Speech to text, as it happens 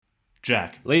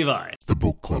Jack. Levi. The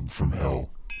Book Club from Hell.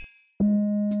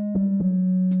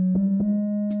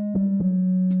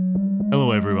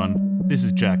 Hello everyone, this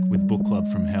is Jack with Book Club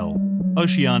from Hell,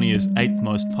 Oceania's 8th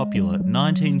most popular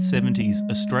 1970s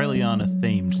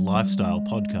Australiana-themed lifestyle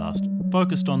podcast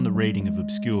focused on the reading of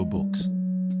obscure books.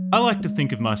 I like to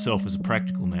think of myself as a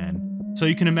practical man, so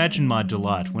you can imagine my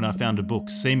delight when I found a book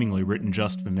seemingly written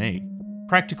just for me.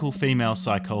 Practical Female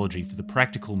Psychology for the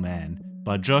Practical Man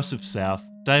by Joseph South,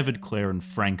 David Clare and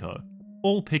Franco.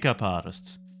 All pickup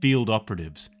artists, field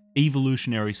operatives,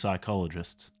 evolutionary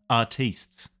psychologists,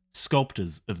 artistes,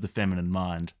 sculptors of the feminine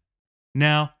mind.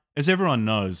 Now, as everyone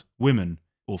knows, women,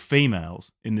 or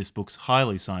females, in this book's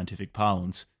highly scientific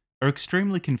parlance, are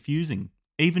extremely confusing,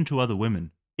 even to other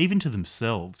women, even to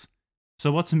themselves.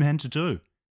 So what's a man to do?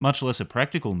 Much less a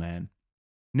practical man.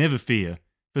 Never fear,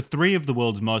 for 3 of the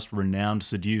world's most renowned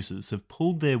seducers have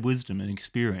pooled their wisdom and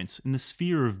experience in the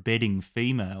sphere of bedding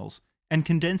females and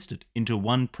condensed it into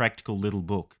one practical little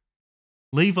book.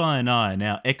 Levi and I are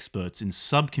now experts in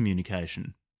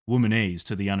subcommunication, womanese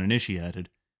to the uninitiated,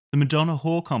 the Madonna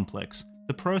whore complex,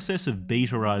 the process of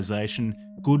betarization,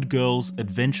 good girls,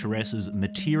 adventuresses,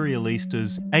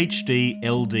 materialistas, HD,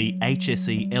 LD,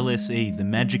 HSE, LSE, the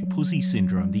magic pussy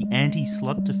syndrome, the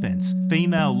anti-slut defense,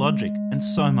 female logic, and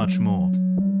so much more.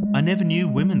 I never knew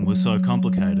women were so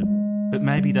complicated, but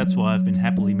maybe that's why I've been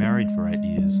happily married for 8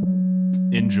 years.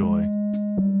 Enjoy.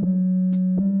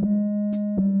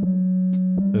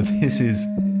 This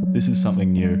is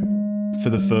something new. For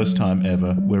the first time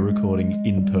ever, we're recording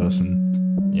in person.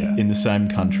 Yeah. In the same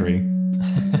country.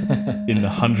 In the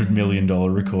 $100 million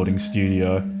recording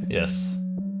studio. Yes.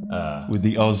 With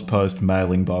the Ozpost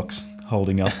mailing box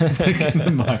holding up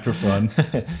the microphone.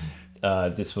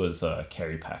 This was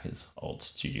Kerry Packer's old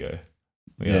studio.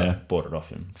 We bought it off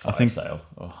him. I think sale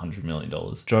of $100 million.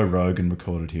 Joe Rogan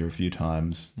recorded here a few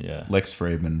times. Yeah. Lex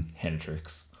Friedman.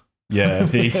 Hendrix. Yeah,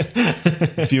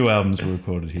 a few albums were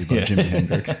recorded here by Jimi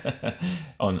Hendrix.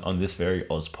 on this very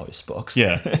Ozpost box.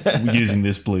 Yeah, using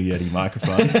this Blue Yeti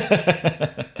microphone.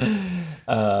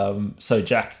 So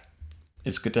Jack,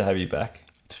 it's good to have you back.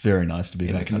 It's very nice to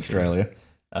be back in Australia.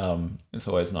 It's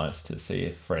always nice to see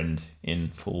a friend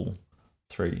in full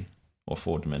 3 or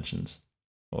 4 dimensions,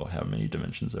 or how many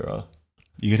dimensions there are.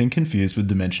 You're getting confused with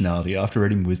dimensionality after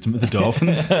reading Wisdom of the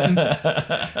Dolphins.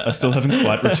 I still haven't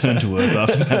quite returned to Earth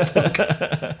after that book.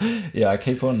 Yeah, I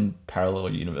keep on parallel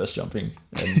universe jumping.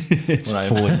 And it's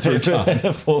falling through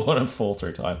time. fall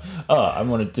through time. Oh,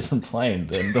 I'm on a different plane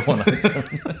than the one I was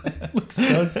Looks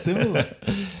so similar.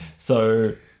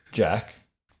 So, Jack,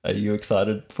 are you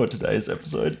excited for today's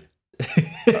episode?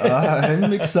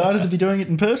 I'm excited to be doing it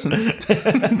in person.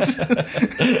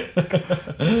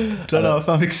 Don't know if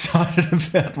I'm excited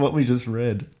about what we just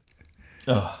read.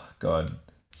 Oh, God.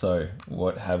 So,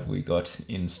 what have we got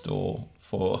in store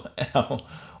for our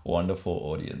wonderful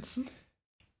audience?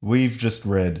 We've just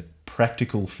read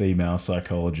Practical Female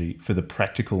Psychology for the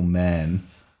Practical Man.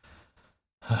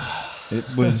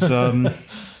 It was...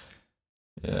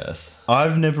 Yes.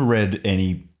 I've never read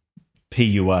any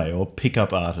PUA or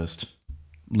pickup artist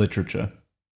literature.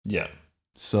 Yeah.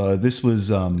 So this was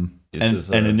an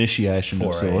initiation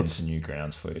of sorts. Into new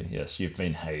grounds for you. Yes, you've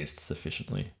been hazed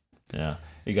sufficiently. Yeah,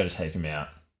 you got to take him out,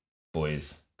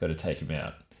 boys. Got to take him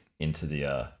out into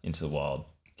the wild.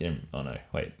 Get him. Oh no,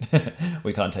 wait.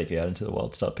 We can't take you out into the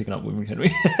wild. Start picking up women, can we?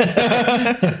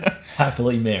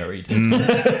 Happily married.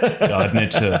 I'd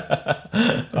need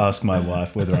to ask my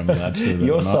wife whether I'm allowed to do that.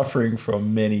 You're suffering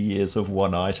from many years of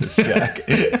one-itis, Jack.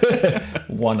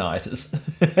 One-itis.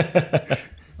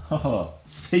 Oh,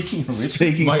 speaking of which,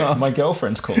 my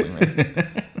girlfriend's calling me.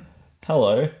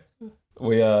 Hello.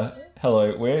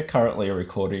 We're currently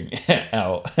recording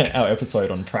our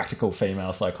episode on practical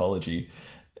female psychology.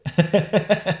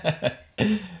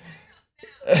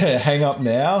 Hang up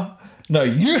now? No,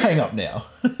 you hang up now.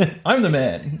 I'm the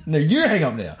man. No, you hang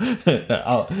up now.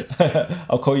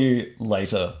 I'll call you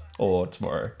later or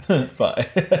tomorrow. Bye.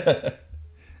 That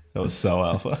was so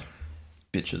alpha.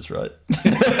 Bitches, right?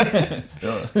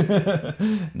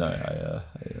 No, I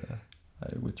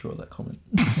withdraw that comment.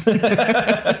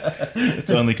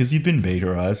 It's only because you've been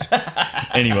beaterized.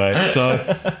 Anyway, so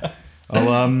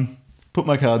I'll put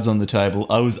my cards on the table.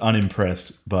 I was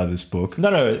unimpressed by this book.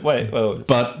 No, wait.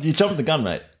 But you jumped the gun,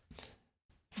 mate.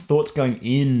 Thoughts going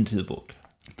into the book.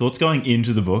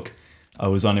 I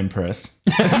was unimpressed.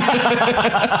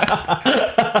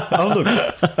 Oh, look.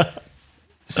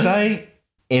 Say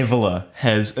Evola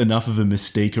has enough of a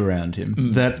mystique around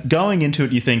him that going into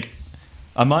it you think,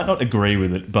 I might not agree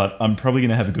with it, but I'm probably going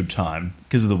to have a good time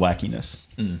because of the wackiness.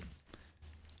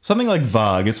 Something like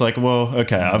Varg, it's like, well,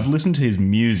 okay, I've listened to his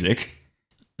music.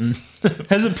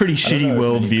 Has a pretty shitty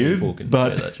worldview,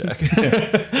 but Jack.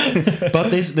 but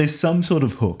there's some sort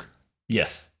of hook.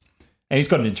 Yes, and he's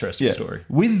got an interesting story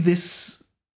with this.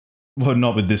 Well,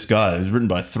 not with this guy. It was written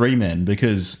by 3 men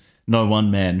because no one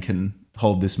man can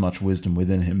hold this much wisdom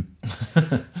within him.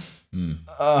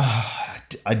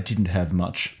 I didn't have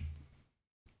much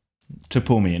to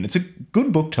pull me in. It's a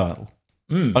good book title.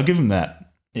 I'll give him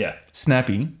that. Yeah,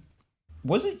 snappy.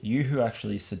 Was it you who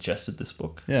actually suggested this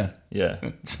book? Yeah.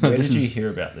 So where did you hear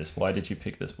about this? Why did you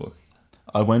pick this book?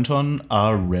 I went on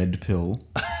our red pill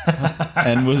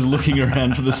and was looking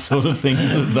around for the sort of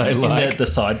things that they like. The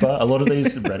sidebar. A lot of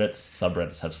these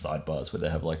subreddits have sidebars where they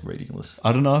have like reading lists.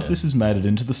 I don't know if this has made it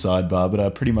into the sidebar, but I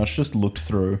pretty much just looked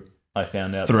through. I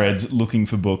found out threads looking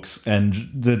for books, and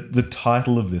the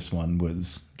title of this one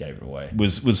gave it away.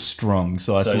 Was strong,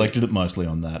 so I selected it mostly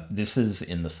on that. This is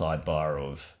in the sidebar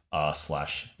of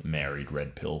r/married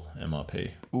red pill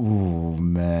MRP. Ooh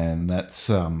man,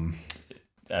 that's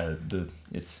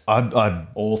it's I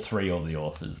all 3 of the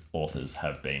authors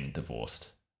have been divorced.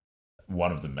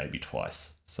 One of them maybe twice.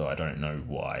 So I don't know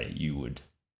why you would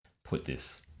put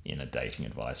this in a dating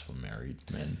advice for married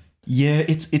men. Yeah,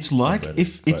 it's like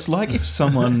if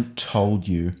someone told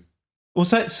you, or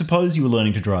suppose you were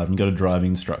learning to drive and you got a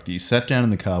driving instructor, you sat down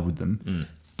in the car with them,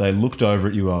 they looked over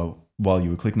at you while you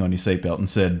were clicking on your seatbelt and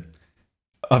said,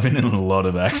 "I've been in a lot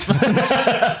of accidents." What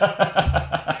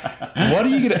are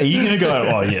you gonna go?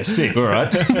 Oh yeah, sick. All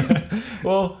right.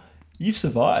 Well, you've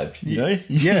survived. You know.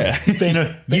 Yeah. You've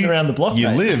been around the block. You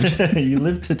mate. lived. You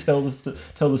lived to tell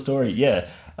the story. Yeah.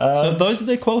 So those are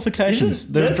their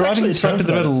qualifications. They're a driving instructor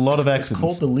that had a lot of accidents. It's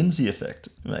called the Lindsay effect,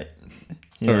 mate.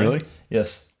 Oh, really?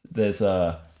 Yes. There's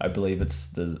I believe it's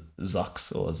the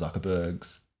Zucks or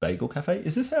Zuckerberg's Bagel Cafe.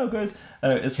 Is this how it goes?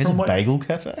 It's from a bagel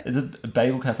cafe? Is it a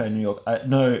bagel cafe in New York?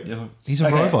 No. He's a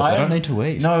robot. They don't need to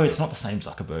eat. No, it's not the same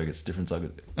Zuckerberg. It's different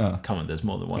Zuckerberg. Oh. Come on, there's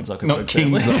more than one Zuckerberg. Not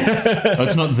King Zuck. No,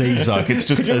 it's not the Zuck. It's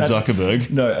just a Zuckerberg.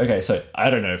 No, okay. So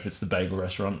I don't know if it's the bagel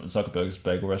restaurant, Zuckerberg's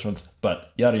bagel restaurants,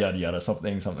 but yada, yada, yada,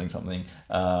 something.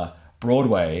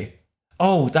 Broadway.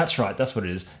 Oh, that's right. That's what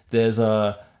it is. There's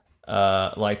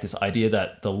like this idea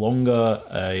that the longer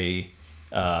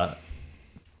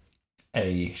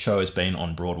a show has been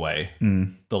on Broadway,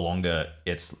 the longer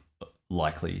it's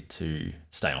likely to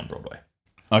stay on Broadway.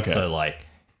 Okay. So, like,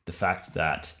 the fact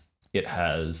that it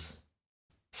has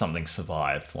something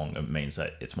survived longer means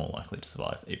that it's more likely to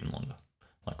survive even longer.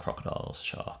 Like crocodiles,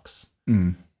 sharks.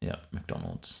 Yeah,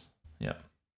 McDonald's. Yeah.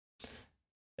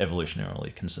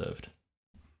 Evolutionarily conserved.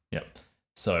 Yep.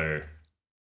 So,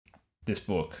 this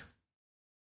book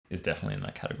is definitely in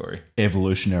that category.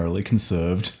 Evolutionarily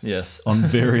conserved. Yes. On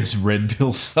various red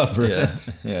pill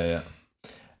subreddits. Yeah.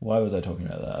 Why was I talking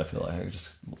about that? I feel like I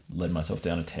just led myself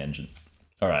down a tangent.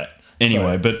 All right.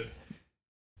 Anyway, but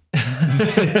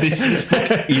this book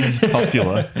is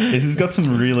popular. This has got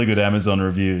some really good Amazon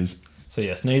reviews. So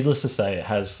yes, needless to say, it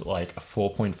has like a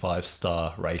 4.5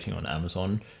 star rating on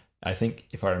Amazon. I think,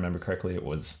 if I remember correctly, it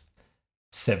was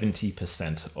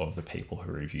 70% of the people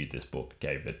who reviewed this book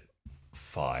gave it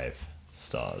 5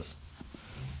 stars.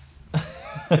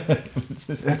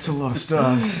 That's a lot of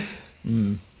stars.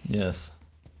 Yes.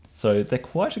 So they're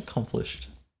quite accomplished.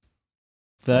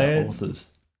 They're authors,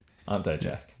 aren't they,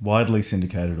 Jack? Widely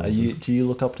syndicated authors. Do you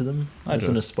look up to them as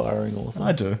an aspiring author?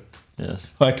 I do.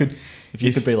 Yes. If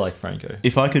you could be like Franco.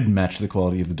 If I could match the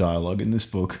quality of the dialogue in this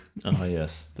book. Oh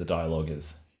yes, the dialogue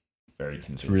is very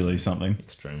convincing. It's really something.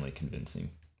 Extremely convincing.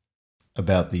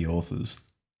 About the authors.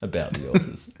 About the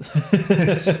authors.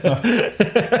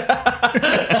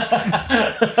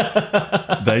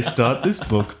 They start this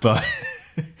book by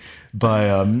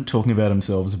talking about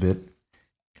themselves a bit.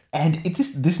 And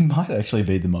this might actually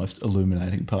be the most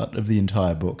illuminating part of the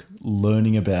entire book,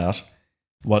 learning about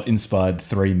what inspired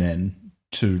 3 men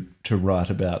to write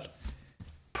about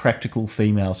practical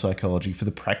female psychology for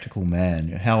the practical man,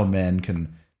 how a man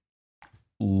can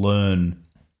learn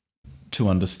to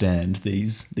understand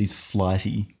these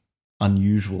flighty,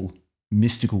 unusual,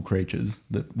 mystical creatures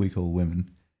that we call women.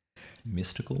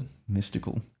 Mystical?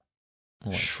 Mystical.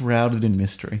 Like shrouded in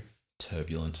mystery.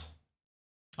 Turbulent.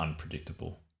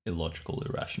 Unpredictable. Illogical,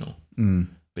 irrational.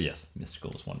 But yes,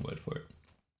 mystical is one word for it.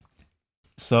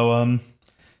 So,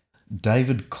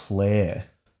 David Clare,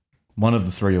 one of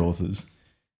the 3 authors,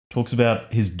 talks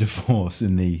about his divorce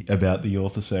in the About the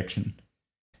Author section.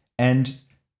 And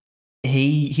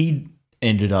he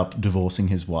ended up divorcing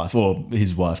his wife, or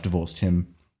his wife divorced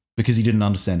him because he didn't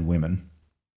understand women.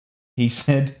 He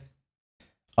said,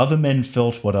 "Other men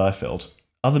felt what I felt.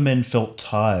 Other men felt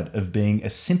tired of being a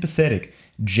sympathetic,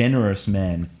 generous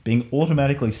man, being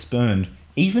automatically spurned,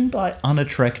 even by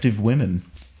unattractive women.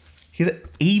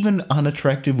 even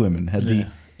unattractive women had the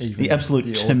absolute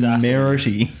the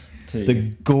temerity,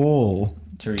 the gall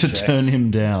to turn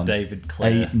him down. David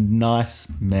Clare. A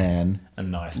nice man. A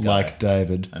nice guy. Like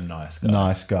David. A nice guy.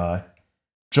 Nice guy.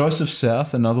 Joseph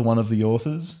South, another one of the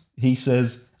authors, he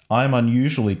says, I'm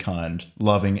unusually kind,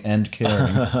 loving and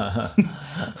caring.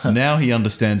 Now he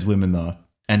understands women, though,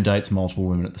 and dates multiple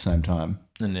women at the same time.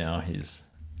 And now he's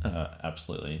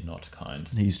absolutely not kind.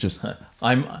 He's just...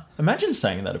 Imagine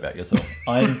saying that about yourself.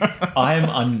 I'm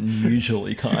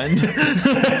unusually kind.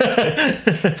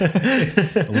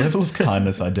 The level of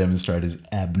kindness I demonstrate is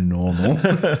abnormal.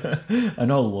 I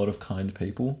know a lot of kind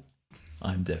people.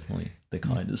 I'm definitely the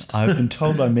kindest. I've been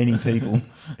told by many people.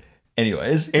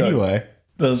 Anyway,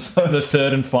 the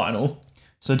third and final.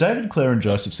 So David Clare and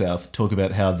Joseph South talk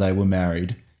about how they were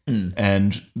married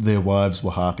and their wives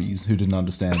were harpies who didn't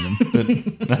understand them. But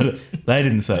no, they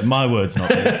didn't say it. My words, not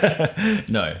theirs.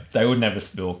 No, they would never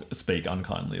speak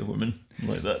unkindly of women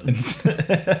like that.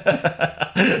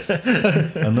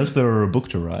 Unless there were a book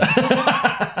to write.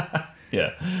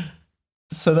 Yeah.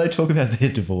 So they talk about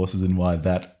their divorces and why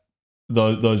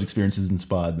those experiences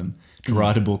inspired them to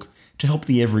write a book to help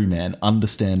the everyman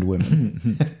understand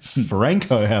women.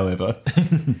 Franco, however,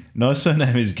 no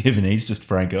surname is given. He's just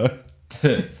Franco.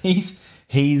 His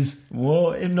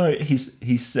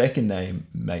second name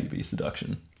may be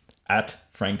Seduction. At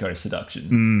Franco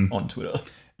Seduction on Twitter.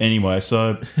 Anyway,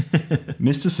 so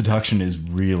Mr. Seduction is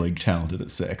really talented at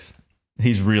sex.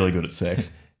 He's really good at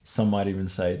sex. Some might even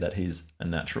say that he's a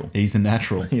natural. He's a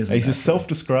natural. He's a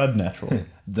self-described natural.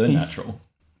 Natural.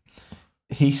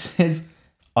 He says,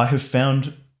 I have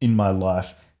found in my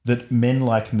life that men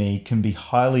like me can be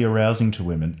highly arousing to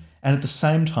women and at the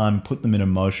same time put them in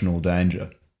emotional danger.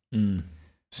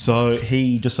 So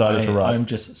he decided to write... I'm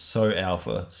just so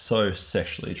alpha, so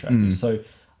sexually attractive, so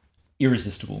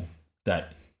irresistible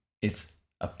that it's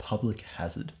a public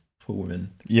hazard for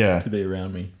women to be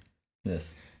around me.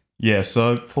 Yes. Yeah,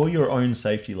 so... For your own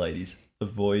safety, ladies,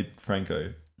 avoid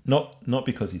Franco. Not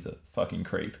because he's a fucking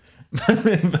creep,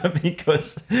 but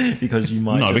because you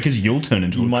might... No, because you'll turn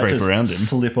into a creep around him.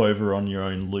 Slip over on your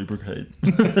own lubricate.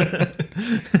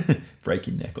 Break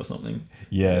your neck or something.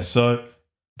 Yeah, so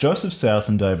Joseph South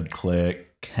and David Clare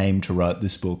came to write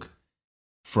this book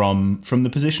from the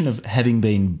position of having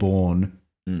been born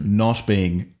not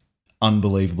being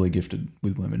unbelievably gifted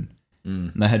with women.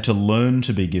 And they had to learn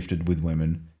to be gifted with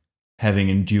women, having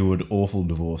endured awful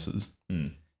divorces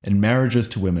and marriages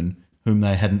to women whom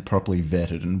they hadn't properly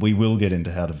vetted, and we will get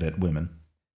into how to vet women.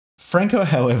 Franco,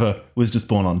 however, was just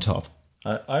born on top.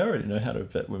 I already know how to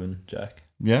vet women, Jack.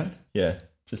 Yeah? Yeah,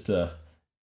 just have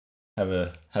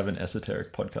an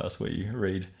esoteric podcast where you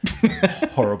read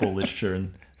horrible literature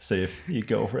and see if your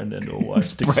girlfriend and or wife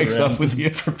sticks breaks around. Up with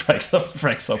you. breaks up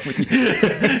with you.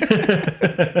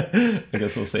 I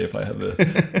guess we'll see if I have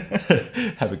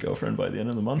a girlfriend by the end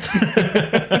of the month.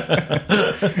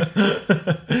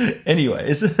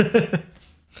 Anyways.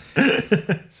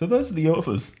 So those are the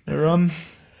authors. They're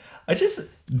I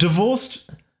just divorced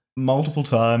multiple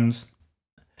times.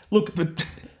 Look, but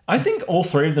I think all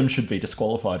three of them should be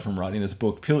disqualified from writing this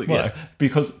book purely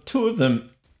because two of them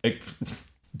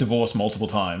divorced multiple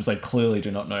times. They clearly do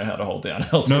not know how to hold down a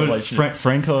healthy relationship.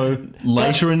 Franco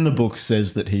later in the book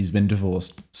says that he's been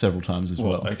divorced several times as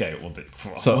well. Okay,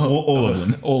 so all of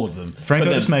them. All of them.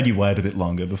 Franco just made you wait a bit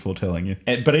longer before telling you.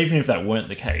 But even if that weren't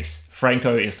the case,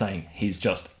 Franco is saying he's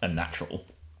just a natural.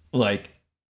 Like,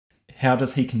 how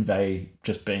does he convey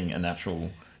just being a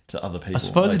natural to other people? I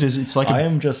suppose it is. It's like I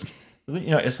am just,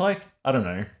 it's like, I don't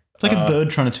know. It's like a bird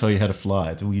trying to tell you how to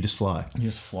fly. Will you just fly? You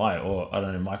just fly. Or, I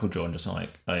don't know, Michael Jordan just like,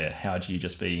 oh yeah, how'd you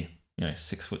just be,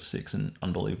 6'6" and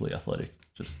unbelievably athletic?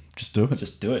 Just do it.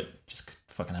 Just do it. Just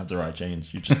fucking have the right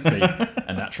genes. You just be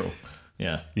a natural.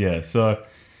 Yeah. Yeah, so...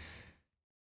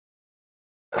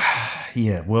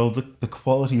 Yeah, well, the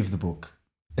quality of the book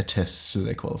attests to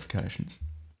their qualifications.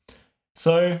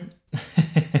 So,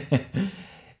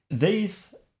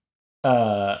 this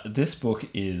book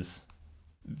is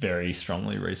very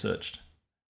strongly researched.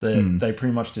 They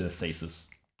pretty much did a thesis.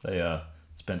 They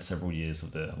spent several years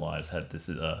of their lives, had this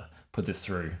put this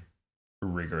through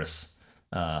rigorous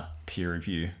peer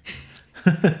review.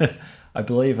 I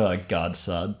believe Gard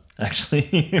Sud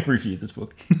actually reviewed this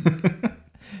book.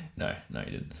 No,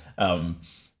 he didn't.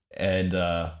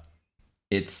 And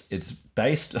it's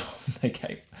based on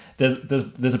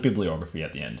there's a bibliography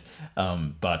at the end,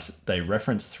 but they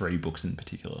reference 3 books in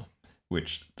particular,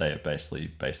 which they basically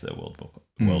base their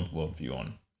worldview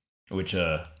on, which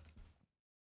are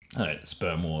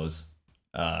Sperm Wars,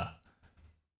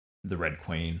 The Red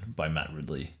Queen by Matt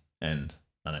Ridley, and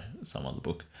some other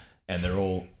book, and they're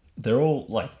all they're all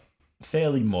like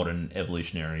fairly modern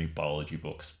evolutionary biology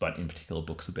books, but in particular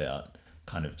books about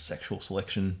kind of sexual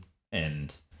selection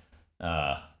and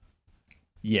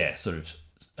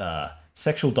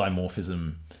sexual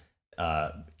dimorphism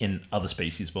in other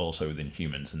species, but also within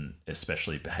humans, and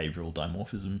especially behavioral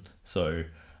dimorphism. So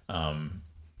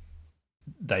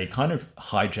they kind of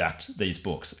hijacked these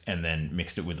books and then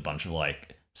mixed it with a bunch of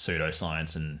like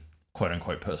pseudoscience and quote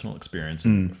unquote personal experience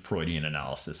and Freudian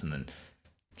analysis, and then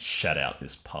shat out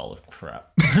this pile of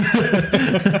crap.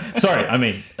 Sorry, I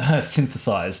mean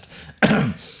synthesized.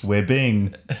 We're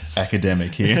being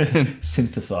academic here.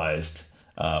 Synthesized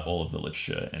all of the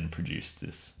literature and produced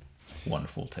this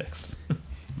wonderful text.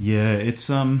 Yeah, it's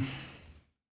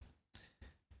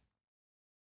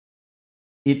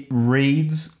it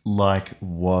reads like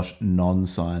what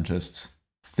non-scientists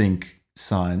think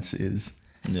science is,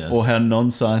 Yes. or how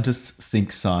non-scientists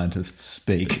think scientists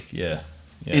speak. Yeah.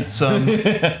 It's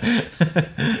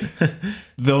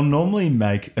they'll normally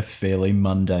make a fairly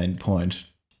mundane point,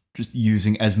 just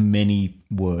using as many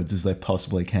words as they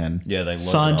possibly can. Yeah, they load it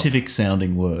up. Scientific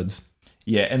sounding words.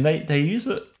 Yeah, and they use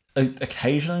it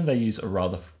occasionally. They use a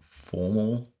rather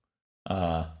formal,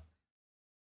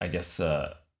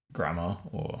 grammar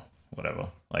or whatever,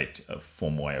 like a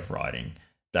formal way of writing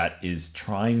that is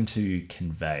trying to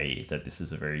convey that this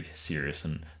is a very serious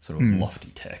and sort of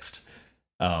lofty text.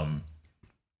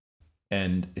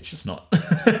 And it's just not.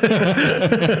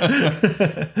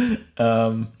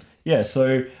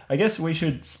 So I guess we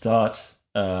should start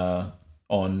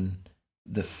on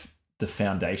the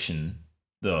foundation,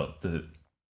 the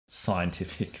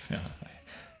scientific.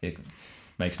 It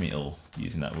makes me ill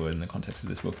using that word in the context of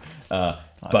this book.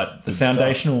 But the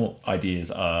foundational ideas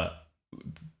are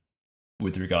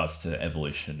with regards to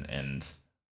evolution and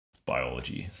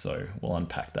biology. So we'll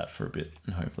unpack that for a bit,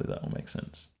 and hopefully that will make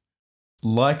sense.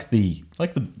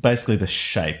 Basically the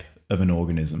shape of an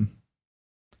organism.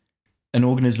 An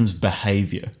organism's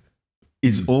behavior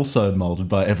is also molded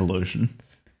by evolution.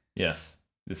 Yes,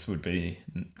 this would be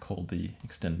called the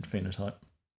extended phenotype.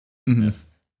 Mm-hmm. Yes,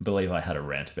 I believe I had a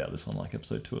rant about this on like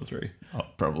episode 2 or 3. Oh,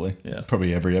 probably. Yeah,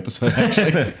 probably every episode.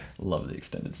 Actually, love the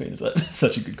extended phenotype.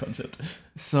 Such a good concept.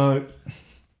 So,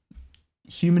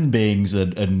 human beings are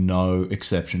no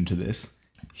exception to this.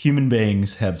 Human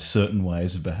beings have certain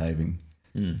ways of behaving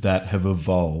that have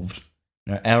evolved.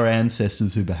 Now, our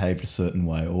ancestors who behaved a certain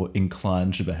way or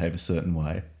inclined to behave a certain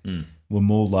way were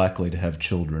more likely to have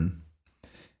children.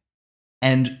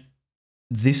 And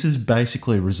this has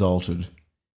basically resulted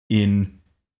in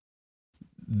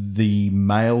the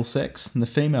male sex and the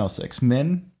female sex.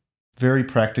 Men, very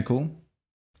practical,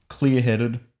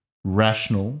 clear-headed,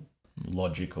 rational,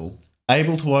 logical,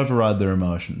 able to override their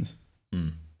emotions,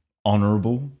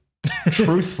 honourable,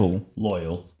 truthful,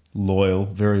 loyal,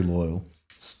 very loyal,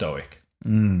 stoic.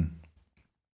 Then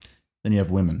you have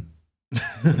women.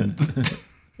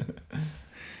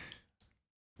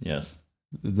 Yes.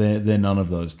 They're none of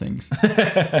those things.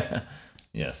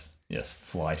 Yes.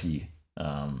 Flighty,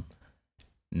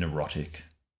 neurotic,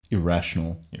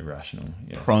 irrational,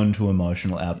 yes. Prone to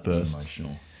emotional outbursts.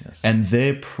 Yes. And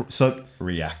they're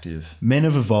reactive. Men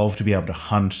have evolved to be able to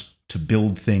hunt, to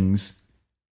build things,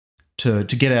 to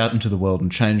get out into the world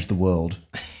and change the world.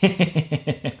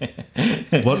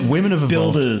 What women have evolved,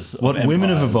 builders. What women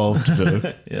have evolved to do,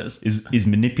 yes, is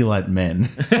manipulate men.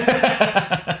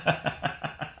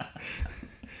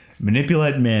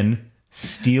 Manipulate men,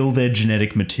 steal their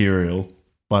genetic material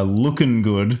by looking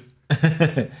good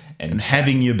and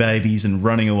having your babies and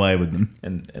running away with them.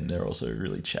 And they're also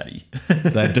really chatty.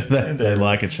 They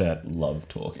like a chat. Love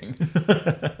talking.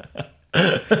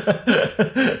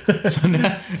 So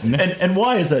now, and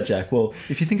why is that, Jack? Well,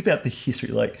 if you think about the history,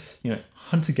 like,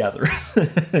 hunter-gatherers.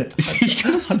 You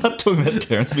gotta stop talking about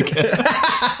Terence McKenna.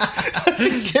 I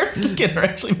think Terence McKenna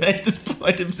actually made this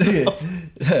point himself.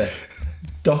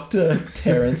 Dr.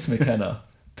 Terence McKenna,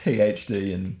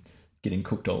 PhD in getting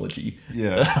cookedology,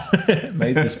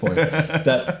 made this point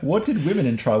that what did women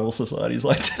in tribal societies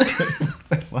like to do?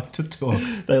 They like to talk.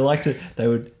 They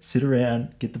would sit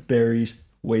around, get the berries,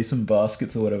 weigh some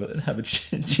baskets or whatever, and have a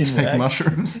chin wag.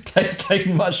 Mushrooms. Take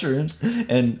mushrooms,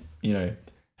 and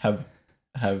have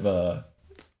a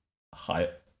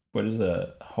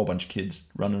whole bunch of kids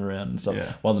running around and stuff,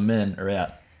 while the men are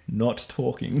out not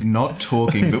talking,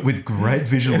 but with great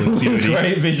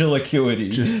visual acuity.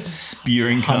 Just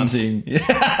spearing hunting.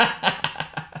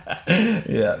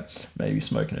 Yeah, maybe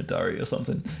smoking a durry or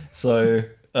something. So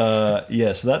so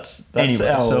that's anyway,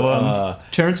 our.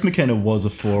 Terence McKenna was a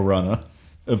forerunner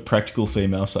of practical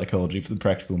female psychology for the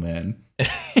practical man.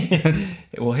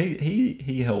 Well,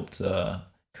 he helped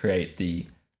create the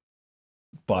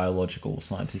biological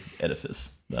scientific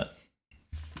edifice that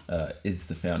is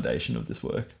the foundation of this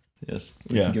work. Yes,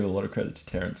 we can give a lot of credit to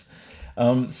Terence.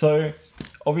 So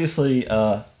obviously,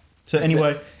 so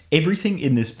anyway, everything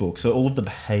in this book, so all of the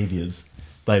behaviours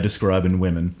they describe in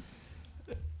women,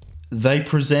 they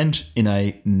present in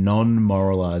a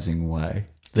non-moralising way.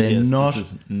 They're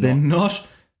not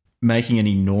making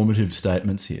any normative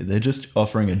statements here. They're just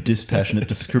offering a dispassionate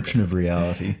description of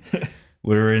reality,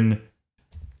 wherein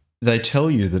they tell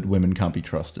you that women can't be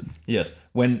trusted. Yes.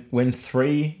 When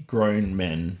three grown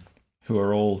men who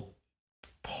are all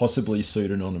possibly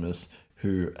pseudonymous,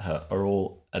 who are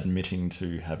all admitting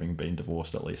to having been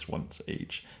divorced at least once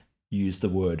each, use the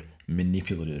word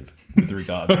manipulative with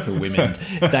regards to women,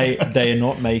 they are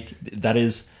not that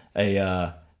is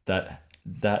a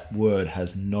that word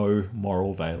has no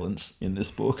moral valence in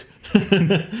this book.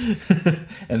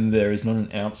 And there is not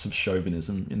an ounce of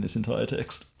chauvinism in this entire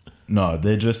text. No,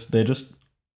 they're just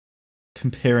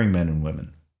comparing men and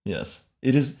women. Yes.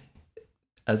 It is,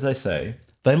 as they say,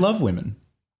 they love women.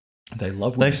 They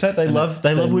love women. They say they love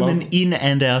women in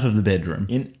and out of the bedroom.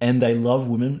 And they love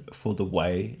women for the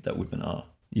way that women are.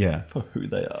 Yeah. For who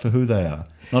they are. For who they are.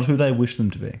 Not who they wish them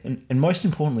to be. And most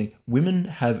importantly, women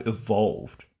have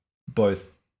evolved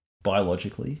both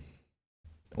biologically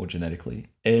or genetically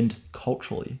and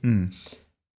culturally.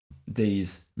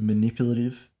 These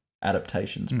manipulative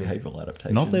adaptations, behavioral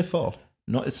adaptations. Not their fault.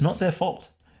 It's not their fault.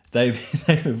 They've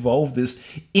evolved this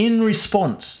in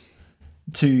response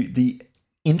to the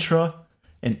intra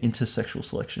and intersexual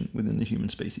selection within the human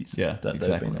species that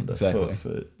they've been under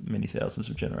for many thousands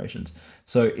of generations.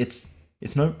 So it's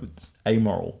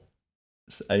amoral.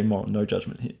 It's amoral, no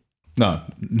judgment here.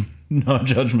 No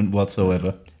judgment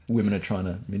whatsoever. Women are trying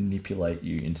to manipulate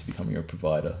you into becoming a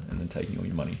provider and then taking all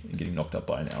your money and getting knocked up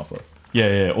by an alpha.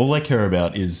 Yeah. All they care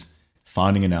about is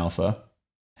finding an alpha,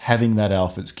 having that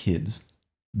alpha's kids,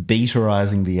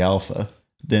 betaizing the alpha,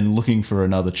 then looking for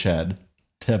another Chad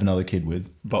to have another kid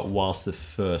with. But whilst the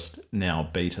first now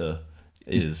beta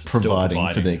is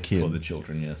providing for their kid. For the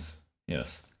children,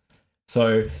 yes.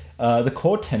 So the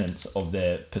core tenets of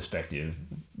their perspective,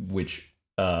 which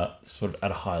sort of at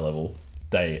a high level,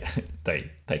 they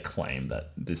claim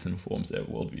that this informs their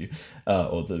worldview,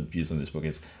 or the views on this book,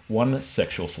 is one,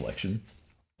 sexual selection.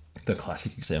 The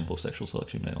classic example of sexual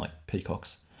selection being like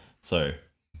peacocks. So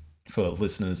for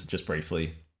listeners, just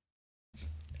briefly,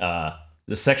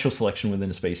 the sexual selection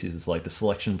within a species is like the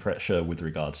selection pressure with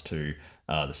regards to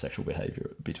the sexual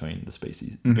behavior between the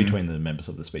species, between the members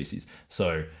of the species.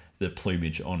 So the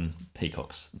plumage on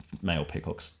peacocks, male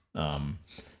peacocks,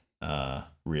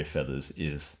 rear feathers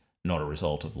is not a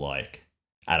result of like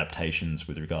adaptations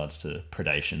with regards to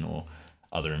predation or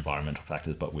other environmental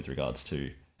factors, but with regards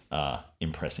to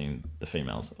impressing the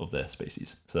females of their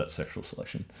species. So that's sexual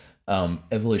selection.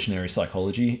 Evolutionary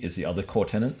psychology is the other core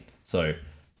tenet. So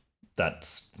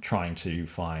that's trying to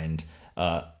find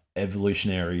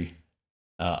evolutionary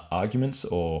arguments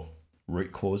or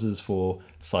root causes for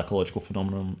psychological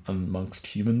phenomenon amongst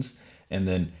humans. And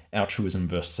then altruism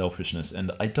versus selfishness.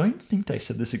 And I don't think they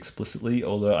said this explicitly,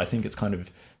 although I think it's kind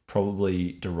of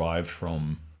probably derived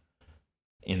from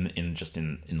in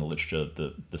the literature,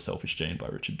 the Selfish Gene by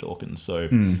Richard Dawkins. So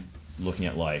looking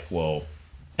at like, well,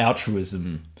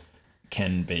 altruism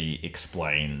can be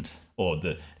explained, or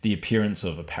the appearance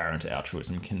of apparent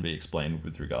altruism can be explained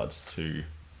with regards to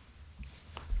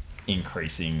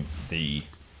increasing the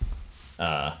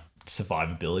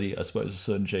survivability, I suppose, of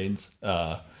certain genes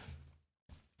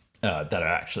that are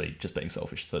actually just being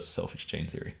selfish. So that's selfish gene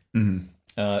theory.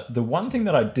 The one thing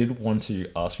that I did want to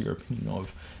ask your opinion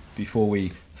of before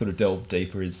we sort of delve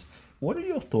deeper is, what are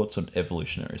your thoughts on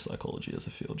evolutionary psychology as a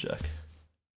field, Jack?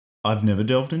 I've never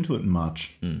delved into it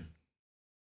much. I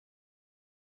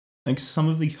think some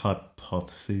of the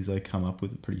hypotheses they come up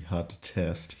with are pretty hard to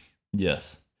test.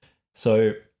 Yes.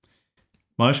 So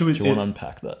my issue is, do you want to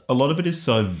unpack that? A lot of it is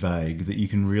so vague that you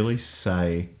can really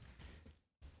say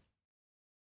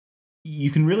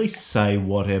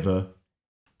whatever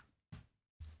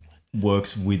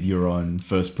works with your own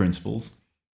first principles,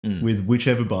 with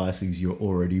whichever biases you're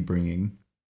already bringing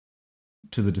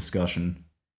to the discussion.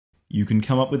 You can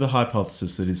come up with a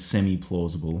hypothesis that is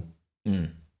semi-plausible,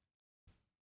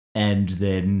 and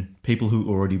then people who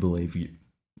already believe you,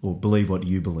 or believe what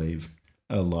you believe,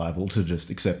 are liable to just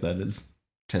accept that as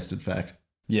tested fact.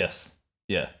 Yes.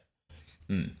 Yeah.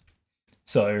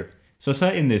 So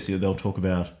say in this, they'll talk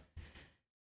about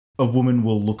a woman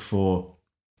will look for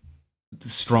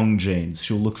strong genes.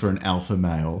 She'll look for an alpha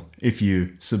male if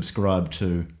you subscribe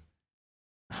to...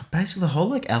 Basically, the whole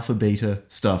like alpha beta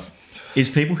stuff is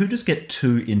people who just get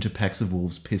too into packs of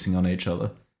wolves pissing on each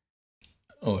other.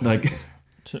 Oh, Like,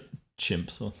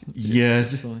 chimps or yeah,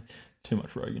 too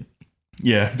much Rogan.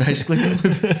 Yeah, basically,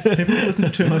 people listen to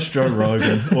too much Joe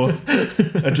Rogan, or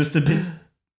are just a bit,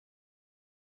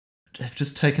 have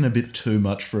just taken a bit too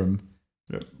much from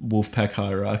wolfpack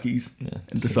hierarchies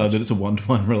and decide that it's a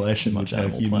one-to-one relation with how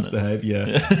humans behave.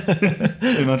 Yeah,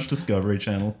 too much Discovery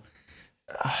Channel.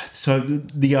 So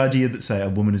the idea that, say, a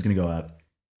woman is going to go out,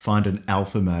 find an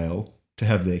alpha male to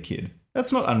have their kid,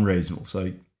 that's not unreasonable.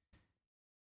 So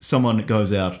someone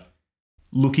goes out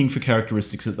looking for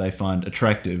characteristics that they find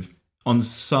attractive on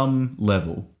some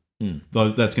level,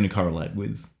 though that's going to correlate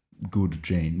with good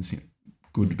genes,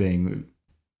 good being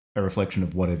a reflection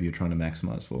of whatever you're trying to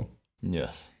maximize for.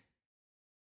 Yes.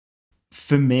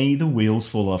 For me, the wheels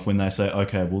fall off when they say,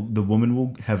 okay, well, the woman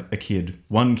will have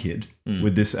one kid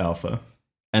with this alpha,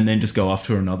 and then just go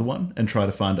after another one and try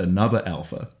to find another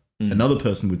alpha, another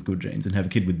person with good genes, and have a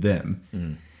kid with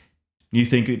them. You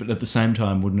think, but at the same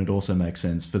time, wouldn't it also make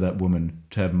sense for that woman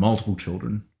to have multiple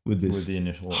children with this the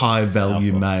initial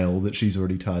high-value alpha male that she's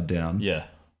already tied down? Yeah.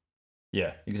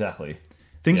 Yeah, exactly.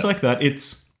 Things like that,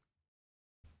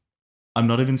 I'm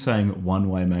not even saying one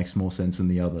way makes more sense than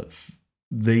the other.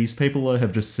 These people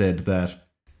have just said that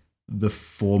the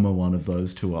former one of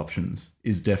those two options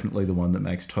is definitely the one that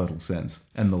makes total sense.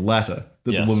 And the latter,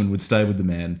 that the woman would stay with the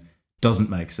man, doesn't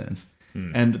make sense.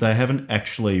 And they haven't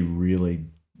actually really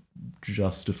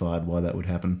justified why that would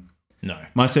happen. No.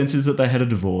 My sense is that they had a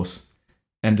divorce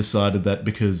and decided that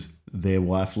because their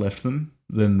wife left them,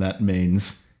 then that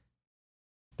means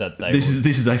that this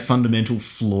is a fundamental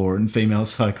flaw in female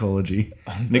psychology.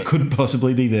 And it couldn't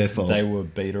possibly be their fault. They were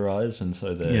betarized, and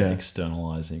so they're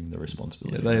externalizing the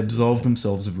responsibility. Yeah, they absolved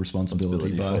themselves of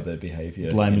responsibility by for their behavior,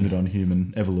 blaming it on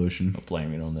human evolution. Or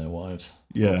blaming it on their wives.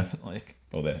 Yeah.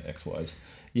 Or their ex-wives.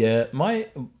 Yeah,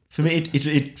 for me,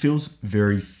 it feels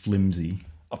very flimsy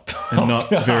and not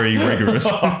very rigorous.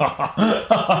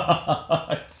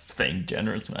 It's being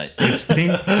generous, mate. It's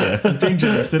being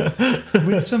generous. But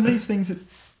with some of these things,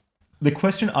 the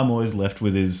question I'm always left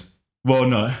with is, well,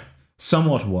 no,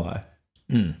 somewhat why.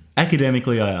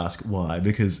 Academically, I ask why,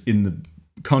 because in the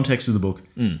context of the book,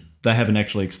 they haven't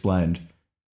actually explained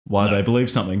why they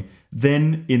believe something.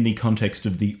 Then, in the context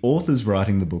of the authors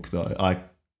writing the book, though, I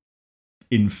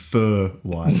infer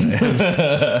why they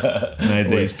have made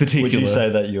these particular... Would you say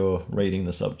that you're reading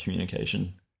the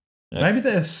subcommunication? Maybe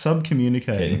they're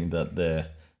subcommunicating. That they're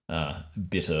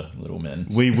bitter little men.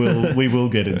 We will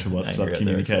get into what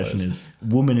subcommunication is.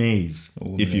 Womanese,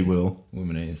 if you will.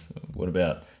 Womanese. What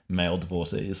about male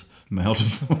divorcees? Male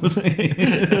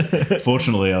divorcees.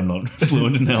 Fortunately, I'm not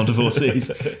fluent in male divorcees.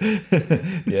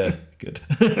 Yeah, good.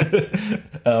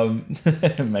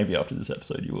 Maybe after this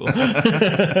episode you will.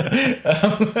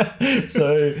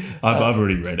 So I've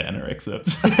already read Anna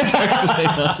excerpts to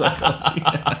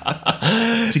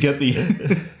get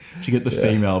the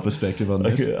female perspective on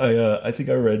this. I think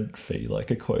I read Fee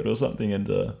like a quote or something, and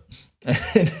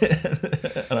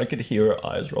I could hear her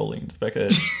eyes rolling into Becca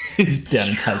down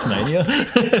in Tasmania.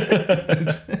 I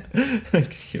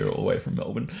could hear her all the way from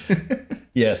Melbourne.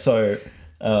 Yeah, so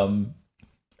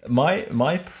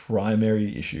my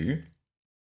primary issue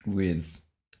with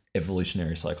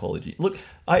evolutionary psychology. Look,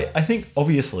 I think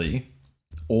obviously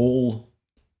all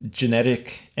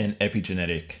genetic and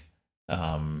epigenetic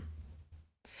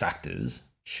factors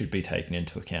should be taken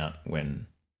into account when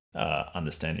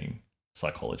understanding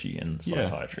psychology and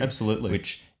psychiatry. Yeah, absolutely.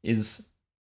 Which is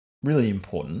really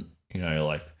important,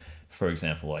 like, for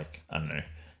example, like, I don't know,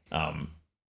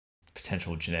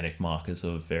 potential genetic markers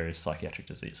of various psychiatric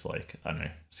disease, like, I don't know,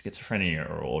 schizophrenia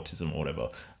or autism or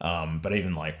whatever. But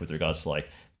even like with regards to like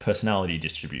personality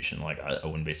distribution, like I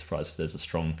wouldn't be surprised if there's a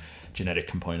strong genetic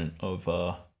component of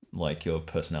like your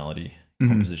personality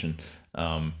composition.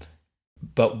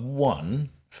 But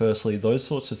firstly, those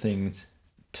sorts of things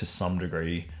to some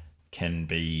degree can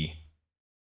be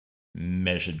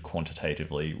measured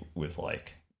quantitatively with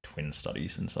like twin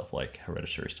studies and stuff, like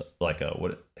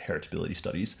heritability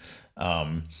studies,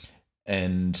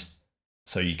 and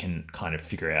so you can kind of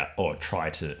figure out or try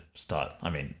to start. I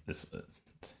mean, it's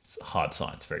hard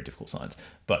science, very difficult science,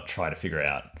 but try to figure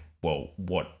out, well,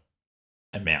 what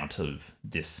amount of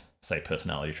this, say,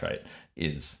 personality trait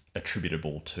is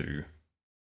attributable to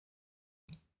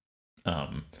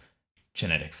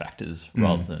genetic factors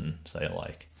rather than, say,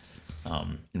 like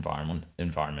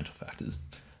environmental factors.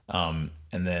 And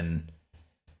then,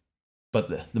 but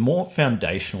the more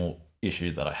foundational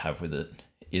issue that I have with it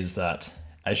is that,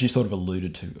 as you sort of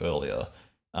alluded to earlier,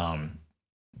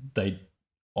 they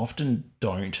often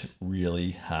don't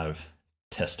really have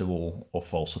testable or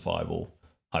falsifiable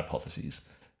hypotheses.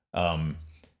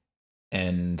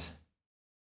 And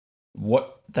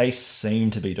what they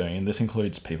seem to be doing, and this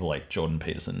includes people like Jordan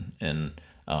Peterson and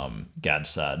Gad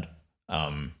Sad,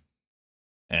 I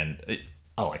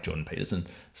like Jordan Peterson,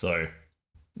 so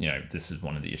this is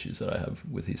one of the issues that I have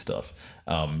with his stuff,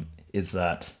 is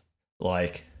that,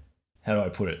 like, how do I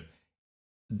put it?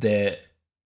 They're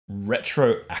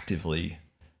retroactively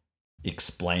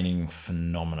explaining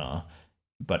phenomena,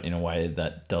 but in a way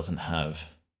that doesn't have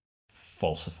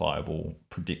falsifiable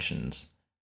predictions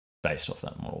based off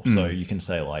that model. So you can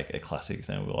say, like, a classic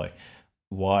example, like,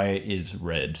 why is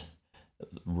rouge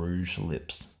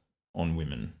lips on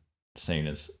women seen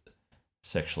as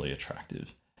sexually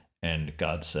attractive? And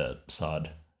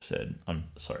Saad said, I'm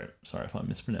sorry if I'm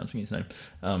mispronouncing his name.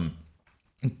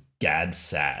 Gad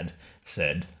Sad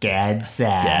said. Gad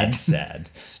Sad.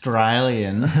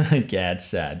 Australian. Gad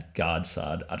Sad.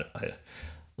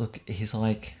 Look, he's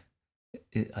like,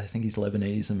 I think he's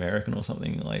Lebanese American or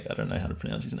something. Like, I don't know how to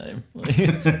pronounce his name.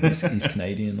 He's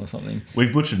Canadian or something.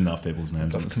 We've butchered enough people's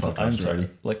names on this podcast I'm sorry. already.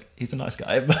 Like, he's a nice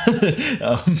guy,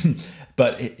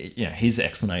 but his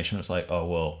explanation was like, oh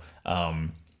well,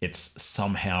 it's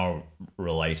somehow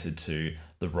related to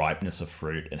the ripeness of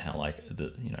fruit and how, like,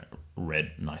 the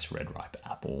nice red ripe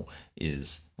apple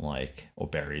is like, or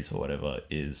berries or whatever,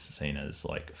 is seen as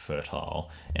like fertile,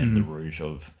 and the rouge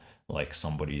of, like,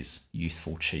 somebody's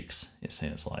youthful cheeks is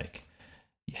seen as like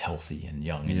healthy and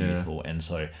young and youthful, and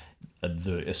so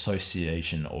the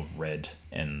association of red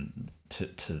and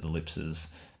to the lips is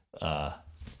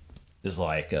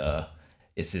like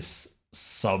it's this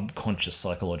subconscious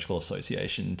psychological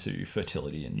association to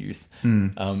fertility and youth,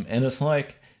 and it's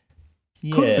like,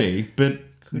 could be, but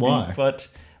why? But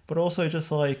also just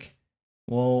like,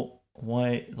 well,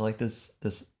 why? Like, there's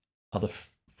other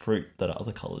fruit that are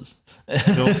other colors.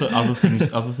 But also other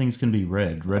things can be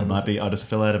red. Red might be, I just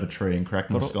fell out of a tree and cracked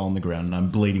my skull on the ground and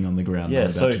I'm bleeding on the ground and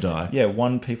I'm about to die.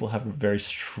 Yeah, people have a very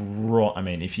strong, I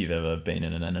mean, if you've ever been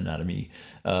in an anatomy,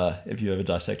 if you ever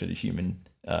dissected a human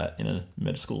in a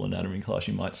medical school anatomy class,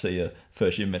 you might see a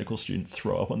first year medical student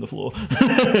throw up on the floor.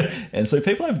 And so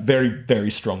people have very, very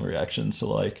strong reactions to,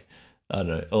 like, I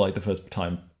don't know, like the first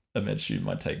time a med student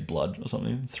might take blood or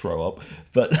something, throw up.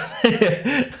 But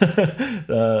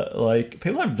like,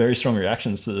 people have very strong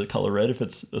reactions to the color red if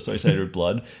it's associated with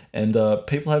blood, and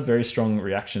people have very strong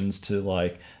reactions to,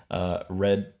 like,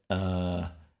 red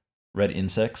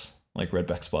insects, like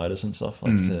redback spiders and stuff.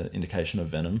 Like, it's an indication of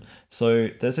venom. So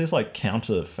there's these, like, not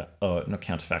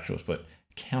counterfactuals, but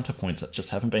counterpoints that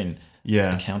just haven't been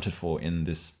accounted for in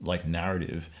this, like,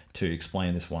 narrative to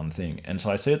explain this one thing. And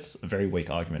so I see it's a very weak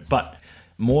argument. But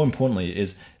more importantly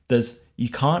is he's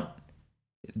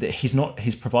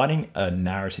providing a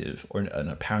narrative or an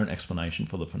apparent explanation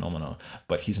for the phenomena,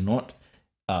 but he's not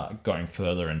going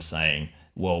further and saying,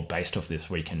 well, based off this,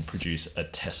 we can produce a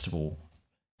testable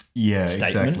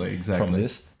statement exactly from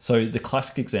this. So the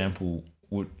classic example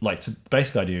would, like, so the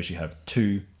basic idea is you have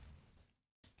two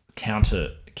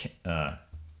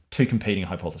competing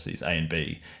hypotheses, A and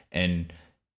B, and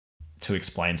to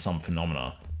explain some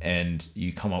phenomena, and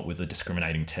you come up with a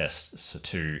discriminating test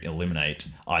to eliminate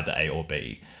either A or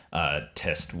B,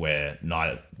 test where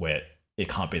it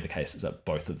can't be the case that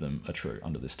both of them are true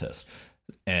under this test.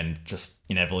 And just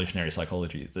in evolutionary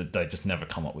psychology, they just never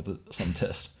come up with some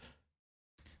test.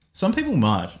 Some people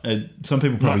might. Some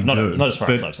people probably do. Not as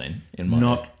far as I've seen.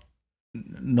 Not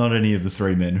any of the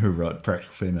three men who wrote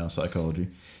Practical Female Psychology.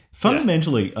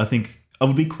 Fundamentally, I think I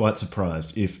would be quite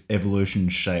surprised if evolution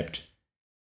shaped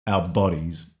our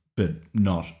bodies, but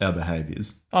not our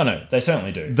behaviours. Oh no, they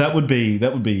certainly do. That would be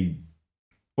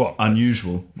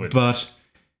unusual, but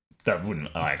that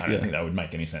wouldn't. I don't think that would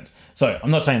make any sense. So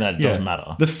I'm not saying that it doesn't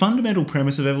matter. The fundamental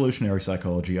premise of evolutionary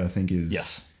psychology, I think,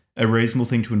 is a reasonable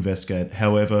thing to investigate.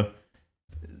 However,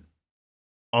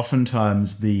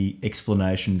 oftentimes the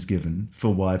explanations given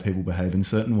for why people behave in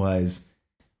certain ways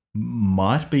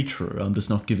might be true. I'm just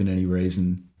not given any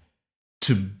reason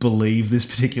to believe this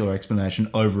particular explanation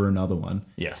over another one.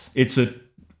 Yes. It's a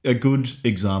good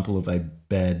example of a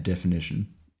bad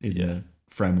definition in the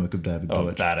framework of David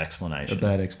Deutsch. A bad explanation. A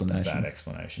bad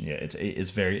explanation. Yeah,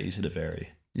 it's very easy to vary.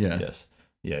 Yeah. Yes.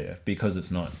 Yeah. Because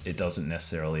it doesn't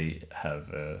necessarily have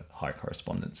a high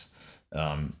correspondence.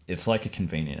 It's like a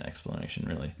convenient explanation,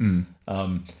 really.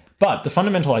 But the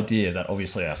fundamental idea that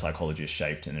obviously our psychology is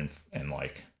shaped and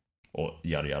like, or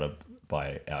yada yada,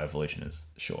 by our evolution is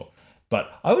sure. But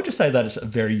I would just say that it's a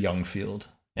very young field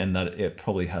and that it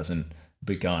probably hasn't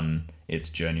begun its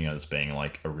journey as being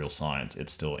like a real science.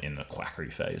 It's still in the quackery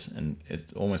phase, and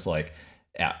it's almost like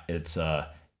it's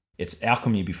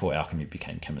alchemy before alchemy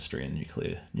became chemistry and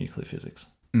nuclear physics.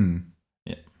 Mm.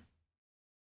 Yeah.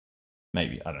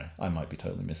 maybe, I don't know, I might be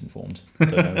totally misinformed. I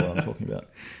don't know what I'm talking about.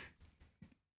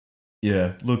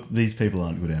 Yeah, look, these people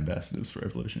aren't good ambassadors for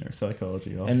evolutionary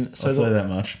psychology. I'll say that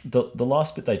much. The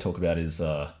last bit they talk about is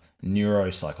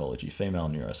neuropsychology, female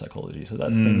neuropsychology. So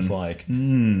that's things like...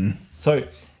 So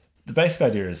the basic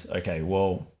idea is, okay,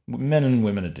 well, men and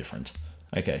women are different.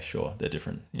 Okay, sure, they're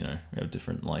different. You know, we have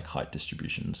different like height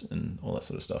distributions and all that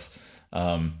sort of stuff.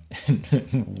 And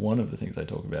one of the things they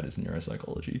talk about is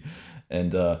neuropsychology.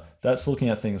 And that's looking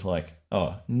at things like,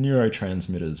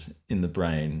 neurotransmitters in the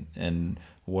brain and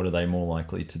what are they more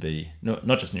likely to be?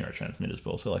 Not just neurotransmitters, but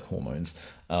also like hormones.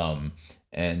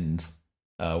 And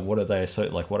what are they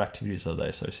what activities are they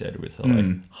associated with? So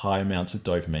like high amounts of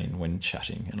dopamine when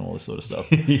chatting and all this sort of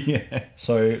stuff. Yeah.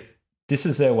 So this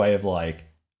is their way of like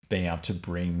being able to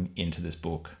bring into this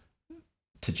book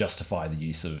to justify the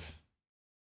use of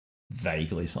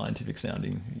vaguely scientific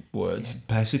sounding words.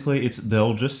 Basically,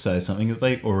 they'll just say something that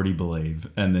they already believe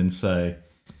and then say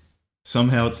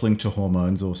somehow it's linked to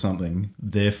hormones or something,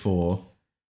 therefore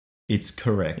it's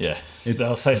correct. Yeah.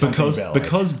 They'll say something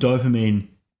because dopamine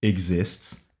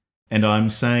exists and I'm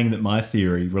saying that my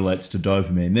theory relates to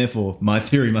dopamine, therefore my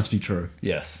theory must be true.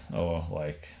 Yes. Or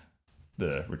like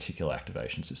the reticular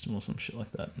activation system or some shit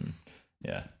like that. And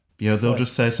yeah. Yeah, they'll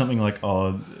just say something like,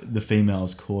 the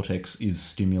female's cortex is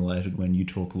stimulated when you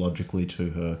talk logically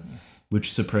to her,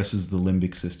 which suppresses the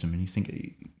limbic system. And you think,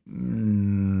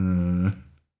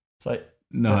 it's like...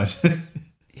 No.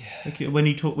 Yeah. Okay, when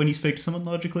you speak to someone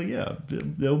logically, yeah,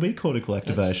 there'll be cortical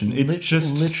activation. It's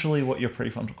just literally what your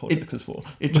prefrontal cortex is for.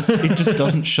 It just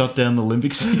doesn't shut down the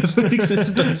limbic system. The limbic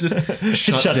system doesn't just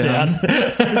shut down.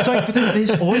 It's like, but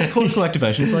there's always cortical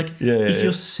activation. It's like if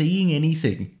you're seeing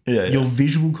anything, your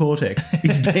visual cortex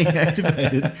is being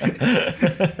activated.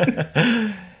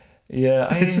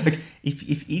 It's like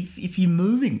if you're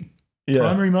moving,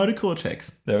 primary motor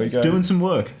cortex, there we go, doing some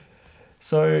work.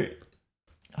 So.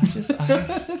 I just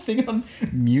thing on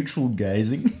mutual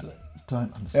gazing.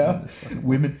 Don't understand this.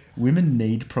 Women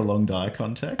need prolonged eye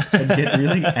contact and get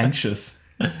really anxious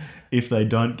if they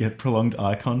don't get prolonged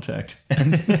eye contact.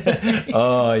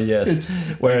 Oh yes.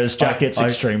 Whereas Jack gets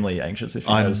extremely anxious if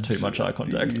he has too much eye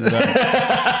contact.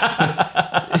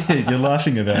 You're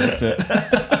laughing about it, but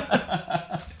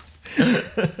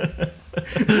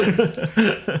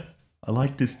I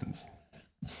like distance.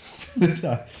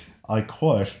 I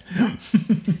quote,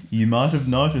 "You might have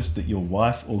noticed that your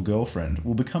wife or girlfriend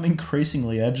will become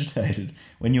increasingly agitated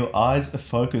when your eyes are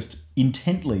focused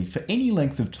intently for any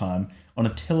length of time on a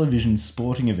television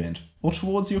sporting event or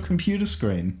towards your computer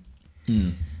screen."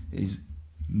 These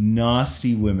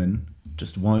nasty women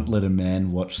just won't let a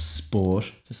man watch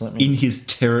sport in his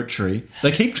territory.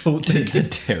 They keep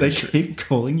They keep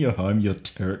calling your home your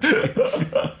territory,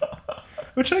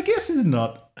 which I guess is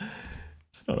not.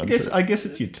 I guess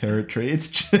it's your territory. It's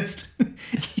just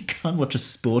you can't watch a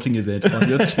sporting event on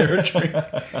your territory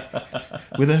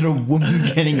without a woman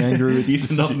getting angry with you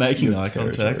for not making eye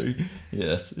contact.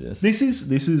 Yes. This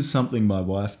is something my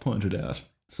wife pointed out.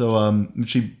 So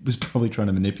she was probably trying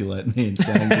to manipulate me and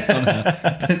saying this somehow.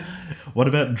 But what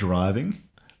about driving?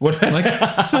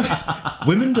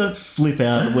 Women don't flip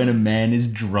out when a man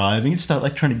is driving and start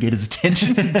like trying to get his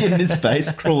attention and get in his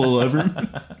face, crawl all over him.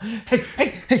 Hey,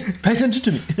 pay attention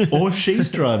to me. Or if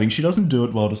she's driving, she doesn't do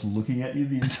it while just looking at you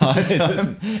the entire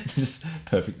time. Just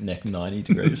perfect neck 90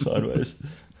 degrees sideways.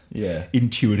 Yeah.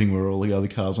 Intuiting where all the other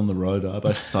cars on the road are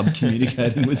by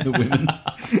sub-communicating with the women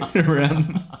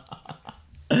around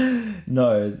them.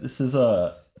 No, this is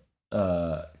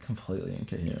completely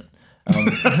incoherent.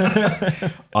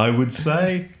 I would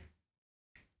say,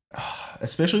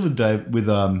 especially with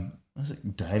was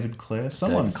it David Clare?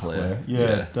 David Clare.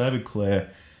 Yeah, David Clare.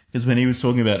 Because when he was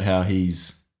talking about how he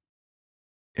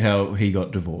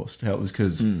got divorced, how it was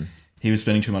because he was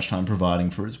spending too much time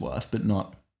providing for his wife, but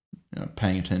not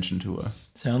paying attention to her.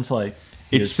 Sounds like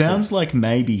like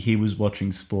maybe he was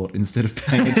watching sport instead of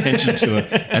paying attention to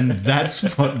her, and that's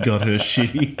what got her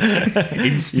shitty.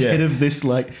 Instead of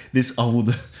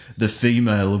the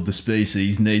female of the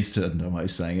species needs to. No, I'm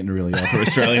saying it in a really upper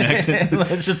Australian accent.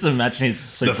 Let's just imagine it's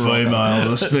super. The female of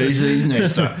the species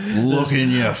needs to look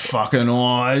in your fucking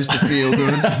eyes to feel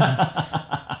good.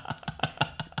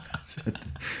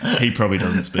 He probably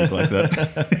doesn't speak like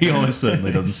that. He almost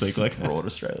certainly doesn't speak like that. Broad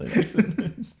Australian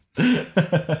accent.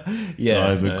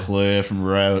 David Clare from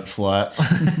Rabbit Flats.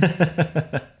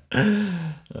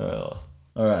 All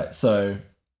right. So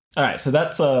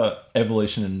that's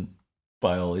evolution and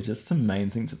biology. Just the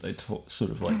main things that they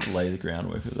sort of like lay the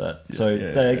groundwork of that.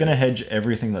 They're going to hedge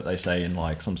everything that they say in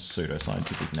like some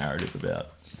pseudoscientific narrative about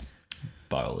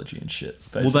biology and shit.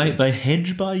 Well, Basically. they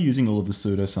hedge by using all of the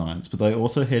pseudoscience, but they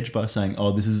also hedge by saying,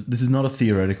 "Oh, this is not a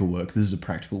theoretical work. This is a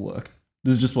practical work.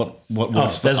 This is just what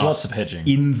works for there's us lots of hedging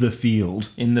in the field."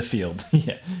 In the field,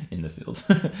 yeah, in the field.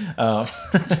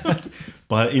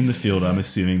 By in the field, I'm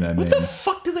assuming they mean. What the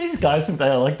fuck do these guys think they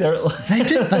are? Like they're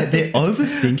They're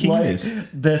overthinking like, this.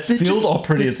 They're field just-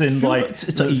 operatives in field- like it's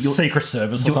the like you're- Secret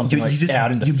Service or something. Like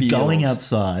out in the you're field, going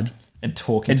outside and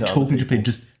talking to to people.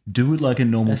 Just do it like a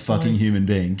normal It's fucking like- human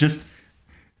being. Just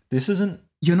This isn't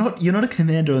you're not a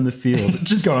commander in the field.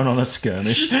 Just going on a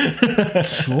skirmish.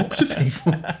 talk to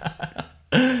people.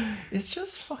 It's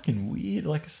just fucking weird.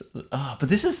 Like, but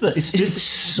this is the. It's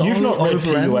so you've not read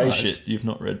PUA overanalyzed. shit. You've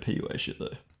not read PUA shit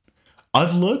though.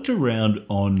 I've lurked around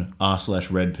on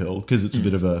r/red pill because it's a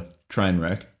bit of a train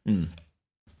wreck, and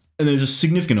there's a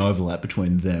significant overlap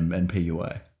between them and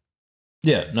PUA.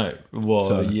 Yeah. No. Well.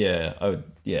 So- yeah.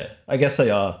 Yeah. I guess they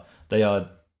are. They are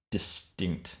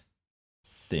distinct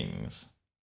things.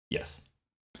 Yes.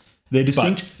 They're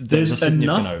distinct. But there's There's a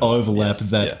significant enough overlap yes,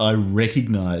 that yeah. I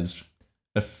recognised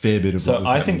a fair bit of what So was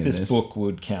I happening think in this book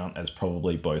would count as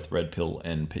probably both red pill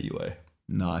and PUA.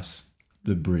 Nice.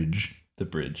 The bridge. The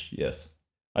bridge, yes.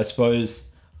 I suppose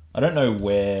I don't know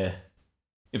where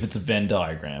if it's a Venn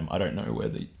diagram, I don't know where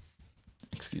the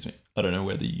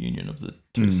union of the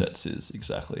two sets is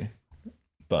exactly.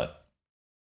 But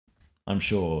I'm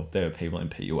sure there are people in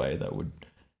PUA that would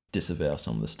disavow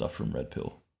some of the stuff from red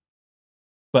pill.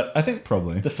 But I think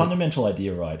Probably. the fundamental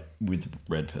idea, right, with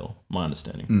red pill, my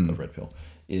understanding of red pill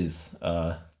is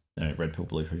red pill,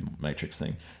 blue pill matrix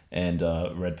thing, and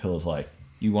red pill is like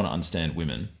you want to understand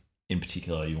women in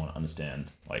particular. You want to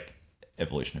understand like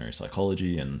evolutionary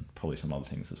psychology and probably some other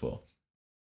things as well.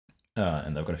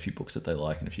 And they've got a few books that they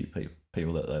like and a few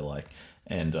people that they like,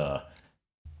 and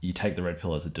you take the red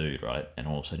pill as a dude, right, and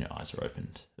all of a sudden your eyes are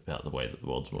opened about the way that the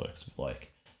world works.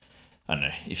 Like, I don't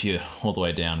know, if you're all the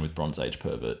way down with Bronze Age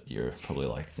pervert, you're probably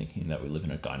like thinking that we live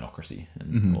in a gynocracy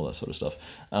and all that sort of stuff.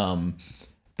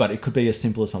 But it could be as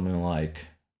simple as something like,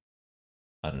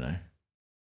 I don't know,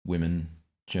 women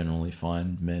generally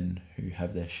find men who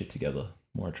have their shit together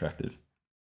more attractive.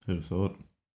 Who'd have thought?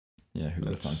 Yeah, who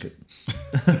would have thunk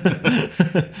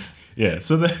it? Yeah,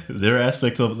 so there are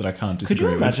aspects of it that I can't disagree Could you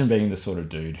with. imagine being the sort of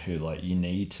dude who, like, you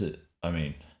need to, I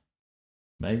mean,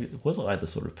 maybe, was I the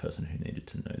sort of person who needed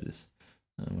to know this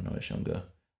when I was younger?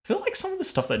 I feel like some of the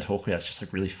stuff they talk about is just,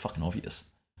 like, really fucking obvious.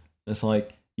 It's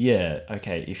like, yeah,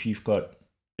 okay, if you've got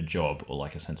a job or,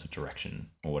 like, a sense of direction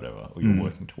or whatever, or you're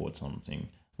working towards something,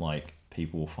 like,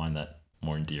 people will find that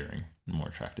more endearing and more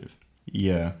attractive.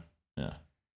 Yeah. Yeah.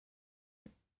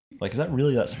 Like, is that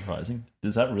really that surprising?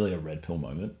 Is that really a red pill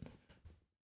moment?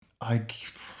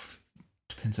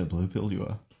 Depends how blue pilled you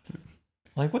are.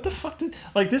 Like, what the fuck did...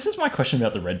 Like, this is my question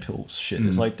about the red pill shit.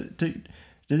 Is like, do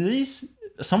these...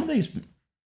 Some of these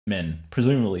men,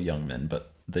 presumably young men,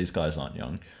 but these guys aren't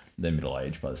young. They're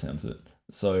middle-aged by the sounds of it.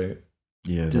 So...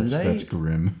 Yeah, that's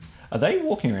grim. Are they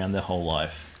walking around their whole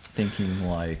life thinking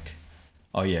like,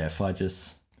 oh yeah, if I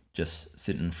just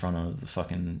sit in front of the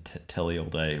fucking telly all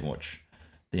day and watch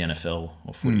the NFL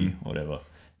or footy or whatever,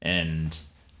 and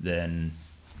then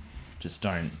just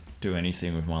don't do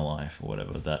anything with my life or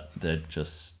whatever, that they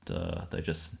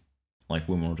just like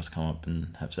women will just come up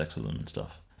and have sex with them and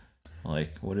stuff.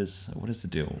 Like, what is the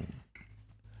deal?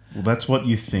 Well, that's what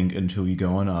you think until you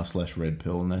go on r/red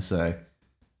pill and they say,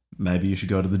 maybe you should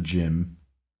go to the gym.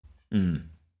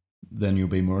 Then you'll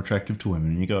be more attractive to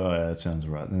women. And you go, oh, yeah, that sounds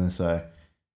right. And then they say,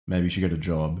 maybe you should get a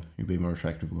job. You'll be more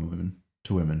attractive to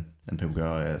women. And people go,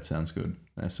 oh, yeah, that sounds good. And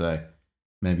they say,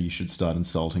 maybe you should start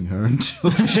insulting her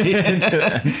until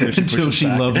she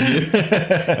loves you.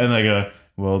 And they go,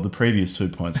 well, the previous 2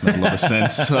 points made a lot of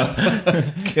sense. So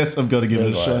I guess I've got to give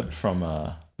it a shot. From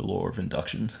the law of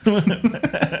induction. All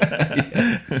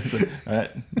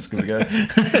right, let's give it a go.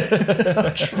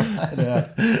 I'll try it out.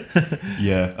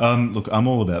 Yeah. Look, I'm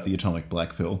all about the atomic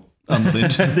black pill.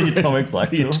 The atomic black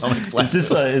pill. Atomic black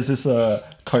is this a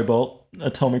cobalt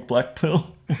atomic black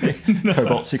pill? No.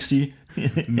 Cobalt 60?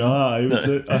 No,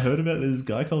 I heard about this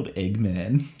guy called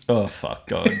Eggman. Oh fuck,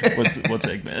 God! What's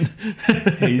Eggman?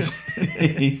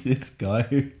 He's this guy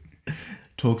who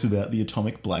talks about the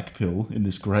atomic black pill in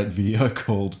this great video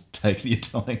called "Take the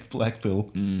Atomic Black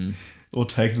Pill" or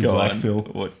 "Take the Black Pill."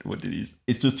 What did he?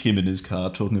 It's just him in his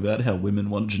car talking about how women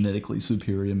want genetically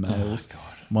superior males. Oh,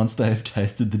 God. Once they have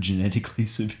tasted the genetically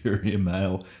superior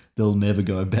male, they'll never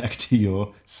go back to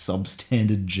your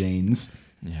substandard genes.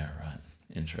 Yeah, right.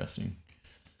 Interesting.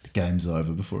 The game's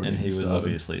over before it And he was started.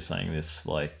 obviously saying this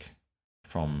like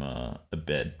from a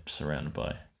bed surrounded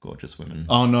by gorgeous women.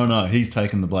 Oh, no, he's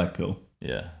taken the black pill.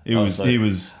 Yeah. He was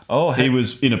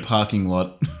in a parking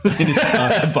lot in his car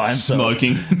by himself,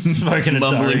 smoking a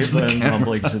mumbling diary, to the camera.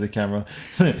 mumbling to the camera,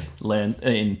 land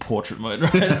in portrait mode.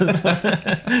 Right?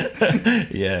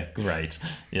 Yeah, great.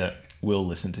 Yeah, we'll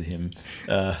listen to him.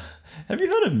 Have you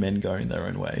heard of men going their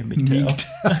own way?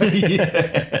 MGTOW.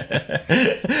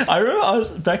 Yeah. I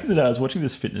remember back in the day I was watching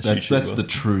this fitness YouTuber. That's the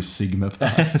true Sigma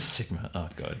part. Sigma. Oh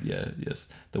god, yeah, yes.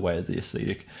 The way of the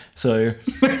ascetic. So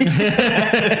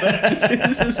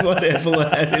this is what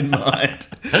Evelyn had in mind.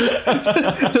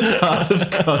 The path of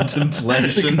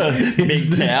contemplation.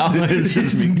 MGTOW. This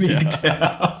is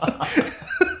MGTOW.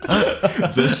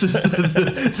 Versus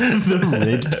the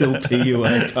red pill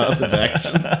PUA path of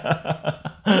action.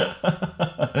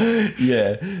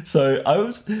 Yeah, so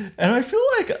I feel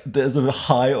like there's a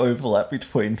high overlap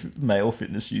between male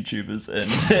fitness YouTubers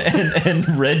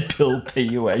and red pill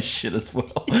PUA shit as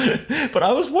well. But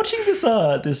I was watching this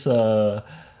fitness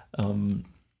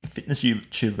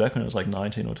YouTuber back when I was like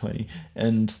 19 or 20,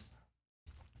 and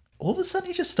all of a sudden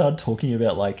he just started talking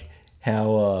about like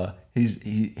how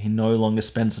he no longer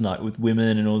spends the night with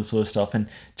women and all this sort of stuff, and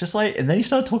then he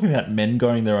started talking about men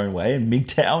going their own way and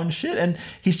MGTOW and shit, and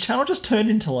his channel just turned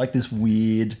into like this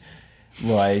weird,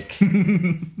 like,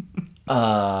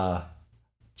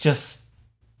 just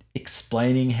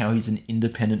explaining how he's an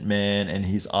independent man and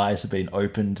his eyes have been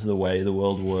opened to the way the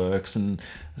world works, and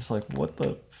it's like, what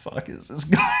the fuck is this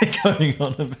guy going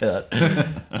on about?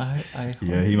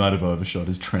 Yeah, he might have overshot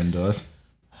his trend eyes.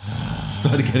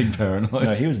 Started getting paranoid.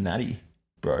 No, he was natty,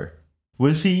 bro.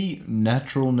 Was he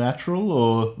natural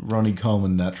or Ronnie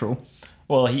Coleman natural?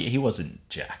 Well, he wasn't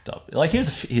jacked up. Like, he's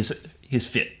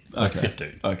fit. Like, Okay. fit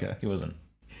dude. Okay. He wasn't.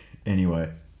 Anyway,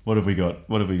 what have we got?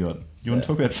 You want to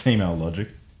talk about female logic?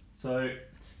 So,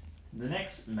 the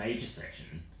next major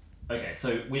section... Okay,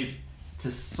 so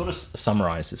to sort of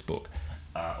summarise this book,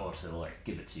 or to, like,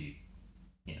 give it to you,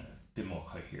 a bit more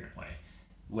coherent way,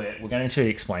 we're going to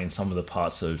explain some of the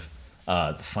parts of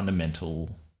the fundamental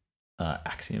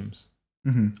axioms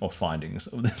or findings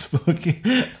of this book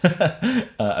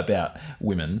about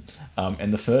women.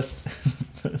 And the first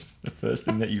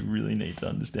thing that you really need to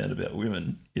understand about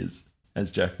women is,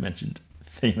 as Jack mentioned,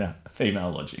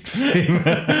 female logic.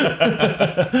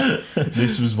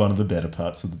 This was one of the better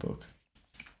parts of the book.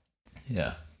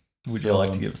 Yeah. Would you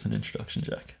like to give us an introduction,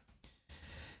 Jack?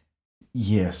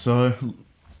 Yeah, so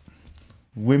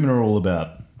women are all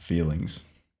about feelings.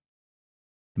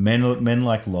 Men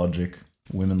like logic,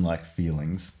 women like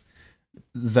feelings.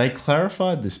 They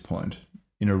clarified this point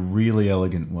in a really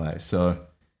elegant way. So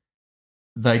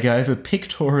they gave a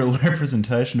pictorial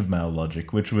representation of male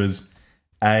logic, which was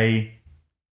A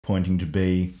pointing to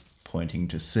B, pointing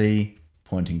to C,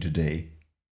 pointing to D.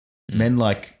 Men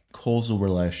like causal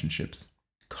relationships,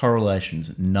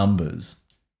 correlations, numbers,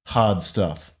 hard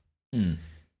stuff.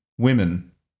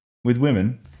 With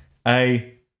women,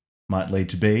 A might lead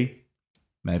to B,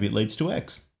 maybe it leads to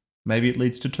X, maybe it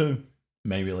leads to 2.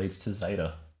 Maybe it leads to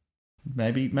zeta.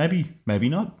 Maybe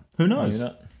not. Who knows?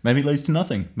 Maybe not. Maybe it leads to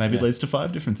nothing. Maybe it leads to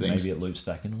 5 different things. Maybe it loops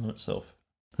back in on itself.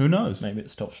 Who knows? Maybe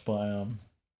it stops by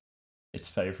its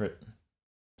favourite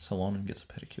salon and gets a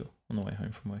pedicure on the way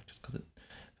home from work just because it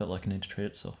felt like it needed to treat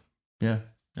itself. Yeah.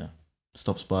 Yeah.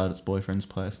 Stops by at its boyfriend's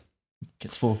place.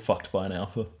 Gets fucked by an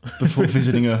alpha. Before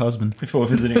visiting her husband.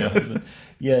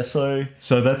 Yeah, so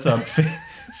that's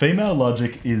female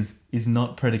logic is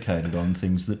not predicated on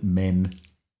things that men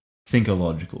think are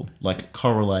logical, like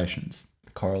correlations.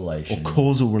 Correlation. Or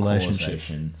causal relationships.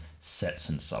 Causation, sets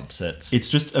and subsets. It's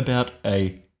just about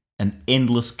an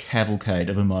endless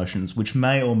cavalcade of emotions which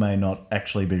may or may not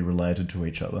actually be related to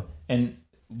each other. And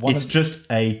it's just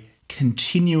a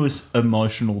continuous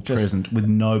emotional present with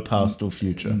no past or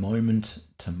future. Moment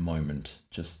to moment.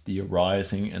 Just the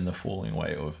arising and the falling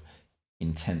away of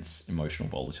intense emotional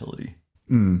volatility.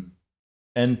 And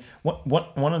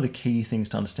one of the key things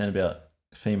to understand about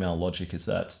female logic is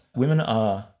that women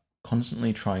are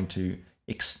constantly trying to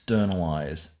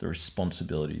externalize the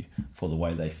responsibility for the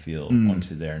way they feel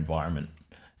onto their environment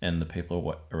and the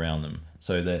people around them.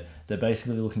 So they're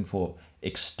basically looking for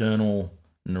external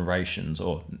narrations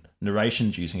or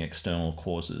narrations using external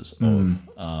causes of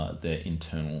their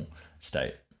internal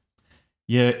state.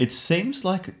 Yeah, it seems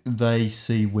like they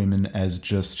see women as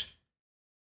just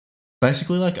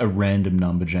basically like a random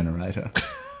number generator.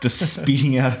 Just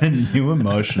spitting out a new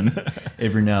emotion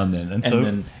every now and then.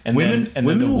 And women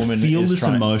will woman feel this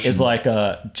emotion. It's like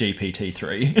a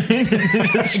GPT-3.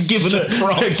 It's given a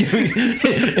prompt.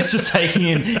 It's just taking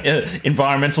in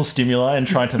environmental stimuli and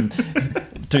trying to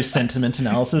do sentiment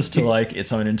analysis to like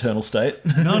its own internal state.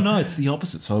 No, it's the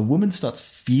opposite. So a woman starts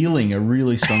feeling a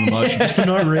really strong emotion just for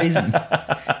no reason.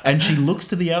 And she looks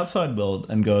to the outside world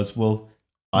and goes, well,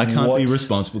 I can't be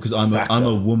responsible because I'm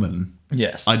a woman.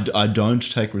 Yes. I don't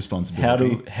take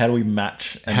responsibility. How do we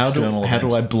match an how external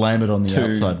do I blame it on the to-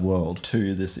 outside world?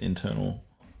 to this internal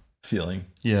feeling?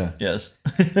 Yeah. Yes.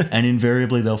 And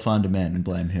invariably they'll find a man and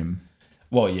blame him.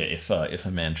 Well, yeah, if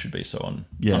a man should be so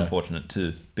unfortunate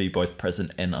to be both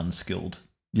present and unskilled.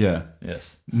 Yeah.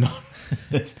 Yes.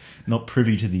 It's not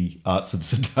privy to the arts of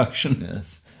seduction.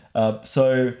 Yes.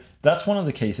 So that's one of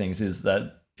the key things is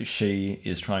that she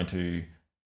is trying to...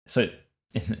 So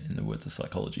in the words of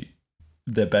psychology,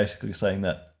 they're basically saying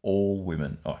that all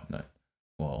women... Oh, no.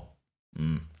 Well,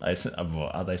 are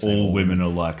they saying all women are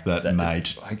like that,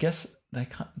 mate? I guess they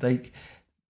can't...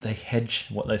 They hedge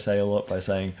what they say a lot by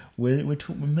saying we're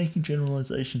making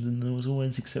generalizations and there was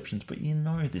always exceptions, but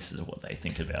this is what they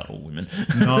think about all women.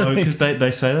 No, because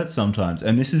they say that sometimes,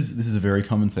 and this is a very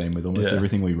common theme with almost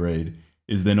everything we read.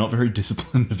 Is they're not very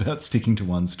disciplined about sticking to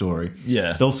one story.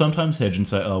 Yeah, they'll sometimes hedge and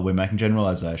say, "Oh, we're making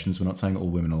generalizations. We're not saying all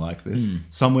women are like this.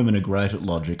 Some women are great at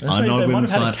logic. I know women.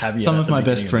 Some of my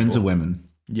best friends are women."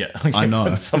 Yeah, I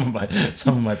know. Some of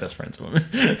my best friends are women.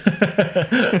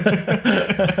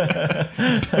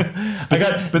 I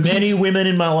got many women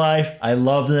in my life. I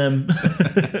love them.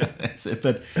 That's it.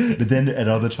 But then at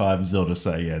other times they'll just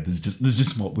say, yeah, there's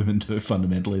just what women do.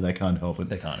 Fundamentally, they can't help it.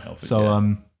 They can't help it.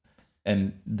 So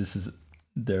and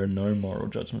there are no moral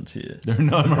judgments here. There are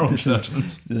no moral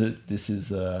judgments. This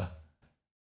is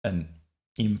an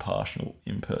impartial,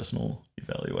 impersonal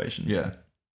evaluation. Yeah.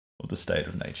 Of the state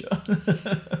of nature.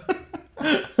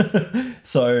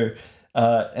 So,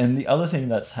 and the other thing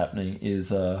that's happening is,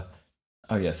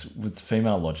 with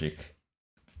female logic,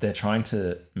 they're trying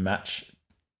to match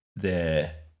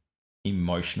their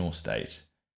emotional state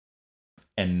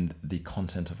and the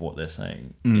content of what they're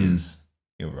saying is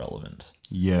irrelevant.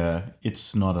 Yeah,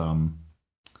 it's not...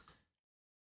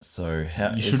 So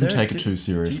how... You shouldn't take it too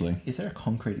seriously. Is there a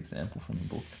concrete example from the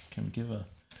book? Can we give a...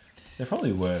 There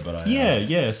probably were, but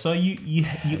Yeah. So you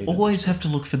always have to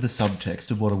look for the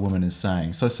subtext of what a woman is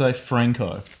saying. So say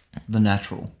Franco, the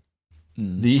natural,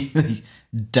 the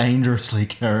dangerously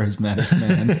charismatic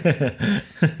man.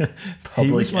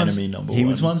 Public enemy number one. He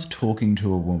was once talking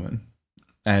to a woman,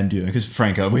 and because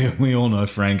Franco, we all know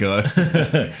Franco.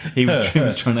 he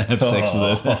was trying to have sex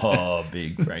with her. Oh,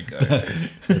 big Franco.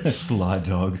 That sly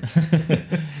dog.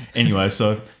 Anyway,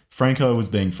 so Franco was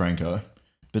being Franco.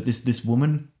 But this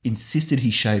woman insisted he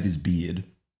shave his beard.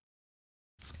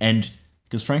 And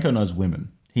because Franco knows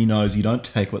women, he knows you don't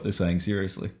take what they're saying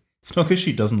seriously. It's not because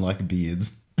she doesn't like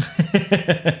beards.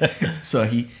 So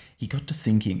he got to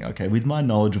thinking, okay, with my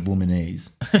knowledge of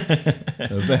womanese,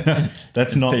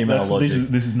 that's not female logic.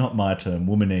 This is not my term.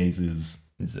 Womanese is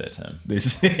their term.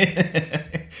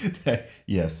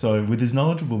 Yeah, so with his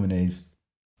knowledge of womanese,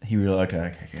 he realized,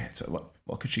 okay, so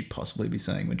what could she possibly be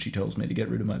saying when she tells me to get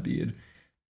rid of my beard?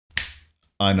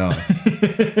 I know.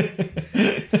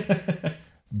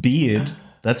 Beard,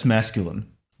 that's masculine.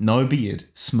 No beard,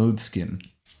 smooth skin.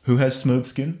 Who has smooth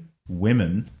skin?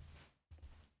 Women.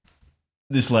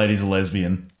 This lady's a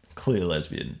lesbian. Clear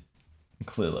lesbian.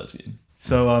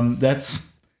 So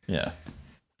that's... Yeah.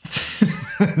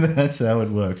 That's how it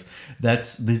works.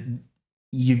 That's the...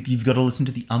 You've got to listen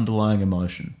to the underlying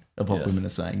emotion of what women are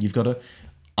saying. You've got to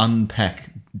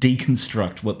unpack,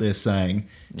 deconstruct what they're saying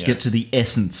to get to the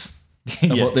essence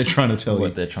of what they're trying to tell you.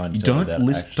 What they're trying to tell you. Don't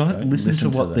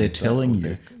listen to what they're telling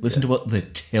you. Listen to what they're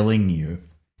telling you.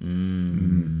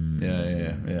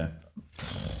 Yeah.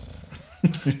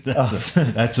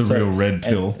 That's a real red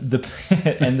pill.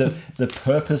 The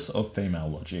purpose of female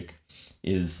logic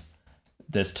is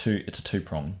it's a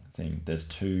two-pronged thing. There's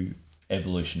two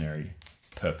evolutionary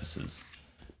purposes,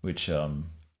 which are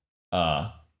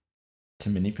to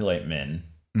manipulate men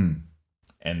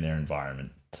and their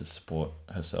environment to support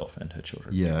herself and her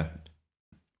children. Yeah.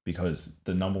 Because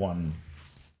the number one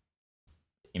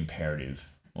imperative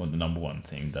or the number one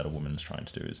thing that a woman is trying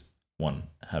to do is, one,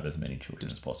 have as many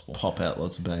children as possible. Pop out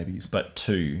lots of babies. But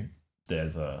two,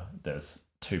 there's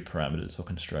two parameters or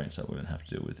constraints that women have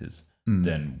to deal with is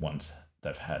then once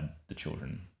they've had the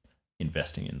children,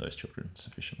 investing in those children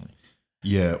sufficiently.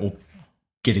 Yeah, or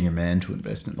getting a man to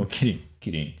invest in them. Or getting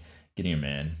a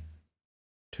man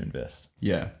to invest.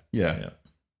 Yeah.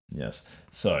 Yes.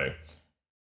 So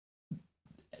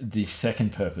the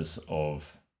second purpose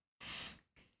of,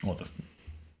 or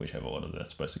whichever order that's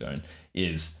supposed to go in,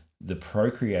 is the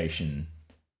procreation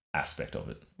aspect of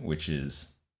it, which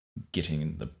is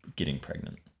getting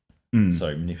pregnant.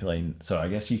 So manipulating. So I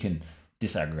guess you can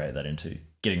disaggregate that into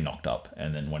getting knocked up,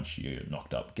 and then once you're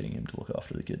knocked up, getting him to look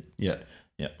after the kid. Yeah.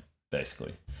 Yeah,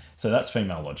 basically. So that's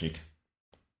female logic.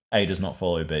 A does not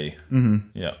follow B. Mm-hmm.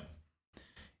 Yeah.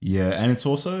 Yeah, and it's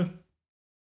also...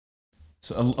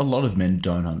 So a lot of men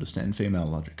don't understand female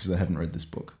logic because they haven't read this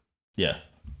book. Yeah.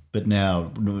 But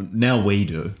now we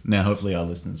do. Now hopefully our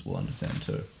listeners will understand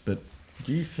too. But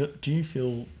do you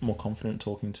feel more confident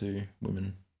talking to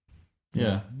women?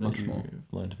 Yeah, that much you more.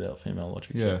 Learned about female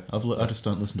logic. Yeah, I just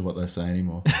don't listen to what they say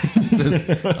anymore.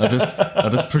 I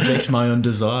just project my own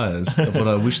desires of what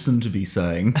I wish them to be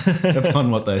saying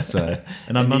upon what they say,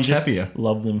 and I'm much happier.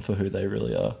 Love them for who they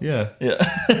really are. Yeah, yeah.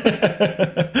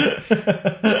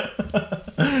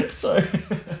 So,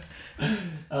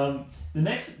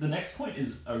 the next point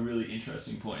is a really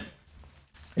interesting point.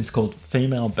 It's called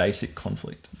female basic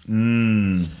conflict.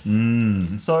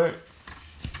 So.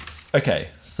 Okay,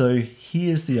 so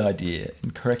here's the idea,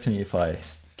 and correct me if I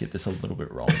get this a little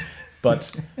bit wrong,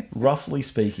 but roughly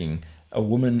speaking, a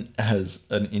woman has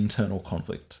an internal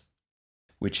conflict,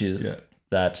 which is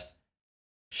that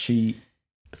she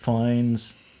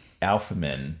finds alpha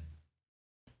men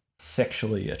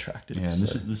sexually attractive. Yeah, and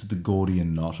this is the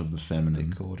Gordian knot of the feminine.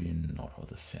 The Gordian knot of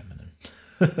the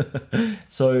feminine.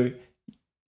 So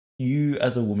you,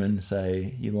 as a woman,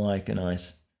 say you like a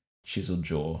nice chiseled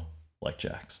jaw like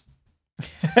Jack's.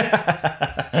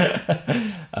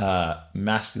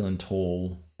 Masculine,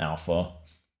 tall, alpha,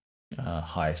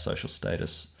 high social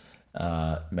status,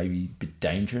 maybe a bit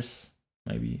dangerous,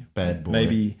 maybe bad boy,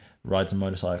 maybe rides a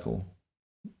motorcycle,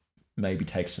 maybe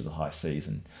takes to the high seas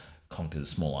and conquers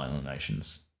small island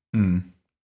nations.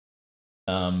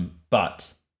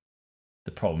 But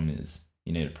the problem is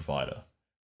you need a provider,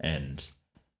 and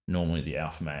normally the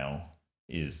alpha male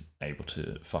is able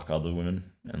to fuck other women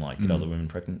and like get other women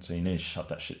pregnant. So you need to shut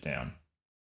that shit down,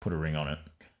 put a ring on it,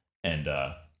 and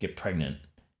get pregnant,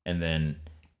 and then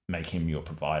make him your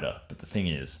provider. But the thing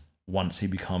is, once he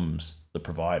becomes the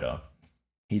provider,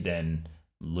 he then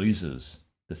loses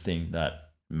the thing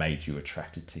that made you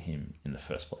attracted to him in the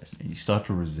first place. And you start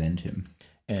to resent him.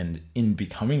 And in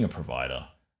becoming a provider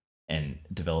and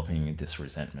developing this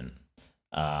resentment,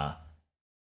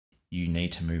 you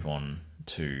need to move on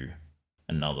to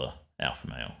another alpha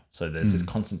male. So there's this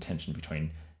constant tension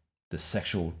between the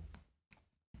sexual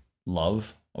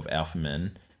love of alpha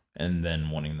men and then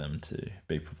wanting them to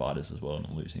be providers as well and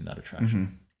losing that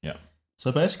attraction. Yeah.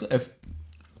 So basically,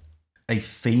 a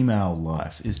female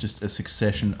life is just a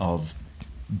succession of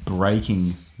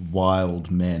breaking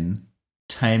wild men,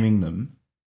 taming them,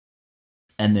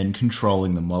 and then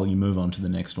controlling them while you move on to the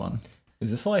next one. Is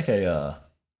this like a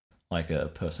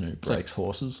person who breaks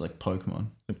horses? Like Pokemon.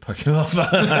 Pokemon.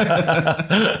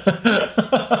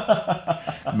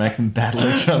 Make them battle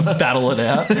each other. Battle it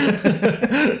out.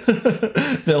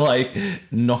 They're like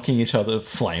knocking each other,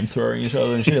 flamethrowing each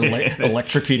other, and shit,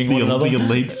 electrocuting one another. The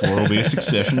Elite Four will be a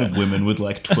succession of women with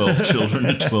like 12 children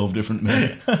and 12 different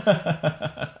men.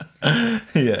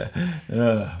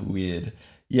 Yeah. Weird.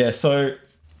 Yeah, so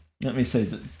let me see.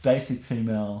 The basic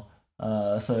female...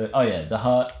 the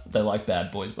heart, they like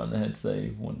bad boys, but in the heads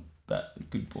they want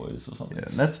good boys or something.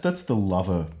 Yeah, that's the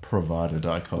lover-provider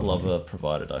dichotomy.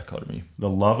 Lover-provider dichotomy. The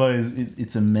lover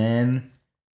it's a man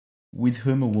with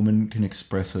whom a woman can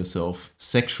express herself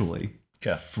sexually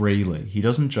freely. He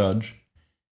doesn't judge,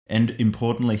 and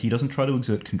importantly, he doesn't try to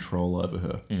exert control over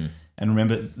her. And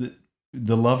remember,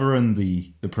 the lover and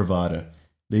the provider,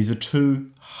 these are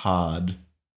two hard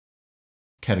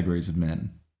categories of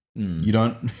men. You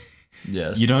don't...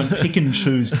 Yes. You don't pick and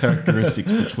choose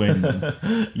characteristics between them.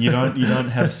 You don't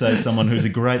have, say, someone who's a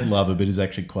great lover but is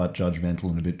actually quite judgmental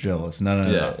and a bit jealous.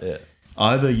 No. Yeah.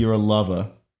 Either you're a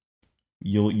lover,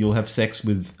 you'll have sex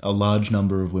with a large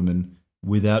number of women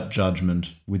without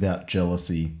judgment, without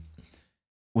jealousy,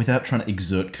 without trying to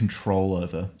exert control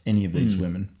over any of these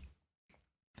women.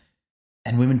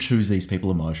 And women choose these people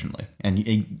emotionally. And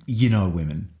you know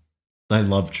women. They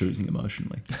love choosing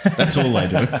emotionally. That's all they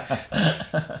do.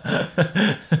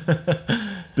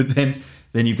 But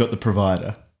then you've got the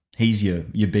provider. He's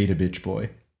your beta bitch boy.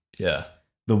 Yeah.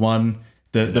 The one,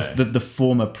 the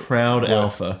former proud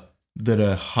alpha that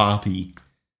a harpy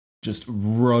just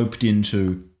roped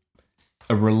into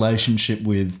a relationship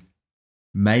with,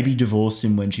 maybe divorced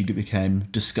him when she became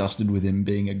disgusted with him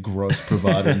being a gross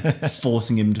provider and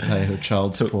forcing him to pay her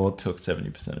child support. Took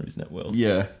 70% of his net worth.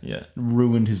 Yeah.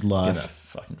 Ruined his life. Get that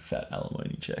fucking fat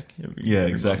alimony check. Every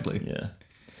exactly. month. Yeah.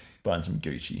 Buying some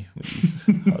Gucci with his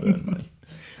hard-earned money.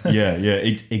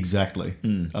 Exactly.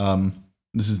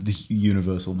 This is the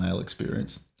universal male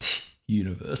experience.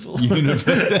 Universal.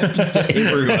 Happens to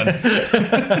everyone.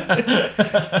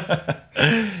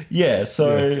 Yeah,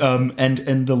 so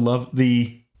and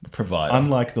the provider.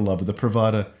 unlike the lover, the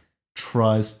provider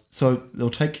tries, so they'll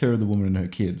take care of the woman and her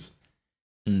kids,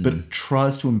 but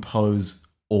tries to impose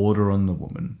order on the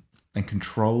woman and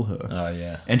control her. Oh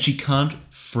yeah. And she can't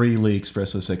freely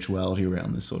express her sexuality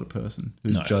around this sort of person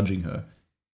who's judging her.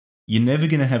 You're never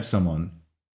going to have someone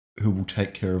who will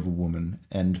take care of a woman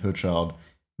and her child,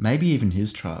 maybe even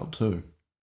his child too.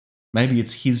 Maybe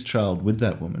it's his child with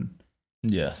that woman.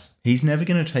 Yes. He's never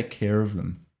going to take care of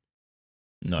them.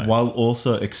 No. While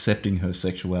also accepting her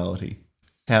sexuality,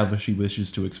 however she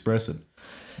wishes to express it.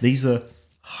 These are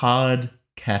hard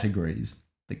categories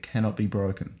that cannot be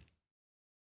broken.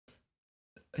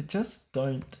 I just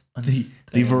don't understand.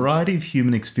 The variety of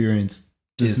human experience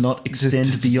does not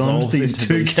extend beyond these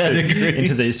two categories.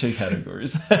 Into these two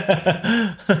categories.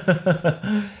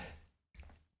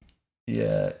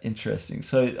 Yeah, interesting.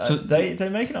 So they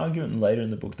make an argument later in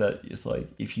the book that it's like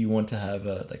if you want to have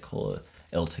they call it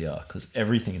LTR because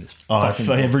everything in this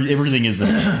everything is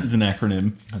an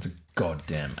acronym. That's a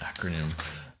goddamn acronym.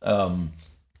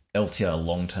 LTR,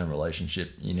 long-term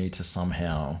relationship. You need to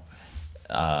somehow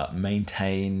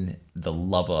maintain the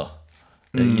lover.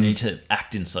 You need to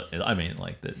act in such. I mean,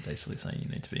 like they're basically saying you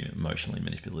need to be emotionally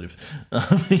manipulative.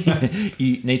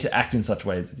 You need to act in such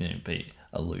ways that be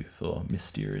aloof or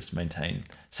mysterious, maintain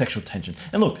sexual tension.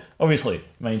 And look, obviously,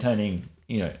 maintaining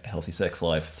healthy sex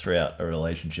life throughout a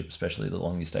relationship, especially the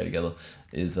longer you stay together,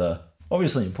 is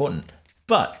obviously important.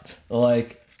 But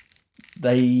like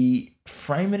they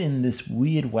frame it in this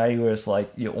weird way where it's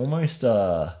like you're almost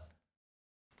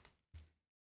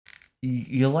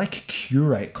you're like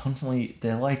curate constantly.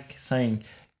 They're like saying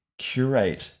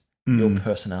curate your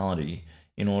personality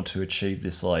in order to achieve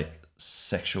this like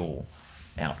sexual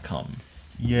outcome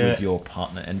with your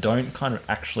partner, and don't kind of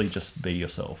actually just be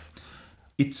yourself.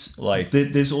 It's like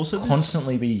there's also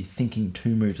constantly be thinking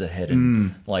 2 moves ahead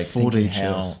and like thinking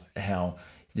how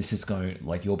this is going,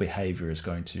 like your behavior is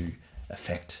going to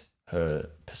affect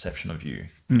her perception of you.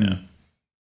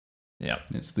 Yeah.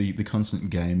 It's the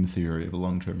constant game theory of a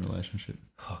long-term relationship.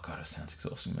 Oh god, it sounds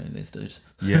exhausting, man. These dudes.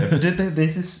 Yeah, but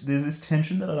there's this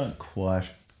tension that I don't quite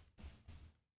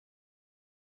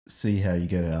see how you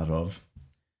get out of,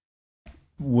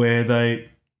 where they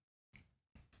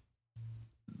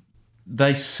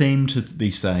seem to be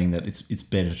saying that it's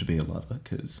better to be a lover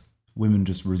because women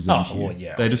just resent you. Well,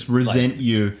 yeah. They just resent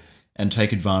you and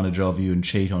take advantage of you and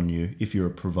cheat on you if you're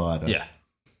a provider. Yeah.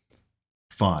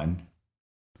 Fine.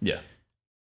 Yeah.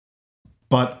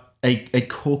 But a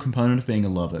core component of being a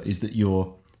lover is that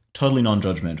you're totally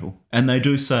non-judgmental. And they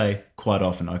do say quite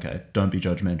often, okay, don't be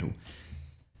judgmental.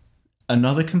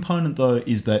 Another component, though,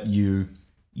 is that you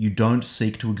don't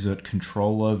seek to exert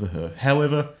control over her.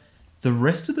 However, the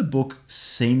rest of the book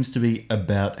seems to be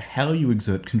about how you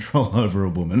exert control over a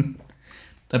woman,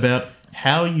 about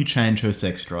how you change her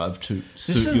sex drive to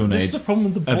suit your needs. This is the problem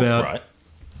with the book, right?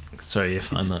 Sorry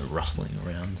if I'm rustling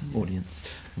around, audience.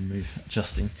 I'll move,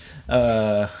 adjusting.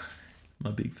 My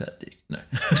big fat dick. No.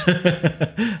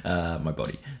 My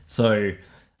body. So,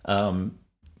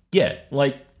 yeah,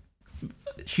 like,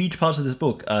 huge parts of this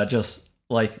book are just,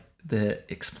 like, they're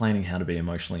explaining how to be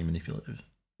emotionally manipulative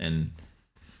and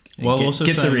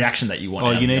get the reaction that you want.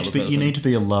 Oh, you need to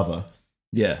be a lover.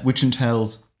 Yeah. Which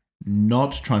entails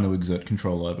not trying to exert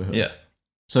control over her. Yeah.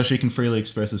 So she can freely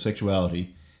express her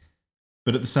sexuality.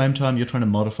 But at the same time, you're trying to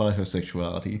modify her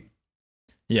sexuality.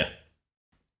 Yeah.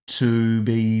 To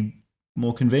be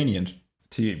more convenient.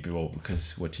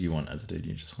 Because what do you want as a dude?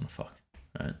 You just want to fuck,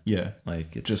 right? Yeah.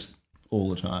 Like, it's just all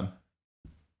the time.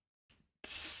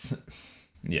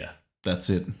 Yeah. That's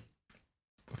it.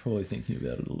 We're probably thinking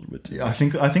about it a little bit too much.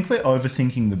 I think we're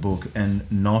overthinking the book and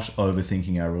not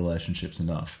overthinking our relationships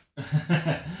enough.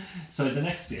 So the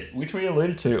next bit, which we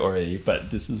alluded to already,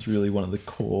 but this is really one of the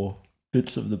core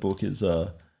bits of the book, is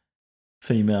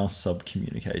female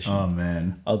subcommunication. Oh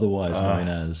man. Otherwise known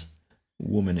as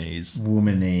womanese.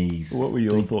 Womanese. What were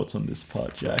your thoughts on this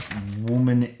part, Jack?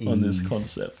 Womanese. On this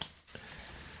concept.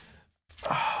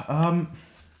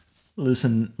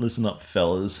 Listen up,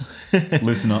 fellas.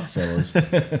 Listen up, fellas.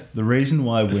 The reason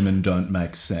why women don't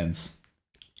make sense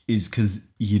is because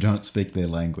you don't speak their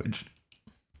language.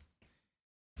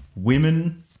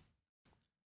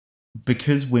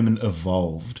 Because women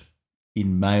evolved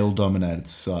in male-dominated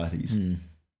societies,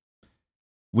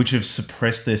 which have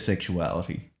suppressed their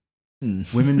sexuality,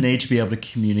 women need to be able to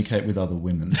communicate with other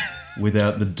women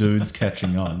without the dudes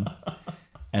catching on.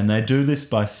 And they do this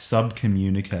by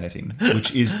sub-communicating,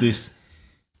 which is this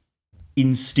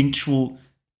instinctual...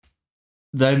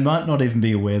 They might not even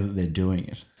be aware that they're doing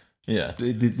it. Yeah.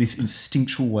 This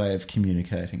instinctual way of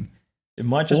communicating. It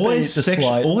might just be the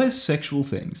slight... Always sexual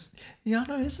things. Yeah,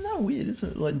 I know. Isn't that weird?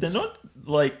 Isn't it? Like, they're not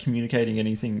like communicating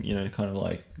anything, kind of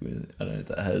like, I don't know,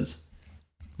 that has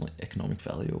like economic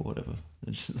value or whatever.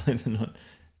 They're just like, they're not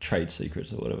trade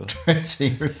secrets or whatever. Trade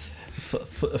secrets.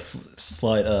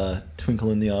 Slight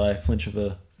twinkle in the eye, flinch of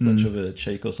a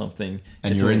cheek or something.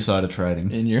 And you're insider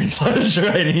trading. And you're insider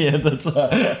trading, yeah. That's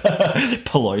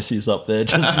Pelosi's up there,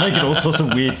 just making all sorts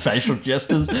of weird facial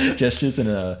gestures, and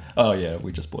oh yeah,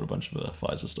 we just bought a bunch of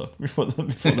Pfizer stock before the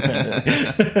pandemic.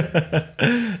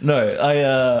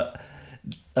 No,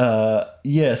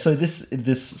 yeah. So this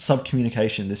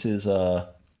subcommunication, this is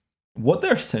what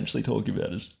they're essentially talking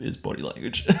about is body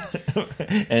language,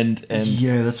 and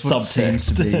yeah, that's what subtext. It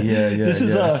seems to be. Yeah. This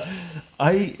is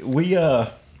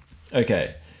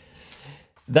okay.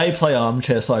 They play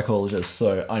armchair psychologist,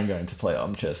 so I'm going to play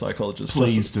armchair psychologist.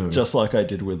 Please do. Just like I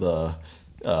did with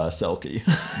Selkie.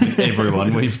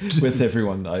 With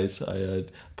everyone, I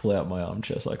pull out my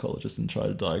armchair psychologist and try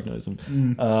to diagnose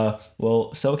them.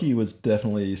 Well, Selkie was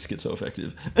definitely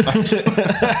schizoaffective.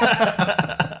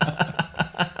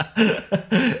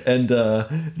 And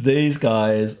these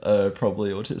guys are probably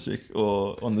autistic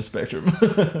or on the spectrum.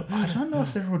 I don't know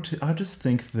if they're autistic. I just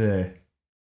think they're...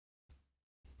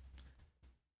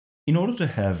 In order to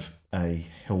have a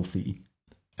healthy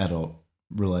adult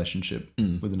relationship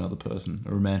with another person,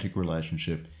 a romantic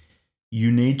relationship,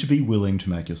 you need to be willing to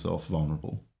make yourself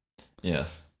vulnerable.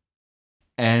 Yes.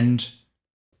 And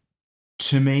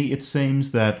to me, it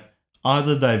seems that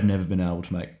either they've never been able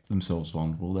to make themselves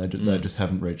vulnerable, they just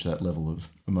haven't reached that level of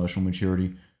emotional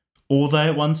maturity, or they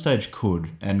at one stage could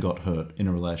and got hurt in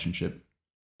a relationship.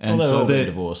 And well, so they're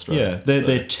divorced, right? Yeah,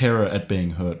 their terror at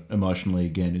being hurt emotionally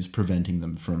again is preventing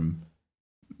them from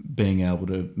being able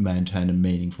to maintain a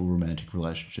meaningful romantic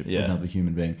relationship with another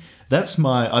human being.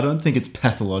 I don't think it's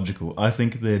pathological. I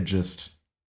think they're just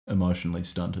emotionally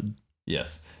stunted.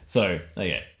 Yes. So,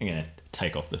 okay, I'm going to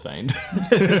take off the feigned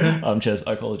armchair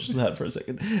psychologist hat for a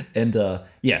second. And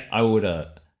yeah, I would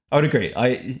agree.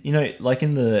 Like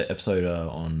in the episode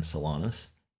on Solanus,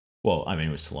 well, I mean,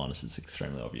 with Solanus, it's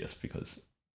extremely obvious because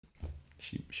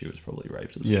she was probably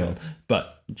raped as a child.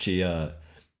 But she, her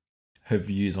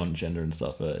views on gender and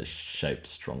stuff are shaped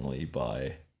strongly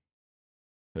by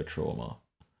her trauma.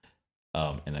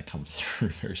 And that comes through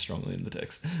very strongly in the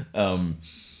text.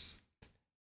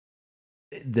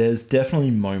 There's definitely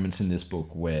moments in this book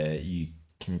where you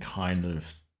can kind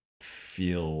of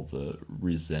feel the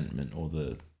resentment or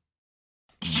the...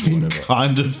 You can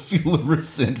kind of feel a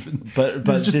resentment. But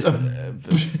there's just a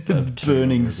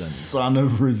burning resentment. sun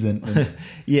of resentment.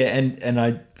 Yeah,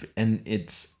 and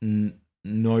it's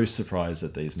no surprise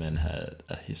that these men had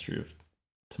a history of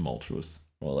tumultuous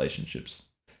relationships.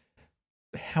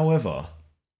 However,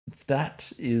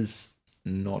 that is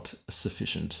not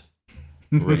sufficient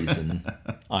reason,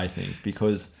 I think,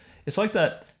 because it's like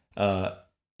that,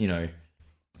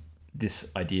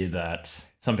 this idea that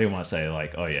some people might say,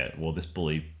 like, oh yeah, well, this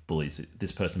person bullies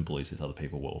these other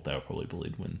people. Well, they were probably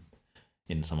bullied when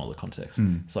in some other context.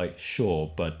 It's like,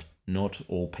 sure, but not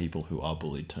all people who are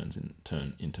bullied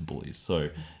turn into bullies. So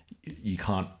you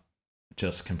can't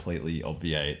just completely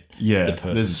obviate the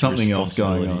person's something else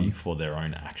going on for their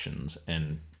own actions.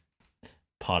 And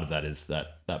part of that is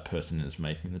that person is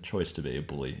making the choice to be a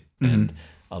bully, and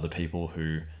other people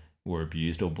who were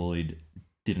abused or bullied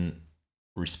didn't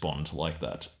respond like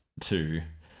that to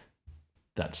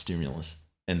that stimulus.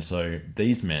 And so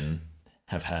these men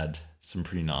have had some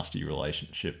pretty nasty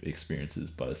relationship experiences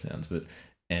by the sounds of it,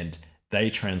 and they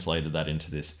translated that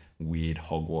into this weird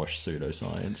hogwash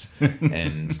pseudoscience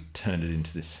and turned it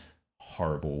into this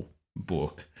horrible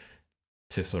book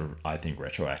to sort of, I think,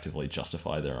 retroactively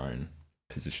justify their own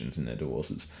positions in their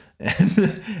divorces.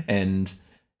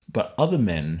 But other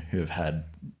men who have had,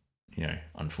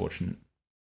 unfortunate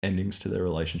endings to their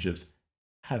relationships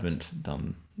haven't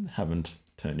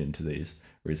turned into these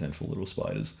resentful little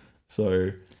spiders.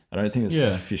 So I don't think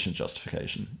there's sufficient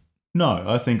justification. No,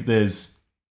 I think there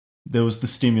was the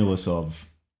stimulus of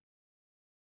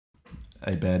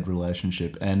a bad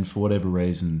relationship, and for whatever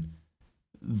reason,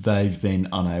 they've been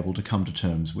unable to come to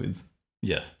terms with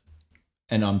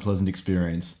an unpleasant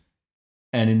experience.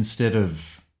 And instead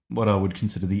of what I would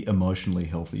consider the emotionally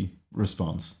healthy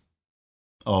response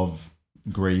of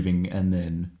grieving and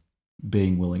then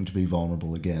being willing to be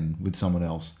vulnerable again with someone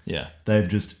else,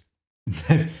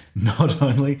 they've not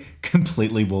only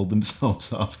completely walled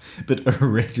themselves up, but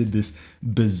erected this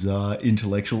bizarre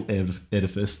intellectual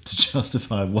edifice to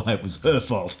justify why it was her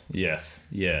fault. Yes,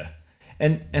 yeah.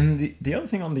 And the other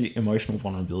thing on the emotional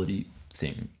vulnerability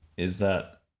thing is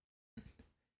that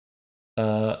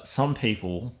some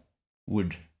people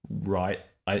would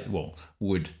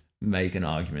would make an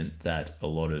argument that a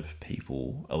lot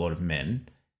of men,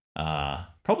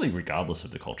 probably regardless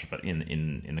of the culture, but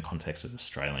in the context of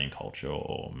Australian culture,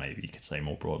 or maybe you could say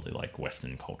more broadly like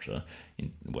Western culture,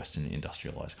 in Western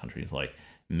industrialized countries, like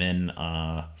men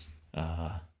are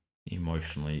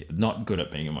emotionally not good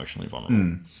at being emotionally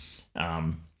vulnerable.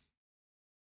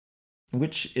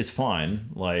 Which is fine.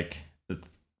 Like, it's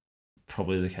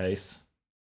probably the case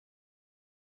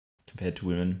compared to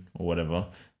women or whatever.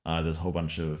 There's a whole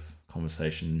bunch of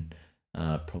conversation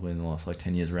probably in the last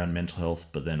 10 years around mental health,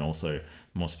 but then also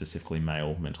more specifically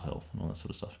male mental health and all that sort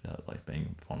of stuff about like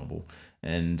being vulnerable.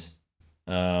 And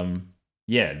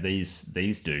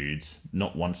these dudes,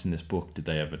 not once in this book did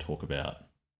they ever talk about,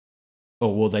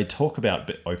 they talk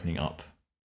about opening up,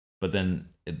 but then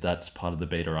that's part of the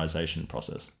betaization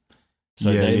process. So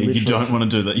you don't want to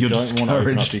do that. You're don't want to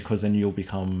open up discouraged. because then you'll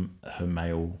become her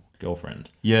male girlfriend.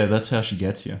 Yeah, that's how she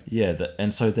gets you. Yeah,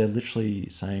 and so they're literally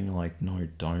saying like, no,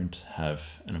 don't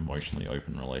have an emotionally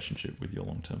open relationship with your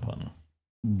long-term partner.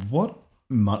 What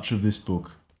much of this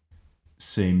book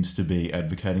seems to be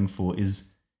advocating for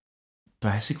is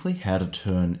basically how to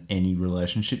turn any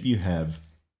relationship you have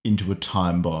into a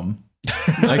time bomb.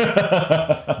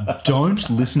 Like, don't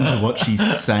listen to what she's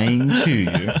saying to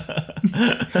you.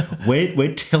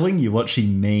 We're telling you what she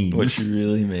means. What she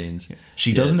really means.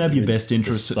 She doesn't have your best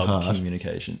interests at heart.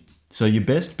 Communication. So your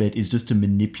best bet is just to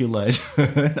manipulate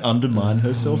her and undermine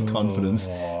her self-confidence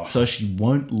so she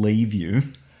won't leave you.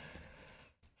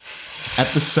 At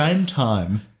the same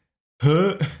time,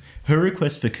 her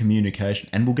request for communication,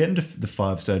 and we'll get into the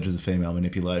 5 stages of female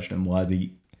manipulation and why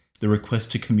the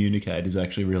request to communicate is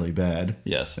actually really bad.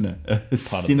 Yes. A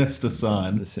sinister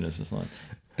sign. The sinister sign.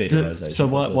 So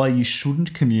why you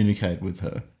shouldn't communicate with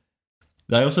her.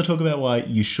 They also talk about why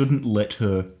you shouldn't let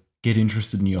her get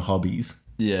interested in your hobbies.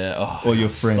 Yeah. Or your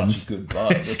friends. Such a good part.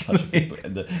 That's such a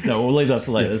good part. No, we'll leave that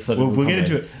for later. Yeah. We'll get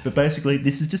into it. But basically,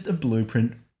 this is just a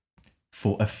blueprint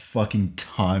for a fucking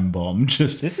time bomb.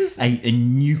 Just this is a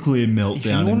nuclear meltdown. If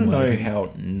you want to know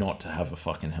how not to have a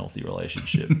fucking healthy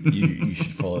relationship, you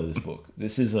should follow this book.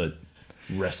 This is a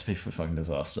recipe for fucking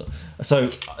disaster. So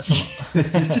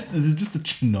there's just a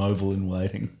Chernobyl in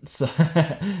waiting.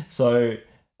 So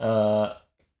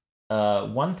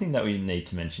one thing that we need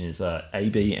to mention is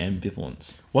AB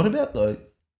ambivalence. What about the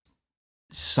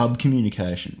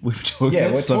subcommunication? We were talking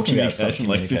about subcommunication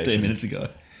like 15 minutes ago.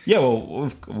 Yeah, well,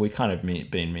 we've kind of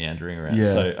been meandering around.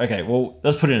 Yeah. So, okay, well,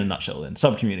 let's put it in a nutshell then.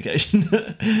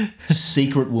 Subcommunication.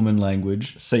 Secret woman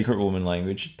language. Secret woman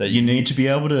language. That you need to be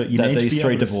able to... these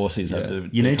 3 divorcees have to...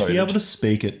 You need to be able to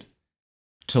speak it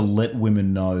to let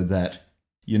women know that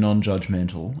you're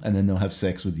non-judgmental, and then they'll have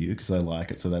sex with you because they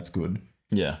like it, so that's good.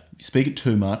 Yeah. You speak it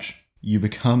too much, you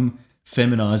become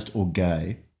feminized or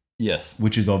gay. Yes.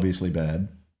 Which is obviously bad.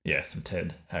 Yeah, some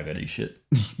Ted Haggerty shit.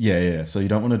 Yeah. So you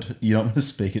don't want to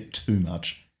speak it too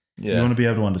much. Yeah. You want to be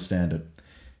able to understand it.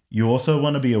 You also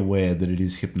want to be aware that it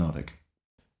is hypnotic.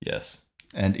 Yes.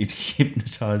 And it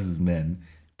hypnotizes men,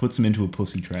 puts them into a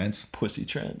pussy trance. Pussy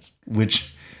trance.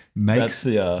 Which makes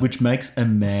a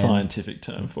man scientific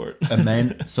term for it. A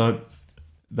man. So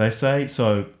they say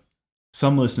so.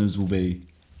 Some listeners will be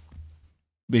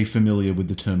familiar with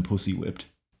the term pussy whipped.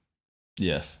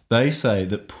 Yes. They say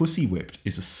that pussy whipped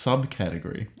is a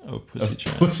subcategory of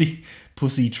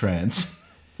pussy trance.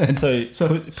 And so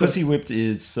pussy whipped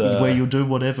is where you'll do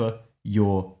whatever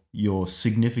your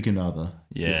significant other,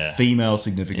 your female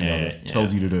significant other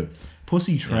tells you to do.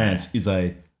 Pussy trance is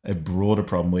a broader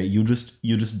problem where you just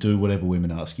do whatever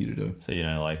women ask you to do. So,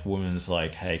 like women's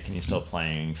like, hey, can you stop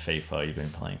playing FIFA? You've been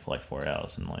playing for like 4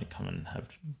 hours, and like come and have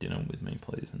dinner with me,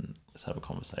 please, and let's have a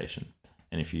conversation.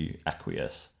 And if you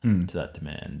acquiesce to that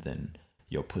demand, then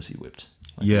you're pussy whipped.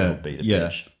 Like you'll beat a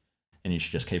bitch. And you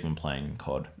should just keep on playing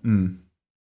COD.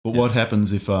 But what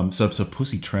happens if so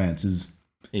pussy trance is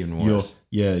even worse?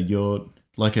 You're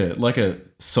like a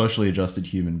socially adjusted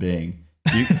human being.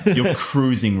 You're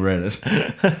cruising Reddit,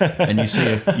 and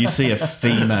you see a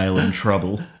female in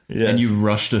trouble, and you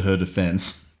rush to her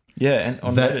defense. Yeah, and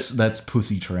on that's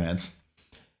pussy trance.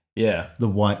 Yeah, the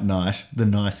white knight, the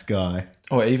nice guy.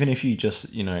 Or even if you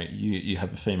just you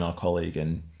have a female colleague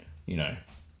and you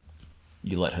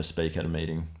let her speak at a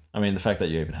meeting. I mean, the fact that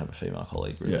you even have a female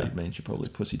colleague really means you're probably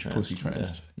pussy tranced. Pussy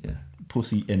tranced. Yeah.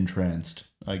 Pussy entranced,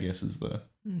 I guess, is the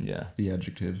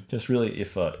adjective. Just really,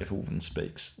 if a woman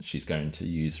speaks, she's going to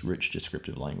use rich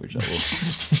descriptive language. That will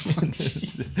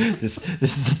this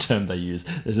is the term they use.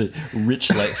 There's a rich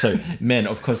so men,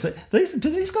 of course, do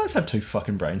these guys have 2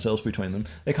 fucking brain cells between them?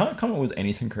 They can't come up with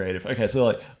anything creative. Okay, so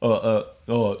like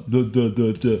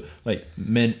like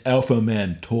men, alpha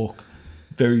man talk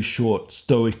very short,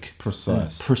 stoic,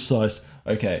 precise.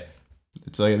 Okay.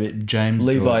 It's like a bit James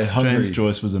Levi Joyce. hungry. James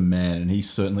Joyce was a man, and he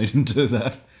certainly didn't do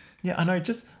that. Yeah, I know.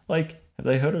 Just like, have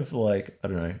they heard of like, I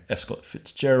don't know, F. Scott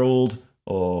Fitzgerald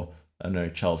or I don't know,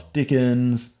 Charles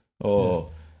Dickens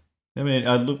or I mean,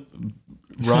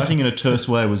 writing in a terse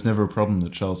way was never a problem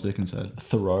that Charles Dickens had.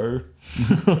 Thoreau.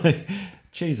 Like,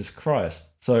 Jesus Christ.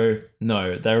 So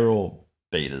no, they were all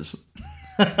beaters.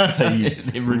 They use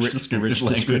Rich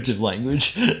descriptive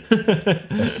language.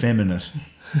 Effeminate.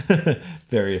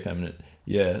 Very effeminate.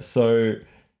 Yeah. So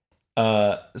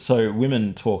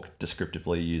women talk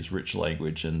descriptively, use rich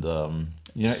language, and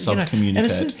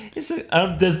Sub-communicate.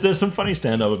 There's some funny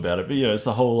stand up about it, but it's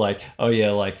the whole like, oh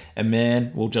yeah, like a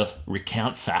man will just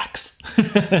recount facts.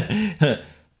 I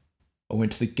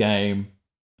went to the game,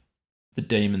 the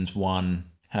Demons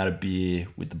won, had a beer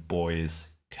with the boys,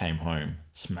 came home,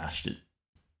 smashed it.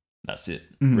 That's it.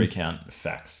 Mm-hmm. Recount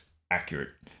facts, accurate.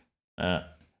 The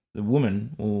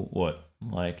woman will what?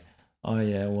 Like, oh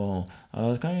yeah, well, I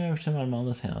was going over to my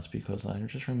mother's house because I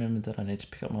just remembered that I need to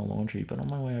pick up my laundry, but on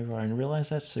my way over I realised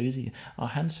that Susie, I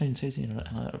hadn't seen Susie, and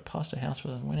I passed her house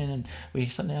where I went in and we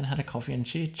sat down and had a coffee, and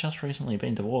she had just recently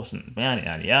been divorced, and yada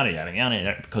yada yada yada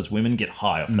yada, because women get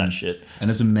high off that shit. And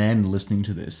as a man listening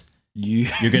to this,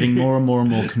 you're getting more and more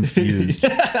confused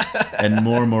and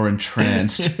more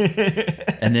entranced,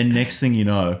 and then next thing you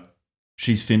know,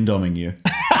 she's fin-doming you.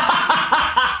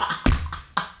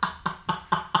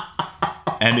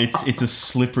 And it's a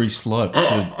slippery slope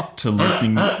to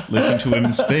listening to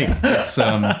women speak. It's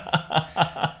and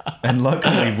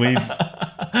luckily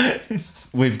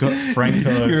we've got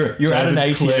Franco, you're David, at an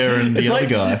ATM. Clare, and the other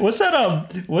guy. What's that?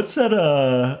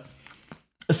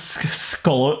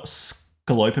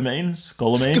 Scopolamine?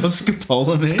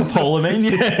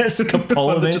 Scopolamine? Yeah,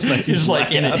 scopolamine. You're just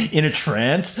like in a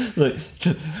trance. Like,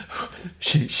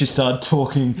 she started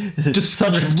talking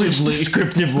such rich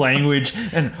descriptive language,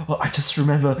 and I just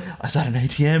remember I was at an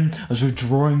ATM, I was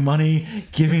withdrawing money,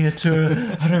 giving it to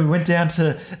her. I don't know, we went down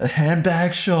to a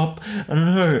handbag shop. I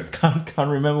don't know, can't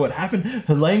remember what happened.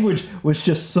 Her language was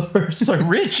just so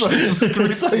rich, so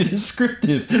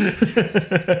descriptive.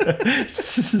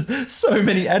 So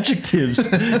many adjectives.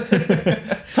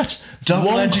 Such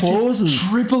double long clauses,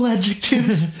 triple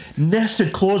adjectives,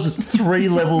 nested clauses, 3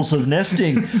 levels of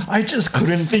nesting. I just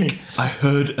couldn't think. I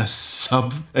heard a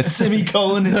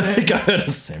semicolon in there. I think I heard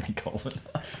a semicolon.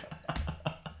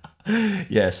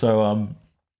 Yeah, so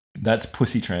that's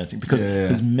pussy trancing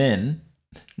because men.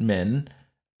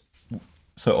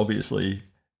 So obviously,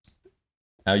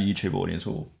 our YouTube audience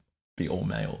will be all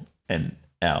male, and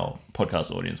our podcast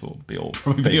audience will be all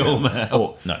probably female. all male.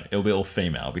 Or, no, it'll be all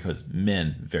female because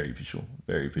men very visual.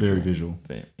 Very visual.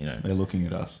 They're looking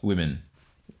at us. Women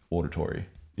auditory.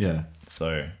 Yeah.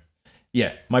 So,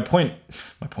 yeah, my point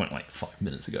like 5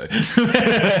 minutes ago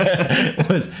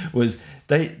was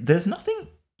there's nothing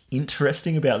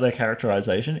interesting about their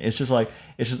characterization. It's just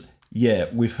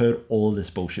we've heard all of this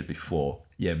bullshit before.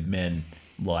 Yeah, men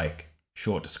like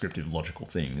short, descriptive, logical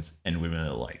things, and women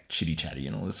are like chitty chatty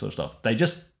and all this sort of stuff. They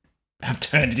just have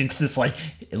turned it into this like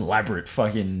elaborate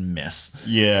fucking mess.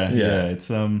 Yeah. It's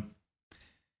a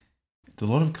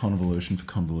lot of convolution for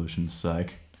convolution's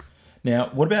sake. Now,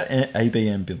 what about AB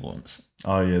ambivalence?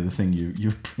 Oh yeah, the thing you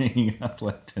were bringing up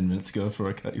like 10 minutes ago before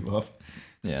I cut you off.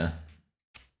 Yeah.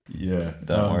 Yeah.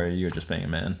 Don't worry, you're just being a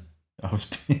man. I was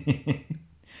being...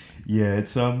 Yeah,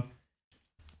 it's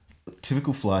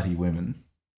typical flighty women.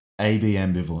 AB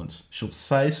ambivalence. She'll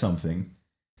say something,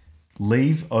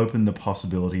 leave open the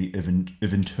possibility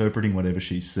of interpreting whatever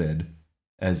she said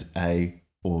as A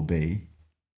or B,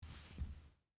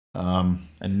 and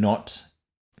not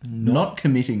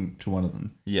committing to one of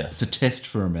them. Yes, it's a test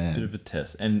for a man. Bit of a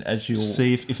test, and as you'll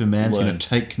see if a man's going to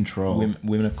take control.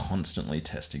 Women are constantly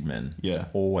testing men. Yeah,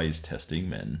 always testing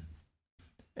men,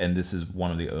 and this is one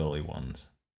of the early ones.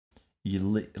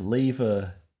 You leave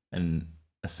a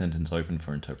sentence open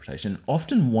for interpretation.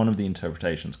 Often one of the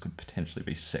interpretations could potentially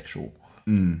be sexual.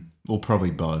 Or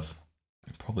probably both.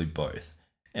 Probably both.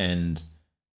 And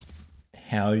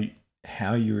how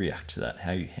you react to that,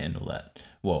 how you handle that.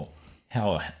 Well,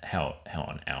 how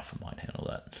an alpha might handle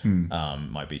that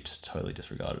might be totally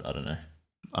disregarded. I don't know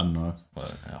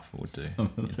what an alpha would do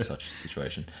in such a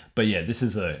situation. But yeah, this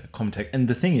is a common tech. And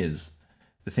the thing is,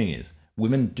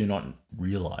 women do not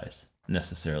realize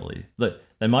necessarily. Look,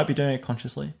 they might be doing it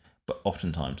consciously, but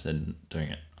oftentimes they're doing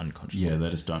it unconsciously. Yeah, they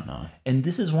just don't know. And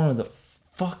this is one of the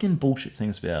fucking bullshit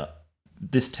things about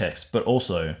this text, but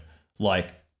also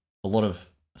like a lot of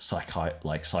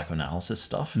psychoanalysis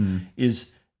stuff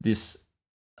is this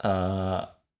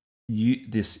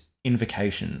this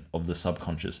invocation of the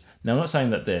subconscious. Now, I'm not saying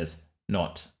that there's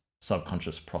not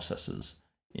subconscious processes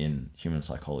in human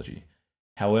psychology.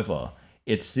 However,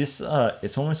 it's this.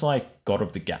 It's almost like God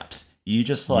of the gaps. You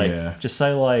just just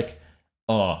say like,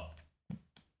 oh,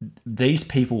 these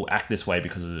people act this way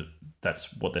because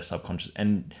that's what their subconscious,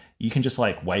 and you can just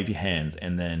like wave your hands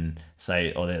and then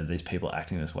say, oh, there are these people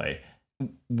acting this way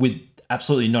with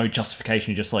absolutely no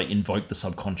justification. You just like invoke the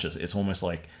subconscious. It's almost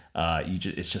like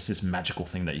it's just this magical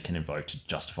thing that you can invoke to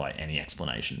justify any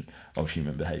explanation of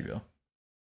human behavior.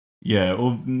 Yeah,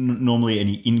 or normally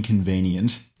any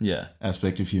inconvenient Yeah.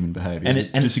 aspect of human behavior And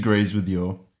that it disagrees with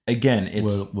your again,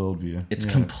 it's worldview. It's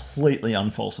completely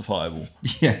unfalsifiable.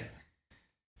 Yeah.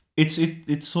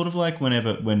 It's sort of like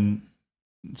when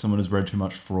someone has read too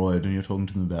much Freud and you're talking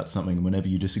to them about something, and whenever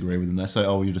you disagree with them, they say,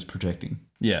 "Oh, you're just projecting."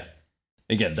 Yeah.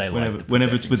 Again,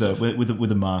 whenever it's with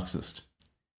a Marxist,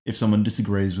 if someone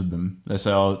disagrees with them, they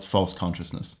say, "Oh, it's false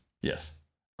consciousness." Yes.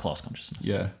 Class consciousness.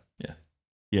 Yeah. Yeah.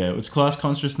 Yeah, it's class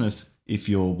consciousness if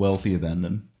you're wealthier than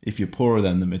them. If you're poorer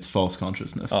than them, it's false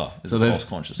consciousness. Oh, so false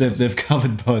consciousness. They've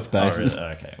covered both bases. Oh,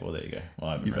 really? Okay, well there you go. Well,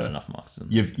 I haven't read enough Marxism.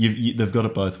 They've got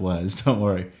it both ways. Don't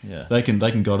worry. Yeah, they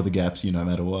can go to the gaps, no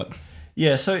matter what.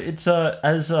 Yeah, so it's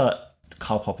as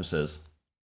Karl Popper says,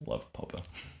 love Popper.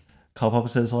 Karl Popper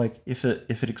says like if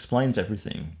it explains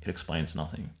everything, it explains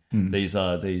nothing.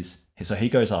 So he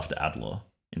goes after Adler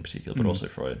in particular, but also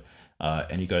Freud,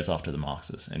 and he goes after the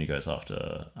Marxists, and he goes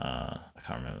after I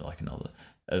can't remember like another.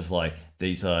 Of like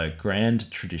these grand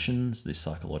traditions, these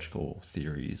psychological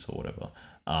theories or whatever,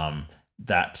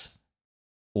 that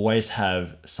always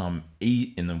have some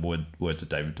in the words of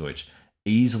David Deutsch,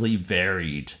 easily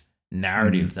varied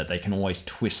narrative that they can always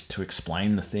twist to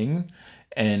explain the thing.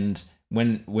 And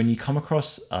when you come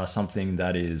across something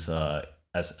that is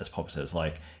as Popper says,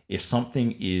 like if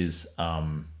something is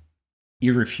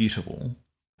irrefutable.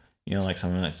 Like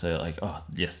someone might say like, oh,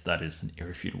 yes, that is an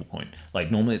irrefutable point. Like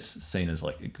normally it's seen as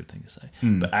like a good thing to say.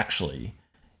 But actually,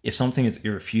 if something is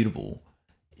irrefutable,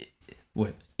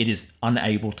 it is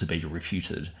unable to be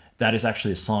refuted. That is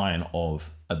actually a sign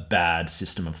of a bad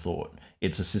system of thought.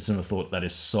 It's a system of thought that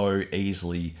is so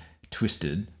easily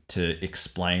twisted to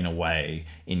explain away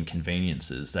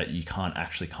inconveniences that you can't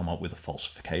actually come up with a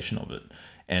falsification of it.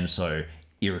 And so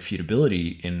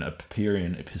irrefutability in a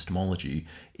Popperian epistemology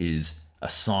is a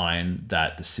sign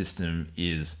that the system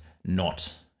is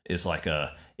not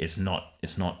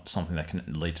something that can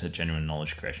lead to genuine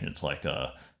knowledge creation. It's like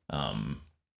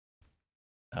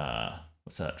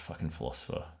what's that fucking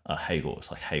philosopher? Hegel.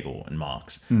 It's like Hegel and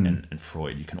Marx and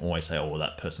Freud. You can always say, oh, well,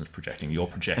 that person's projecting. You're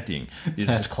projecting.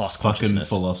 This is class consciousness.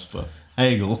 Fucking philosopher.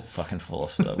 Hegel. Fucking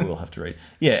philosopher that we'll have to read.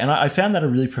 Yeah, and I found that a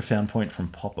really profound point from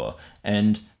Popper.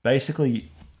 And basically,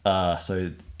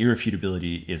 so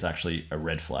irrefutability is actually a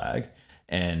red flag.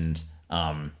 And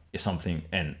is something,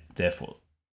 and therefore,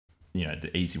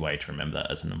 the easy way to remember that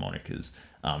as a mnemonic is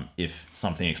if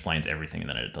something explains everything and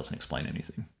then it doesn't explain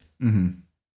anything. Mm-hmm.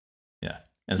 Yeah,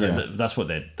 and so that's what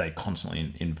they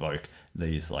constantly invoke,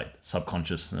 these like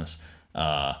subconsciousness,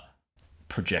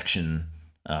 projection,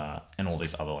 and all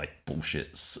these other like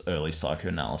bullshit early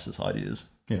psychoanalysis ideas.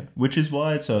 Yeah, which is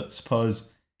why it's suppose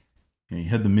you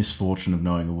had the misfortune of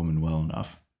knowing a woman well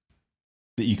enough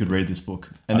that you could read this book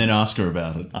and then ask her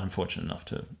about it. I'm fortunate enough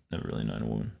to have never really known a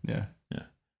woman. Yeah. Yeah.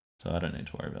 So I don't need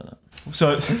to worry about that.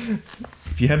 So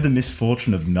if you have the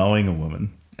misfortune of knowing a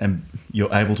woman and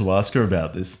you're able to ask her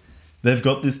about this, they've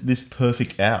got this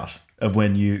perfect out of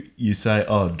when you say,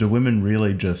 oh, do women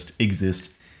really just exist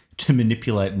to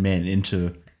manipulate men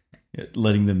into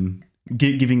letting them,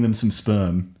 giving them some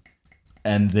sperm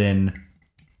and then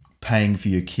paying for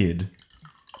your kid?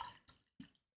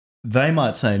 They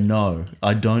might say, no,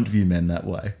 I don't view men that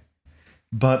way.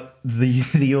 But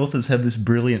the authors have this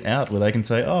brilliant out where they can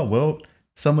say, oh, well,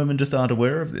 some women just aren't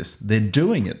aware of this. They're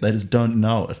doing it. They just don't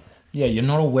know it. Yeah, you're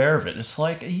not aware of it. It's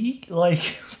like,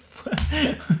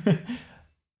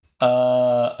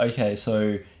 okay,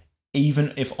 so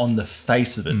even if on the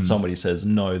face of it somebody says,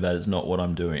 no, that is not what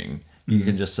I'm doing, you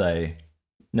can just say,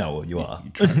 no, well, you are.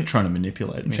 You're trying to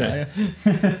manipulate me, are you?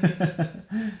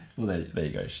 Well, there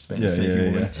you go. She's been a sneaky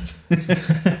woman.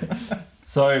 Yeah.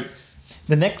 So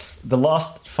the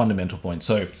last fundamental point.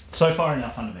 So far in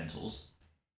our fundamentals,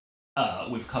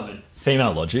 we've covered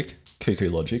female logic, cuckoo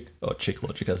logic, or chick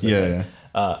logic, as they say.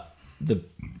 The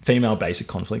female basic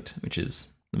conflict, which is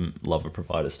the lover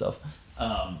provider stuff.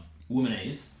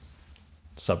 Womanese,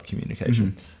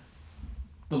 subcommunication.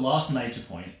 The last major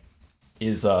point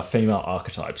is female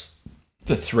archetypes.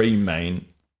 The three main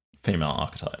female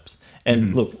archetypes.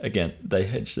 And look, again, they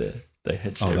hedge the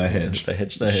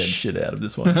shit out of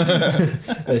this one.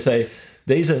 They say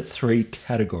these are three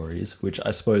categories, which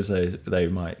I suppose they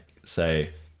might say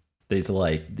these are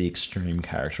like the extreme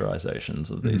characterizations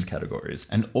of these categories.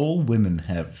 And all women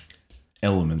have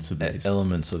elements of these.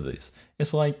 Elements of these.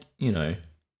 It's like,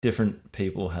 different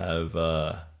people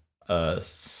have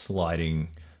sliding,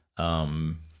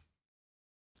 like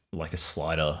a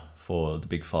slider for the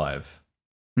big five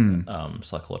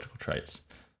psychological traits,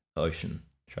 ocean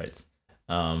traits.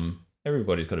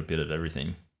 Everybody's got a bit of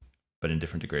everything, but in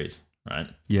different degrees, right?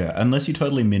 Yeah, unless you're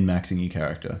totally min-maxing your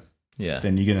character. Yeah.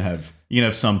 Then you're gonna have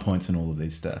some points in all of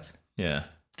these stats. Yeah.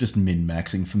 Just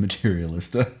min-maxing for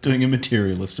Materialista, doing a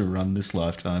Materialista run this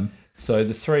lifetime. So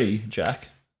the three, Jack.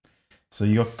 So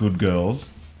you got good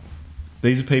girls.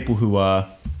 These are people who are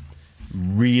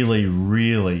really,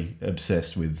 really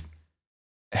obsessed with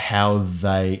how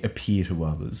they appear to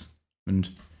others and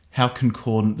how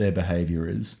concordant their behaviour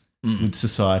is with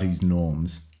society's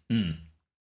norms.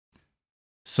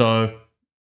 So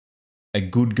a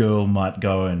good girl might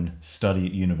go and study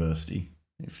at university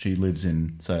if she lives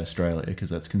in, say, Australia, because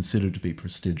that's considered to be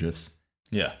prestigious.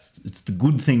 Yeah. It's the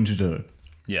good thing to do.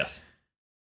 Yes.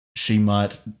 She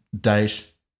might date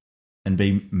and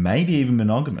be maybe even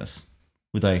monogamous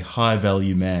with a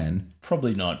high-value man.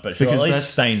 Probably not, but she'll at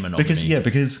least feign monogamy.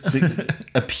 Because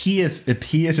appear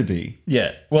to be.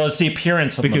 Yeah. Well, it's the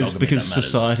appearance of monogamy because that matters.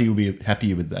 society will be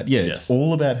happier with that. Yeah, Yes. It's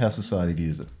all about how society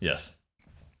views it. Yes.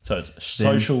 So it's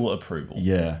social approval.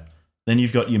 Yeah. Then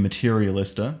you've got your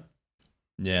materialista.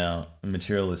 Yeah,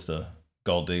 materialista,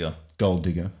 gold digger. Gold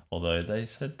digger. Although they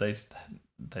said they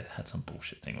had some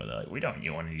bullshit thing where they're like, we don't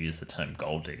want to use the term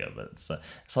gold digger, but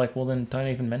it's like, well, then don't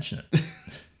even mention it.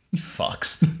 You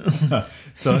fucks.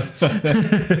 So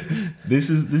this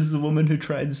is a woman who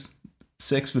trades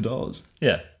sex for dollars.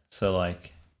 Yeah. So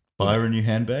like, buy her a new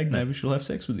handbag, maybe she'll have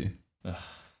sex with you.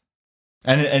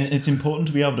 And it's important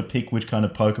to be able to pick which kind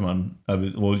of Pokemon, or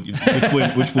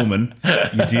which woman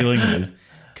you're dealing with,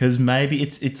 because maybe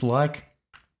it's like,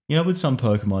 with some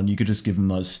Pokemon you could just give them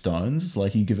those stones. It's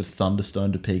like you give a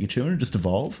Thunderstone to Pikachu and it just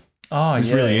evolve. Oh, it's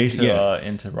really easy.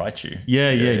 Into Raichu. Yeah,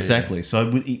 exactly. Yeah. So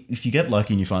if you get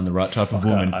lucky and you find the right type of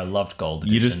woman, I loved Gold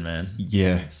Edition, man.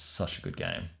 Yeah, it's such a good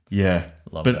game. Yeah,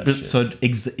 love that shit. So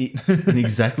in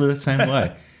exactly the same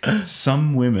way,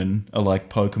 some women are like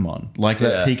Pokemon, like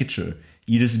that Pikachu.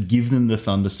 You just give them the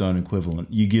Thunderstone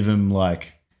equivalent. You give them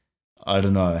like, I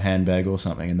don't know, a handbag or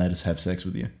something, and they just have sex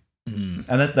with you. And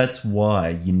that's why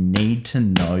you need to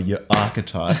know your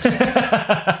archetypes.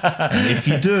 And if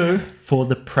you do, for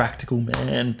the practical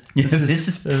man, this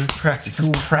is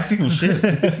practical shit.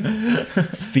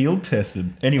 Field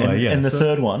tested. Anyway, and the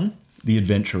third one, the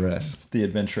adventuress. The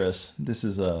adventuress. This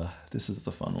is the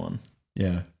fun one.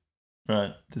 Yeah.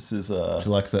 Right. This is she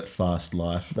likes that fast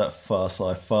life. That fast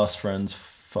life, fast friends,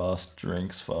 fast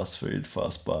drinks, fast food,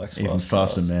 fast bikes, even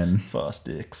faster men, fast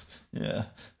dicks. Yeah.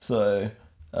 So.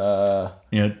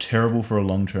 Terrible for a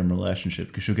long-term relationship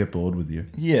because she'll get bored with you.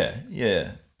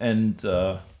 Yeah, and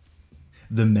the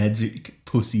magic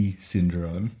pussy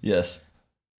syndrome. Yes,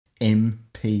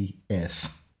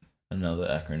 MPS. Another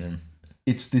acronym.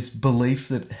 It's this belief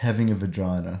that having a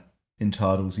vagina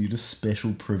entitles you to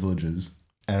special privileges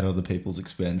at other people's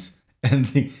expense, and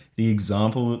the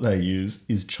example that they use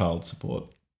is child support.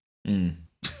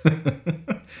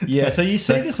 Yeah, so you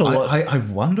see this a lot. I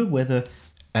wonder whether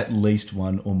at least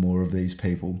one or more of these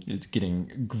people is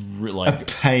getting are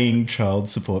paying child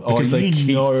support because they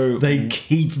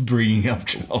keep bringing up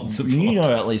child support.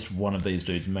 At least one of these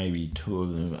dudes, maybe two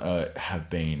of them, have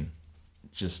been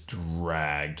just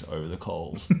dragged over the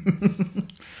coals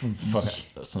from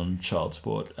some child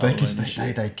support. Because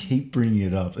they keep bringing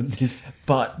it up, and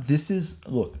But this is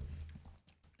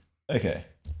okay.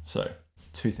 So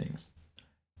 2 things.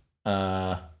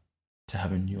 To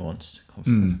have a nuanced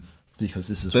conversation. Because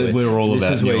this is where we're all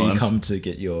about where nuance. You come to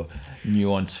get your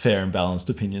nuanced, fair and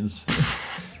balanced opinions.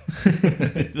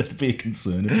 That'd be a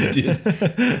concern if you did.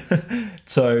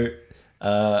 So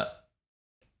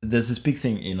there's this big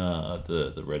thing in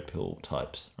the red pill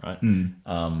types, right?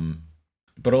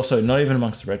 But also not even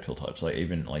amongst the red pill types, like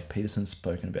even like Peterson's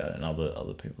spoken about it and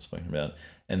other people have spoken about it.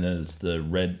 And there's the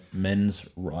red men's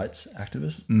rights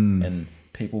activists, and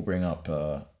people bring up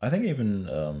I think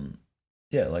even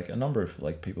like a number of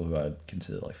like people who I'd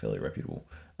consider like fairly reputable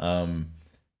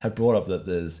have brought up that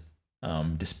there's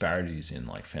disparities in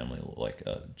like family law, like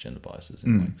gender biases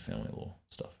in like family law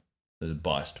stuff. There's a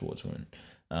bias towards women.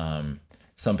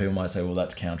 Some people might say, well,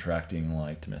 that's counteracting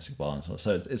like domestic violence.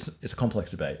 So it's a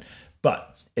complex debate,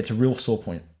 but it's a real sore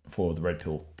point for the red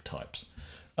pill types.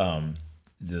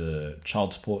 The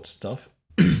child support stuff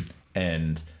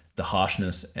and the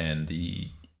harshness and the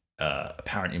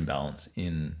apparent imbalance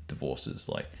in divorces.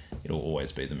 Like it'll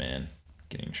always be the man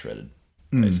getting shredded,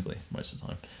 basically, most of the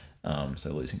time.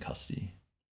 So losing custody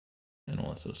and all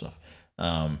that sort of stuff.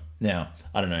 Now,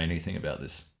 I don't know anything about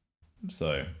this,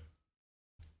 so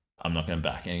I'm not going to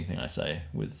back anything I say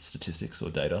with statistics or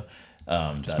data.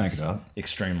 Just make it up.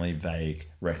 Extremely vague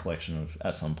recollection of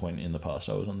at some point in the past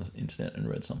I was on the internet and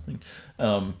read something.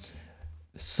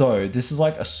 So this is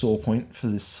like a sore point for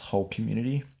this whole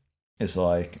community. It's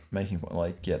like making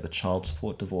like the child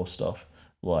support divorce stuff.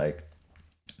 Like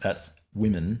that's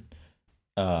women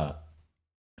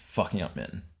fucking up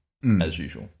men as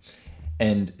usual.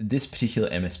 And this particular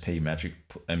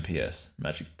MPS,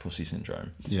 magic pussy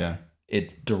syndrome. Yeah.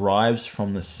 It derives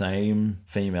from the same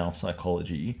female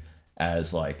psychology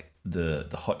as like the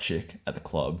hot chick at the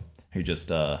club who just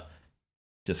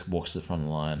walks to the front of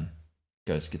the line,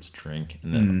 gets a drink,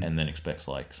 and then expects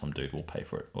like some dude will pay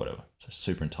for it or whatever. So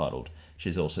super entitled.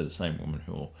 She's also the same woman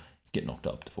who will get knocked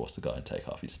up, divorce the guy, and take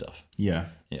half his stuff. Yeah.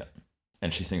 Yeah.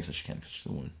 And she thinks that she can because she's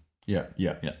a woman. Yeah.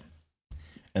 Yeah. Yeah.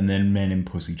 And then men in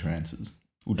pussy trances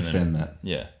will defend that.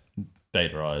 Yeah.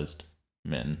 Betaized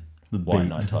men. The white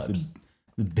knight types.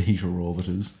 The beta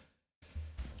orbiters.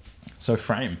 So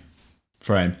frame.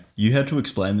 You had to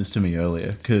explain this to me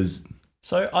earlier because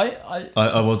so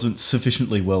I wasn't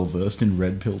sufficiently well versed in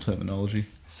red pill terminology.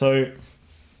 So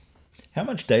how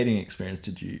much dating experience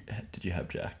did you have,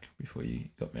 Jack, before you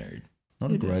got married?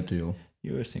 Not a great deal.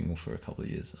 You were single for a couple of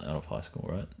years out of high school,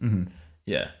 right? Mm-hmm.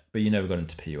 Yeah, but you never got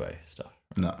into PUA stuff.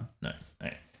 No.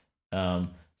 Okay.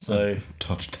 So I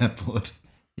touched that blood.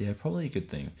 Yeah, probably a good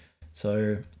thing.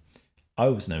 So I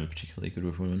was never particularly good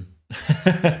with women.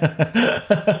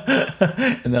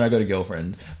 And then I got a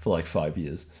girlfriend for like 5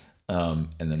 years. And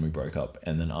then we broke up.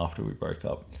 And then after we broke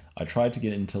up, I tried to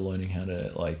get into learning how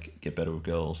to like get better with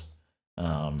girls.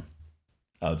 I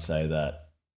would say that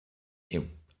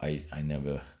I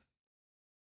never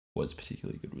was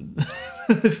particularly good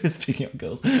with picking up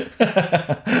girls.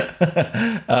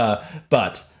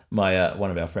 But my one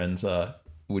of our friends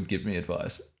would give me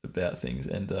advice about things,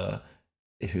 and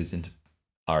who's into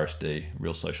RSD,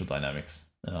 Real Social Dynamics,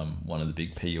 one of the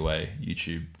big PUA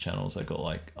YouTube channels that got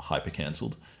like hyper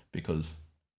cancelled because,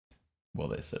 well,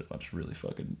 they said a bunch of really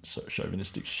fucking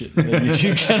chauvinistic shit in their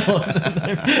YouTube channel,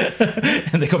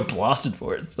 and they got blasted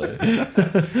for it. So,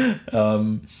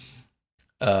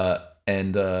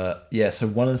 so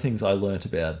one of the things I learnt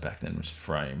about back then was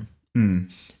frame,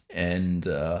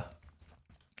 and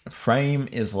frame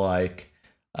is like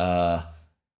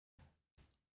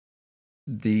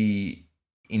the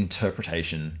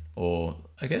interpretation, or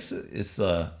I guess it's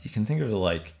you can think of it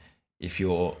like if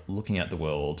you're looking at the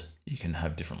world, you can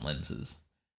have different lenses,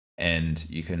 and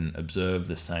you can observe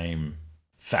the same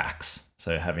facts.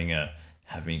 So making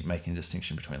a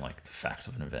distinction between like the facts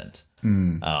of an event,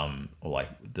 or like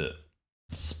the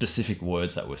specific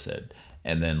words that were said,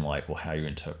 and then like, well, how you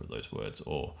interpret those words,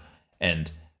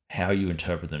 and how you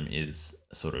interpret them is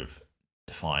sort of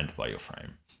defined by your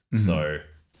frame. So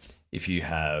if you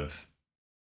have,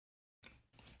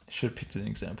 I should have picked an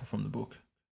example from the book.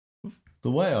 The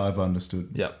way I've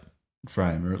understood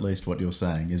frame, or at least what you're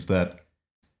saying, is that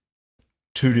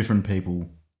two different people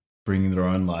bringing their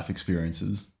own life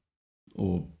experiences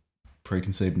or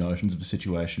preconceived notions of a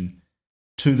situation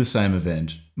to the same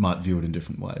event might view it in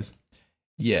different ways.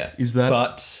 Yeah. Is that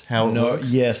how it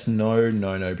works? Yes,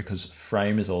 no, because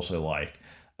frame is also like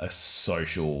a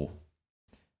social,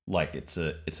 like it's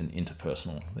an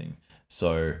interpersonal thing.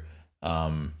 So,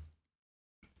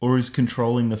 or is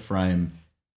controlling the frame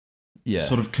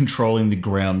sort of controlling the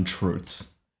ground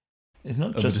truths? It's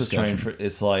not just a strain for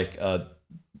it's like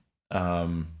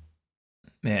man,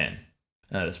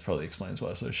 this probably explains why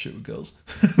I so shit with girls.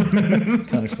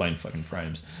 Can't explain fucking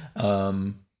frames.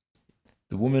 The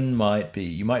woman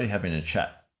you might be having a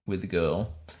chat with the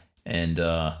girl, and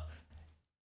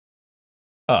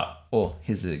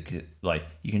here's like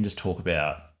you can just talk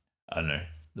about, I don't know,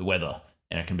 the weather,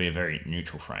 and it can be a very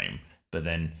neutral frame. But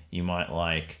then you might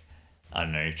like, I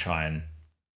don't know, try and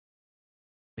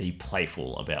be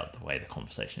playful about the way the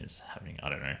conversation is happening. I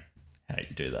don't know how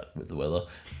you do that with the weather,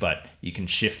 but you can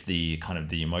shift the kind of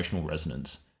the emotional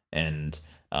resonance and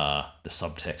the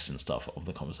subtext and stuff of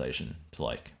the conversation to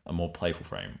like a more playful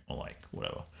frame, or like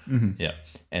whatever. Yeah.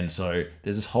 And so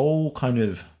there's this whole kind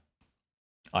of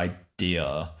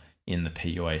idea in the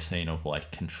PUA scene of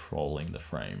like controlling the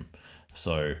frame.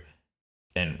 So,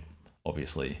 and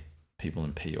obviously people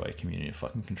in PUA community are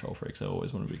fucking control freaks. They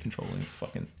always want to be controlling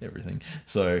fucking everything.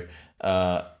 So,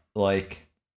 like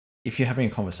if you're having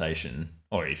a conversation,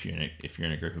 or if you're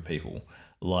in a group of people,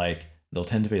 like they'll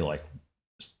tend to be like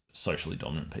socially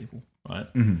dominant people.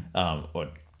 right? Mm-hmm. Or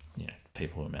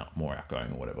people who are more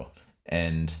outgoing or whatever,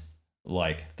 and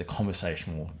like the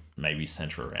conversation will maybe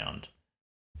center around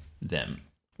them,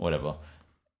 whatever.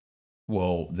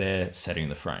 Well, they're setting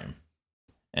the frame.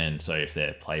 And so if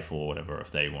they're playful or whatever,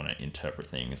 if they want to interpret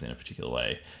things in a particular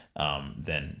way,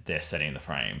 then they're setting the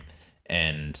frame.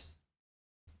 And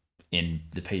in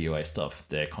the PUA stuff,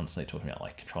 they're constantly talking about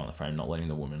like controlling the frame, not letting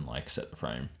the woman like set the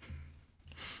frame.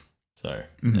 So,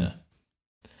 yeah.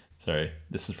 Sorry,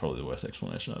 this is probably the worst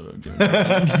explanation I've ever given.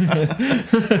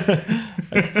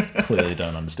 I clearly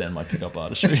don't understand my pickup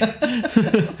artistry.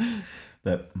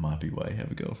 That might be why you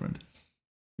have a girlfriend.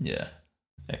 Yeah.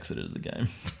 Exited the game.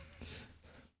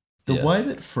 The way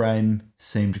that frame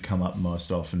seemed to come up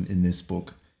most often in this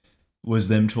book was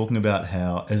them talking about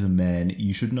how, as a man,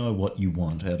 you should know what you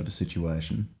want out of a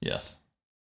situation. Yes.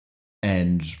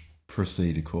 And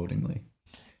proceed accordingly.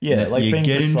 Yeah, like being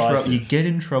decisive. You get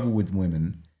in trouble with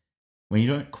women when you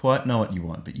don't quite know what you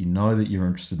want, but you know that you're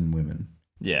interested in women.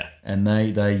 Yeah. And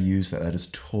they use that. They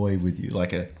just toy with you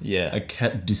like a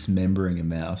cat dismembering a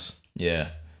mouse. Yeah.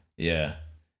 Yeah.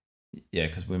 Yeah,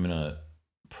 because women are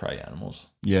prey animals.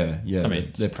 Yeah. I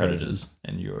mean, they're predators,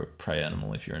 and you're a prey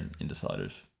animal if you're an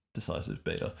decisive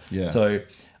beta. Yeah. So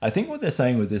I think what they're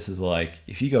saying with this is like,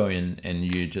 if you go in and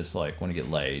you just like want to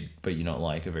get laid, but you're not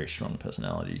like a very strong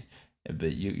personality,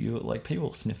 but you like,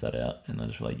 people sniff that out and they're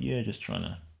just like, yeah, just trying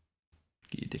to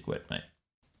get your dick wet, mate.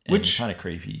 And Which kind of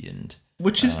creepy and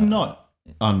which is not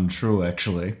untrue,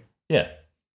 actually. Yeah.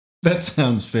 That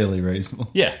sounds fairly reasonable.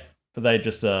 Yeah, but they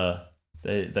just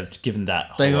they've given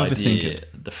that whole idea,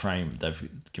 the frame, they've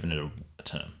given it a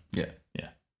term. Yeah. Yeah.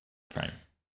 Frame.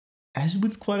 As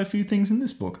with quite a few things in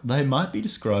this book, they might be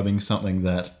describing something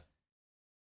that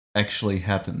actually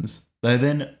happens. They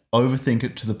then overthink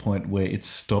it to the point where it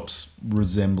stops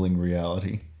resembling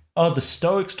reality. Oh, the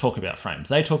Stoics talk about frames.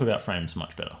 They talk about frames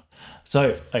much better.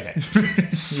 So, okay.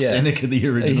 Seneca, the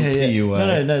original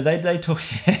PUA. No, they talk,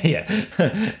 yeah.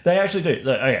 They actually do.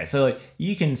 Look, okay, so like,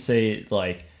 you can see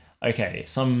like, okay,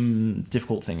 some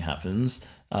difficult thing happens,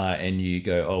 and you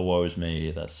go, oh, woe is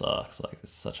me, that sucks. Like,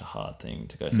 it's such a hard thing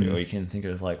to go through. Or you can think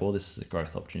of it like, well, this is a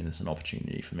growth opportunity. This is an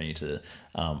opportunity for me to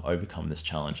overcome this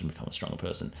challenge and become a stronger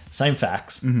person. Same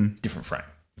facts, different frame.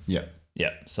 Yeah.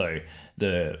 Yeah. So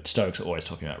the Stoics are always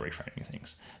talking about reframing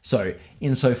things. So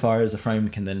insofar as a frame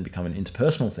can then become an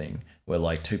interpersonal thing, where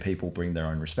like two people bring their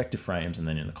own respective frames, and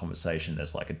then in the conversation,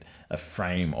 there's like a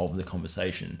frame of the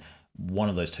conversation. One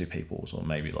of those two people's, or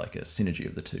maybe like a synergy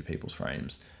of the two people's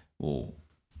frames, will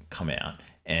come out.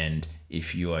 And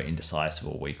if you are indecisive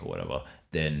or weak or whatever,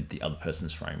 then the other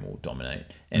person's frame will dominate.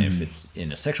 And if it's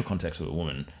in a sexual context with a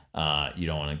woman, you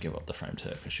don't want to give up the frame to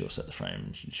her, because she'll set the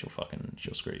frame and she'll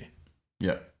screw you.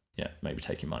 Yeah. Yeah, maybe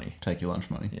take your money. Take your lunch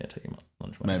money. Yeah, take your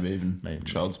lunch money. Maybe even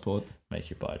child support. Make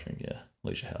you buy a drink, yeah.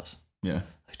 Lose your house. Yeah.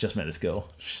 I just met this girl.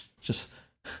 Just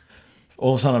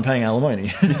all of a sudden I'm paying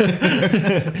alimony.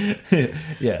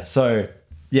 Yeah, so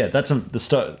yeah, that's the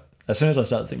start. As soon as I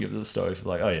started thinking of the Stoics, I was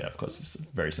like, oh yeah, of course, it's a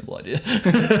very simple idea.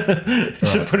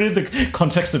 Just put it in the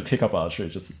context of pickup archery,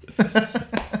 just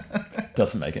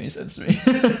doesn't make any sense to me.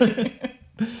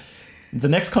 The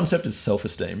next concept is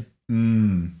self-esteem.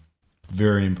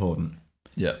 Very important.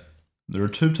 Yeah. There are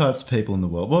two types of people in the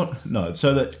world. Well, no,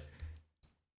 so that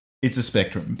it's a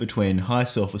spectrum between high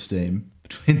self-esteem,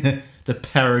 between the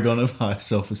paragon of high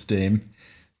self-esteem,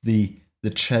 the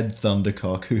Chad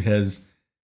Thundercock who has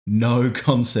no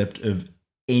concept of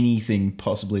anything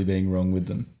possibly being wrong with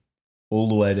them, all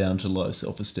the way down to low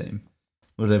self-esteem,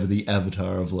 whatever the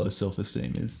avatar of low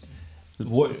self-esteem is.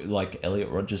 What, like Elliot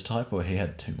Rodgers type, or he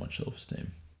had too much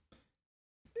self-esteem?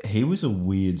 He was a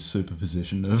weird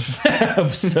superposition of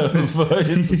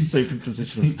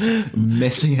superposition of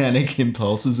messianic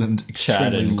impulses and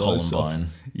Chad extremely and low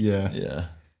Columbine. Yeah.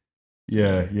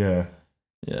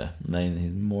 Mainly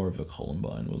he's more of a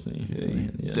Columbine, wasn't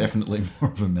he? Yeah, definitely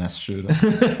more of a mass shooter.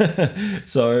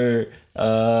 So,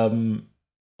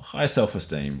 high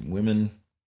self-esteem. Women,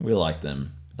 we like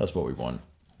them. That's what we want.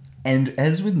 And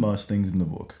as with most things in the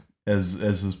book, as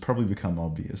has probably become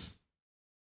obvious,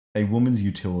 a woman's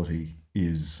utility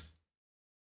is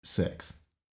sex.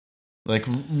 Like,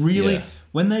 really,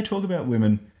 when they talk about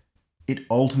women, it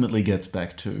ultimately gets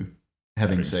back to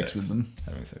having sex with them.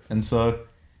 Having sex. And so,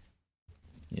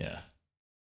 yeah,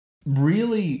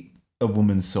 really, a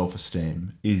woman's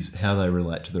self-esteem is how they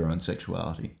relate to their own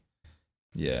sexuality.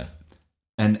 Yeah.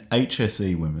 And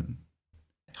HSE women,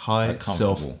 high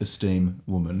self-esteem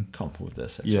women, comfortable with their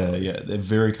sexuality. Yeah, they're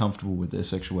very comfortable with their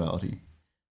sexuality.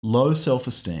 Low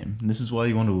self-esteem, and this is why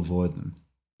you want to avoid them.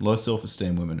 Low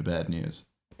self-esteem women are bad news.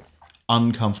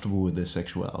 uncomfortable with their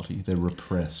sexuality. They're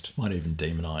repressed. Might even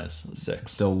demonize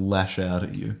sex. They'll lash out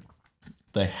at you.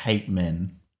 They hate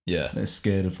men. Yeah. They're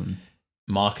scared of them.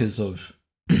 Markers of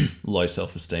low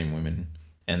self-esteem women,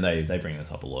 and they bring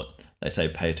this up a lot. They say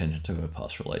pay attention to her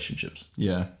past relationships.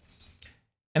 Yeah.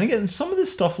 And again, some of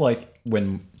this stuff, like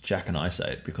when Jack and I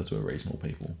say it, because we're reasonable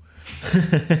people,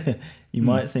 you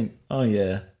might think, oh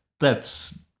yeah,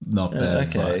 that's not bad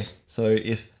advice. So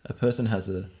if a person has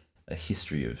a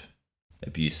history of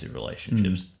abusive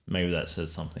relationships, maybe that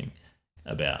says something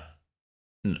about,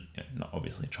 not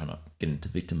obviously trying to get into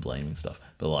victim blaming stuff,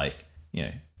 but like,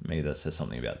 maybe that says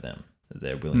something about them, that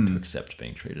they're willing to accept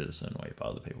being treated a certain way by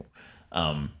other people.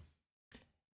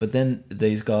 But then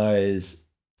these guys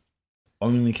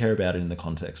only care about it in the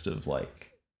context of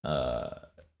like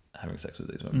having sex with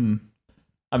these women.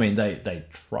 I mean, they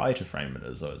try to frame it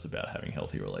as though it's about having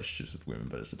healthy relationships with women,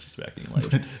 but it's just about getting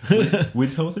laid.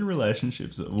 With healthy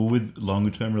relationships, or with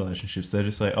longer term relationships, they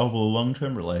just say, oh, well, a long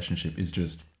term relationship is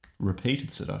just repeated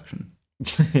seduction.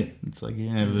 It's like,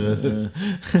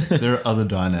 there are other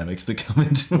dynamics that come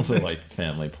into also it. like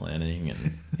family planning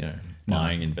and,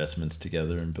 buying investments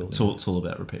together and building. It's all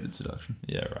about repeated seduction.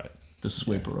 Yeah, right. Just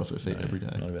sweep her off her feet every day.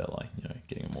 Not about like,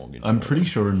 getting a mortgage. I'm pretty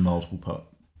sure in multiple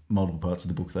parts of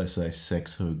the book they say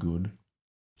sex her good.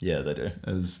 Yeah, they do.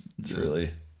 It's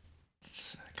really...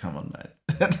 Come on, mate.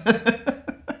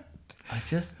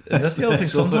 That's the other thing.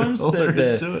 Sometimes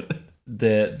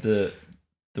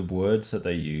the words that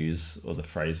they use or the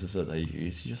phrases that they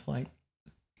use, you're just like,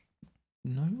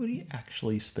 nobody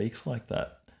actually speaks like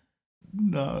that.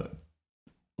 No.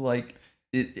 Like,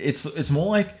 it's more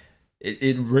like,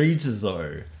 it reads as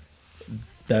though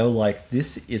they're like,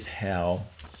 this is how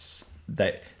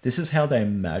they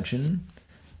imagine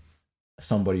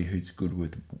somebody who's good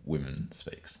with women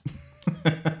speaks.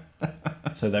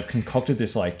 So they've concocted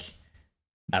this like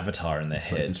avatar in their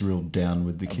head. Like this real down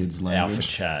with the kids language. Alpha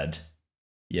Chad.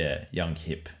 Yeah, young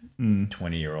hip,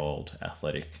 20-year-old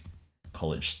athletic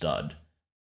college stud.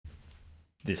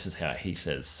 This is how he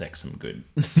says sex I'm good.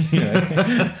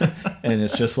 And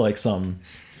it's just like some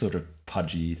sort of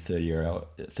pudgy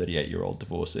 38-year-old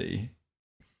divorcee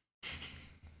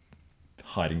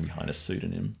hiding behind a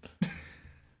pseudonym.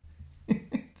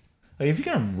 Like, if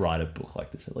you're going to write a book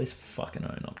like this, at least fucking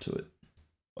own up to it.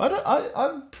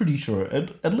 I'm pretty sure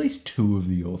at least two of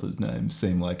the authors' names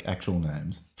seem like actual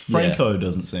names. Franco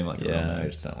doesn't seem like a real name. I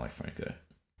just don't like Franco.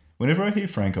 Whenever I hear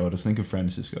Franco, I just think of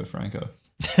Francisco Franco.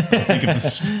 I think of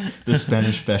the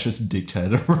Spanish fascist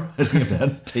dictator writing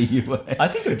about PUA. I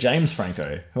think of James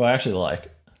Franco, who I actually like.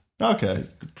 Okay.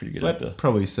 He's a pretty good that actor.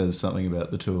 Probably says something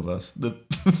about the two of us. The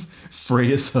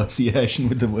free association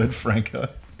with the word Franco.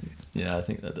 Yeah, I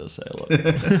think that does say a lot.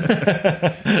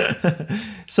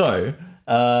 So,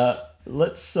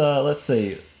 let's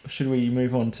see. Should we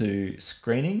move on to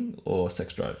screening or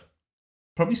sex drive?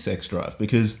 Probably sex drive,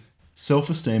 because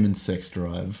self-esteem and sex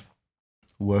drive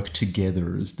work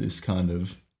together as this kind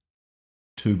of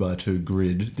 2x2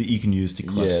 grid that you can use to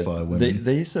classify women.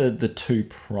 These are the two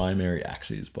primary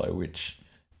axes by which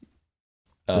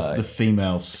the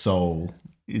female soul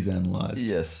is analysed.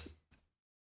 Yes.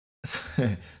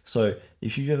 So,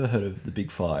 if you've ever heard of the Big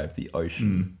Five, the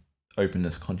ocean,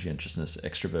 openness, conscientiousness,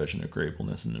 extroversion,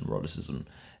 agreeableness, and eroticism,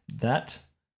 that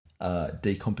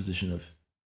decomposition of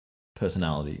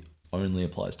personality only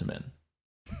applies to men.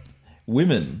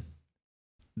 Women,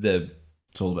 their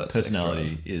it's all about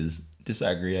personality is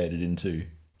disaggregated into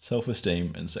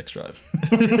self-esteem and sex drive.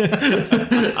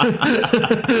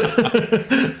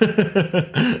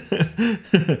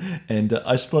 And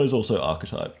I suppose also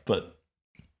archetype, but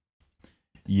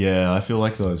yeah, I feel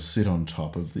like those sit on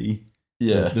top of the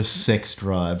sex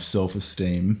drive,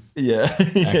 self-esteem. Yeah.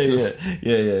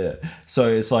 Yeah. So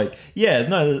it's like,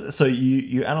 so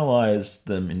you analyze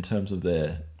them in terms of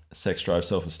their sex drive,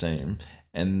 self-esteem,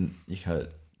 and you kind of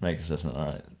make an assessment. All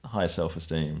right, high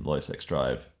self-esteem, low sex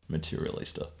drive,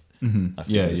 materialista. Mm-hmm. I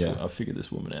figured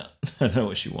this woman out. I know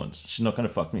what she wants. She's not going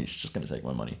to fuck me. She's just going to take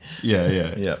my money.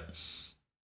 Yeah.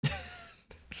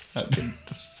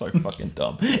 That's so fucking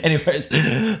dumb. Anyways,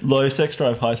 low sex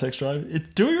drive, high sex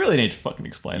drive. Do we really need to fucking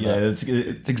explain that? Yeah,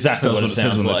 it's exactly what it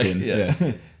sounds like.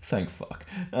 Yeah. Thank fuck.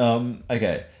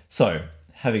 Okay, so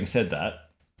having said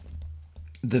that,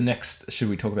 the next, should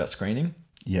we talk about screening?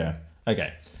 Yeah.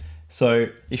 Okay, so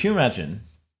if you imagine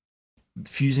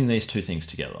fusing these two things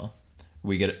together,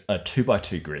 we get a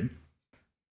 2x2 grid.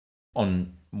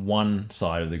 On one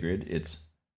side of the grid, it's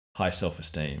high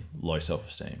self-esteem, low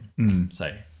self-esteem.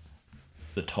 Say,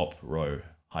 the top row,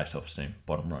 high self-esteem,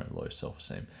 bottom row, low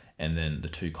self-esteem. And then the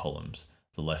two columns,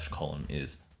 the left column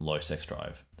is low sex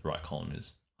drive, the right column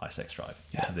is high sex drive.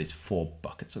 You have these 4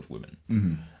 buckets of women.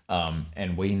 Mm-hmm.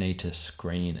 And we need to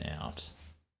screen out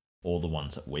all the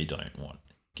ones that we don't want,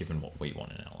 given what we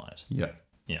want in our lives. Yeah.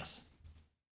 Yes.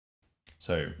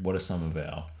 So what are some of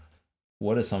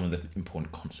the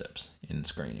important concepts in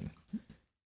screening?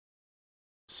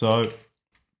 So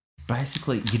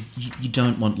basically, you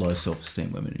don't want low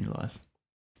self-esteem women in your life.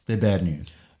 They're bad news.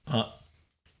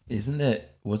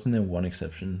 Wasn't there one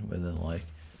exception where they're like,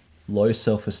 low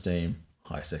self-esteem,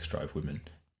 high sex drive women,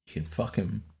 you can fuck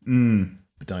them,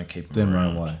 but don't keep them Then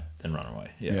around. run away. Then run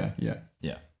away. Yeah.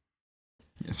 Yeah.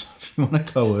 So if you want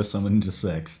to coerce someone into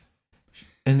sex.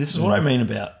 And this is what I mean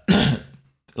about,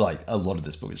 like, a lot of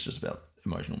this book is just about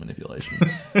emotional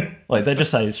manipulation. Like, they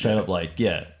just say straight up, like,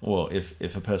 yeah, well,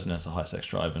 if a person has a high sex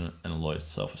drive and a low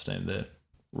self-esteem, they're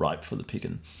ripe for the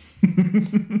picking.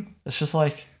 It's just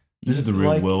like... This is the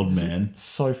real world, man.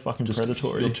 So fucking just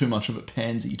predatory. You're too much of a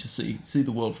pansy to see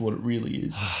the world for what it really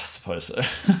is. I suppose so.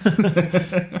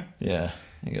 Yeah,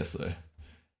 I guess so.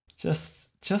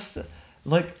 Just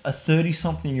like a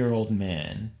 30-something-year-old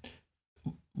man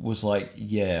was like,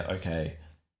 yeah, okay,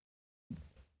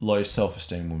 low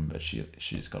self-esteem woman, but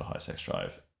she's got a high sex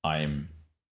drive. I am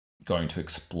going to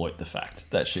exploit the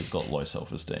fact that she's got low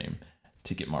self-esteem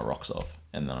to get my rocks off,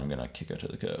 and then I'm going to kick her to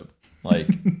the curb. Like...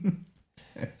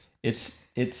 It's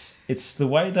the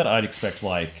way that I'd expect,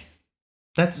 like...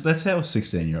 That's how a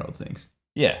 16-year-old thinks.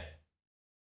 Yeah.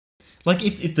 Like,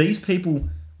 if these people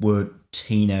were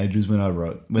teenagers when they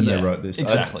wrote this,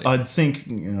 exactly. I'd think,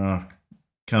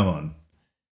 come on.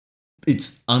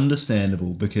 It's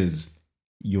understandable because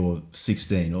you're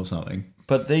 16 or something.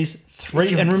 But these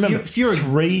 3... And remember, if you're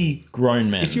 3 grown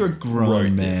men... If you're a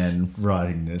grown man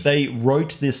writing this... They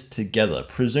wrote this together,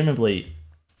 presumably...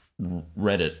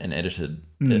 read it and edited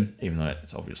it, even though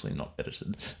it's obviously not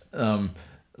edited.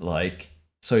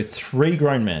 So 3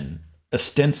 grown men,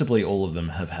 ostensibly all of them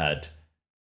have had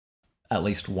at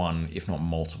least one, if not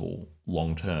multiple,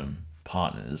 long-term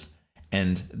partners.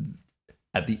 And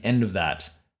at the end of that,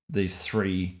 these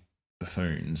 3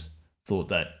 buffoons thought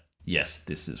that, yes,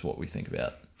 this is what we think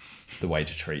about the way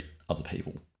to treat other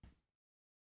people.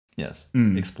 Yes.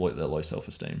 Exploit their low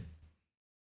self-esteem.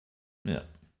 Yeah.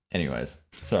 Anyways,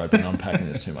 sorry, I've been unpacking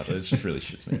this too much. It just really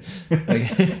shits me.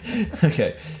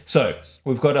 Okay. So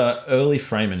we've got an early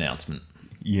frame announcement.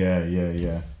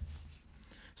 Yeah.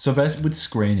 So with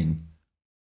screening,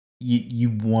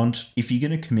 you want, if you're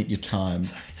going to commit your time...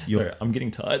 Sorry, I'm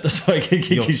getting tired. That's why I can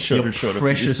keep you shorter and shorter.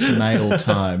 Precious male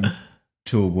time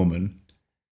to a woman.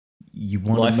 You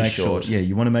want to make sure... Yeah,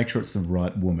 you want to make sure it's the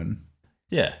right woman.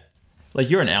 Yeah. Like,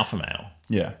 you're an alpha male.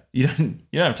 Yeah. You don't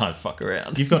have time to fuck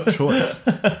around. You've got choice.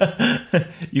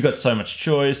 You've got so much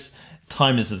choice.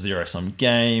 Time is a zero-sum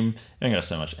game. You don't got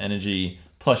so much energy.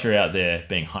 Plus, you're out there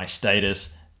being high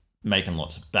status, making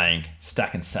lots of bank,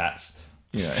 stacking sats.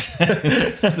 You know.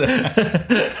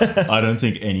 I don't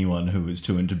think anyone who is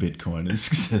too into Bitcoin is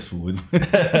successful with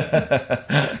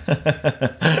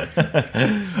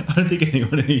I don't think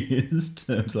anyone who uses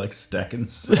terms like stacking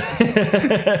sats.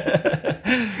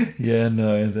 Yeah,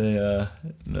 no, they are.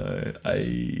 No,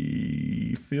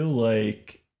 I feel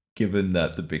like, given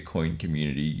that the Bitcoin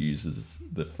community uses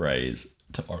the phrase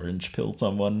to orange pill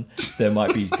someone, there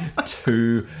might be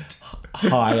too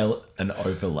high an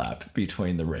overlap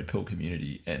between the red pill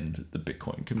community and the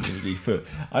Bitcoin community.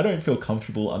 I don't feel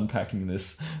comfortable unpacking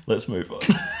this. Let's move on.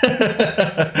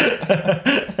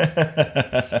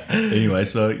 Anyway,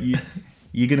 so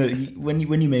you're gonna when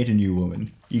you meet a new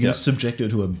woman, you're gonna subject her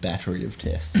to a battery of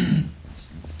tests.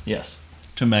 Yes,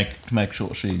 to make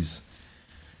sure she's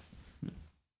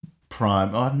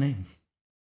prime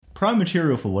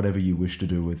material for whatever you wish to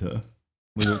do with her.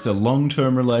 Whether it's a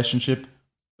long-term relationship,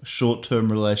 a short-term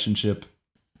relationship,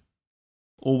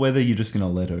 or whether you're just going to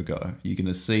let her go. You're going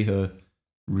to see her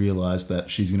realize that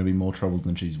she's going to be more trouble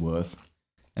than she's worth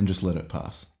and just let it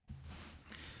pass.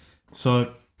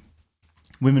 So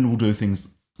women will do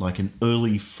things like an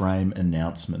early frame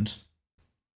announcement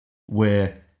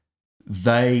where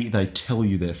they tell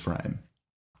you their frame.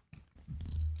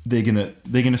 They're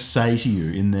gonna say to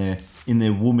you in their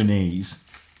womanese,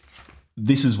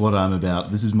 this is what I'm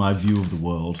about, this is my view of the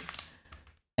world.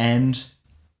 And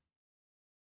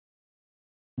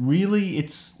really,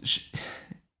 it's,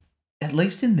 at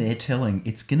least in their telling,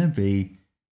 it's gonna be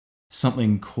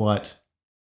something quite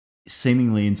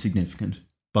seemingly insignificant.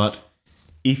 But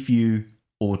if you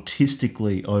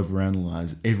autistically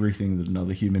overanalyze everything that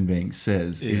another human being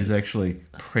says, it is actually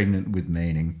pregnant with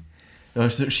meaning.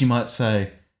 She might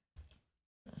say,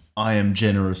 I am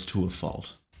generous to a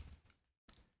fault.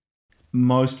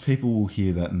 Most people will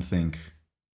hear that and think,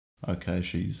 okay,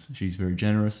 she's very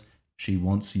generous. She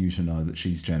wants you to know that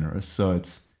she's generous. So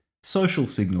it's social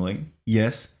signaling.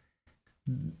 Yes,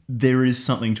 there is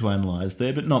something to analyze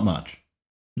there, but not much.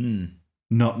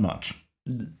 Not much.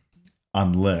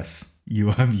 Unless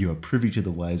you are privy to the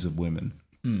ways of women.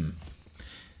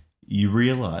 You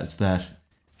realise that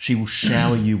she will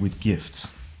shower you with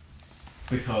gifts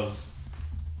because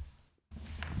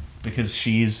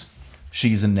she's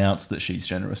announced that she's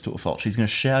generous to a fault. She's going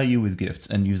to shower you with gifts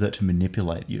and use that to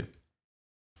manipulate you.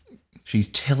 She's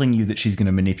telling you that she's going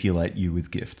to manipulate you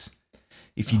with gifts.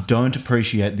 If you don't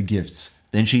appreciate the gifts,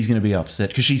 then she's going to be upset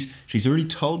because she's already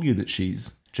told you that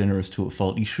she's generous to a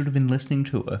fault. You should have been listening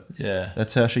to her. Yeah.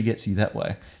 That's how she gets you that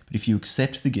way. But if you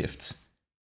accept the gifts,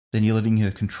 then you're letting her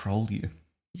control you.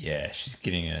 Yeah, she's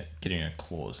getting her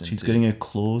claws in. She's getting her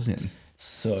claws in.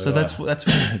 So that's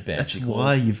Banshee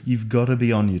why claws. you've got to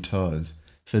be on your toes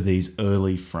for these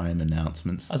early frame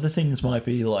announcements. Other things might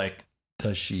be like,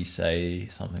 does she say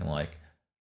something like,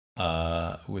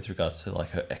 with regards to like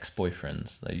her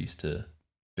ex-boyfriends, they used to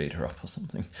beat her up or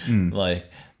something, like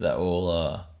that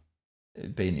will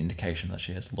be an indication that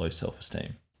she has low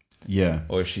self-esteem. Yeah.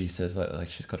 Or if she says like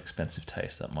she's got expensive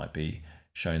taste, that might be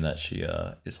showing that she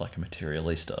is like a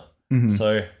materialista.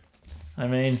 So, I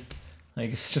mean,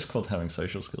 like it's just called having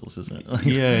social skills, isn't it? Like,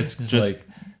 yeah, it's just like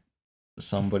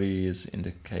somebody is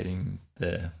indicating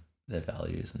their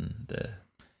values and their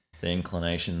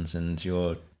inclinations, and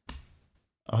your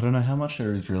I don't know how much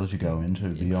there is really to go into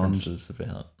beyond.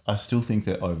 About I still think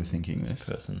they're overthinking this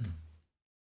person.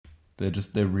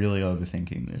 They're really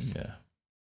overthinking this. Yeah.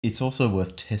 It's also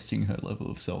worth testing her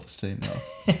level of self-esteem though.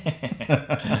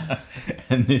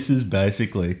 And this is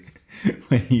basically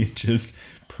when you just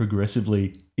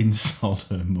progressively insult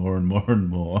her more and more and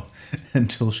more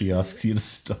until she asks you to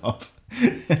stop.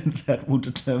 And that will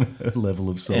determine her level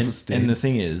of self-esteem. And the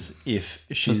thing is, if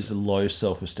she's low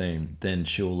self-esteem, then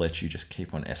she'll let you just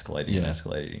keep on escalating and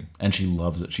escalating. And she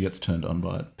loves it. She gets turned on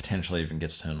by it. Potentially even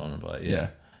gets turned on by it. Yeah.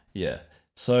 Yeah.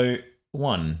 So,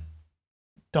 one,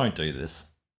 don't do this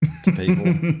to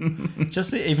people.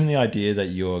 Just even the idea that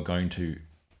you're going to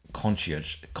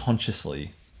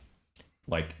consciously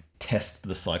like test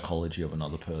the psychology of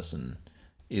another person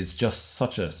is just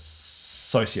such a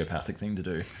sociopathic thing to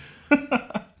do.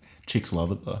 Chicks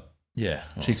love it though. Yeah.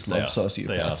 Well, chicks love sociopaths.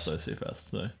 They are sociopaths,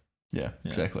 so yeah,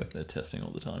 exactly. They're testing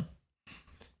all the time.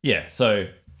 Yeah, so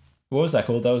what was that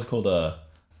called? That was called a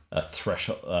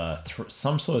threshold,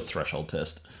 some sort of threshold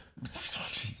test.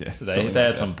 Yeah, so they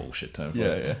had some bullshit term for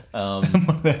it. Yeah.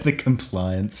 What about the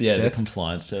compliance test? Yeah, the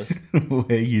compliance test.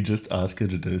 Where you just ask her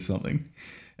to do something,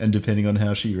 and depending on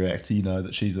how she reacts, you know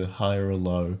that she's a high or a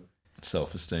low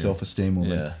self-esteem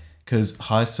woman. Yeah. Because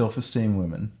high self-esteem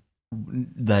women,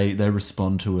 they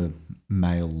respond to a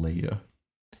male leader.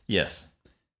 Yes.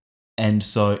 And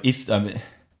so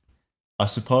I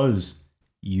suppose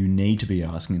you need to be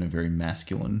asking in a very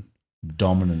masculine,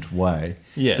 dominant way.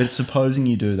 Yeah. But supposing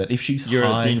you do that, if she's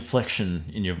high... The inflection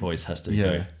in your voice has to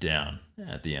go down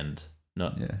at the end.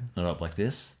 Not up like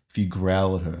this. If you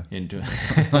growl at her,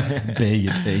 like, bare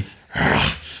your teeth.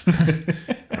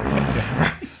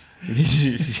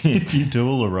 If you do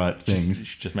all the right things,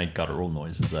 just make guttural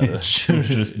noises at her. She'll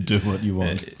just do what you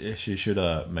want. She should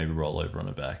maybe roll over on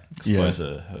her back,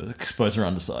 expose her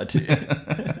underside to you.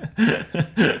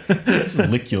 Just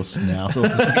lick your snout, or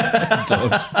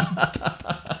dog.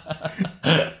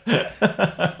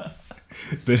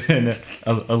 But then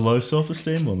a low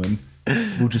self-esteem woman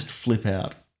will just flip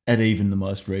out at even the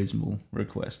most reasonable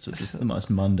requests, or just the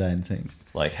most mundane things.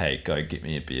 Like, hey, go get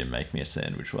me a beer, make me a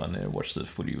sandwich while I watch the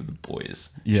footy with the boys.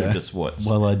 Yeah. Just what?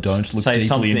 While I don't look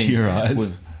deeply into your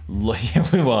eyes.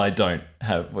 While I don't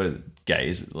have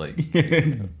gaze, like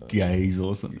gaze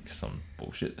or something. Some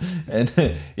bullshit. And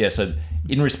so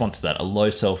in response to that, a low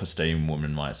self-esteem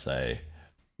woman might say,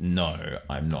 no,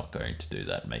 I'm not going to do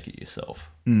that. Make it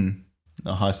yourself.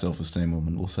 A high self-esteem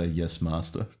woman will say, yes,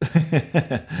 master.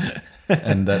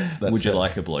 And that's would you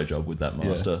like a blowjob with that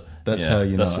master? Yeah, that's how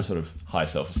you know. That's the sort of high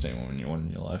self-esteem woman you want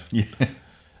in your life. Yeah.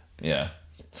 Yeah.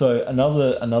 So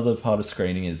another part of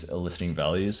screening is eliciting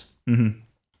values. Mm-hmm.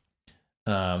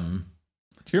 Do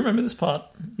you remember this part?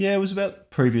 Yeah, it was about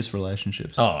previous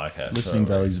relationships. Oh, okay. Listening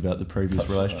values about the previous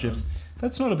relationships.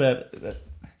 That's not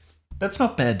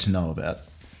bad to know about.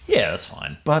 Yeah, that's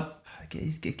fine. But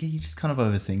you're just kind of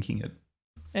overthinking it.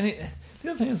 And the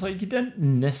other thing is, like, you don't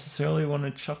necessarily want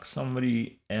to chuck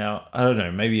somebody out. I don't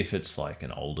know. Maybe if it's like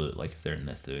an older, like if they're in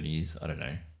their 30s, I don't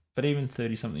know. But even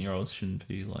 30-something-year-olds shouldn't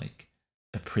be like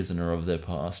a prisoner of their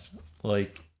past.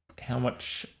 Like, how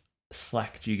much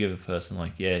slack do you give a person?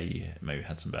 Like, yeah, you maybe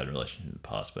had some bad relationships in the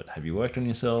past, but have you worked on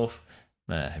yourself?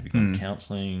 Have you gone to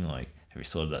counselling? Like, Have you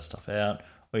sorted that stuff out?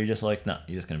 Or you're just like, nah,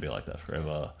 you're just going to be like that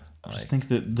forever. I just think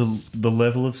that the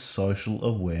level of social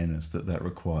awareness that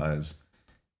requires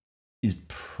is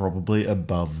probably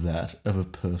above that of a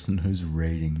person who's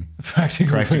reading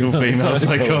practical female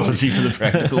psychology for the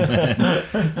practical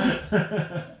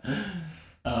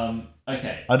man.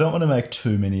 Okay. I don't want to make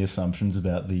too many assumptions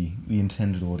about the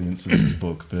intended audience of this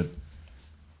book, but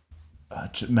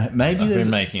maybe I've there's been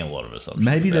making a lot of assumptions.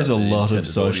 Maybe there's a lot of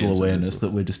social audience awareness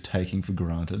that we're just taking for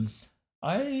granted.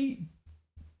 I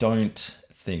don't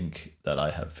think that I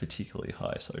have particularly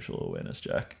high social awareness,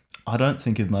 Jack. I don't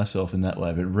think of myself in that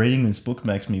way, but reading this book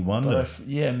makes me wonder.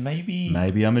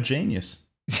 Maybe I'm a genius.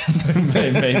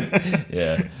 maybe,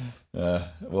 yeah.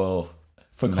 Well,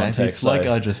 for context, maybe it's like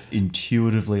I just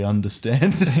intuitively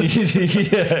understand the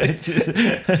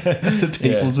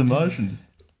people's emotions.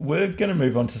 We're going to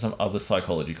move on to some other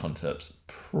psychology concepts.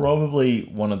 Probably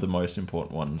one of the most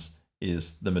important ones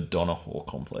is the Madonna whore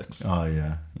complex. Oh,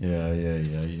 yeah.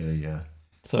 Yeah.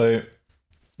 So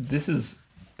this is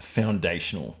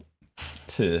foundational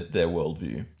to their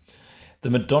worldview. The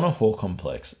Madonna whore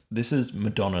complex, this is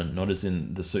Madonna not as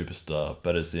in the superstar,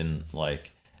 but as in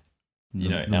like,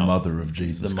 the mother of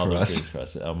Jesus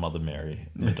Christ, our Mother Mary,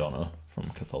 Madonna from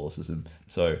Catholicism.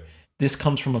 So this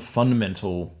comes from a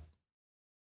fundamental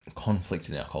conflict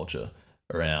in our culture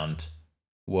around,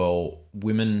 well,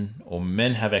 women or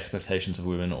men have expectations of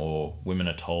women, or women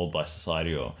are told by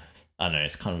society, or I don't know,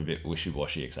 it's kind of a bit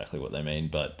wishy-washy exactly what they mean,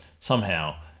 but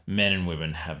somehow men and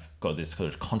women have got this sort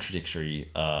of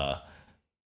contradictory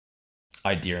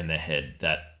idea in their head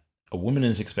that a woman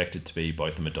is expected to be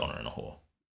both a Madonna and a whore.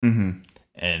 Mm-hmm.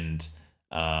 And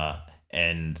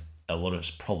a lot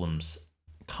of problems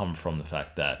come from the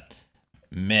fact that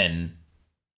men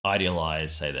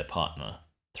idealize, say, their partner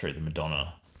through the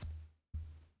Madonna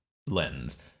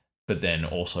lens, but then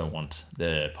also want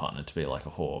their partner to be like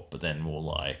a whore, but then will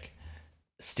like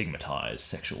stigmatize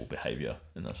sexual behavior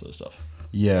and that sort of stuff.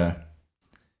 Yeah.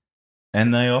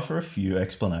 And they offer a few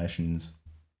explanations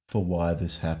for why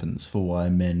this happens, for why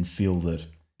men feel that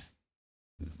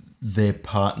their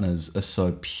partners are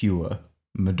so pure,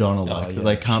 Madonna-like, that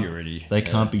they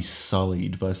can't be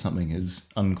sullied by something as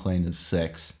unclean as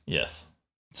sex. Yes.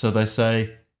 So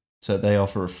they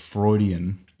offer a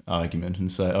Freudian argument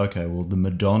and say, okay, well, the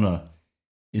Madonna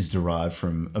is derived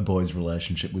from a boy's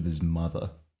relationship with his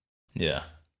mother. Yeah.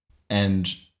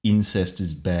 And incest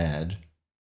is bad.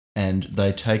 And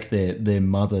they take their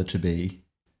mother to be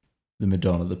the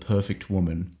Madonna, the perfect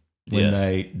woman. When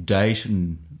they date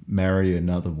and marry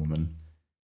another woman,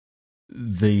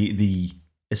 the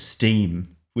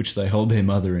esteem which they hold their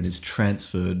mother in is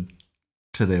transferred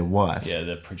to their wife. Yeah,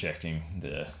 they're projecting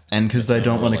and because they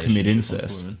don't want to commit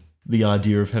incest, the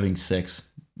idea of having sex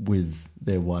with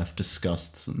their wife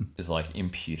disgusts them. Is like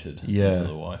imputed to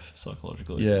the wife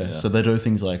psychologically. Yeah, so they do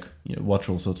things like watch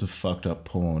all sorts of fucked up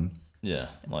porn. Yeah,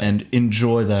 like and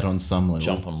enjoy that on some level.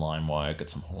 Jump on LimeWire, get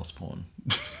some horse porn.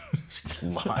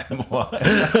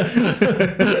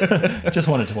 LimeWire. Just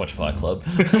wanted to watch Fight Club.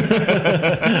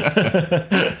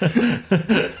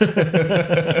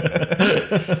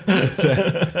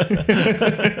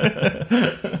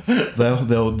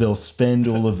 They'll spend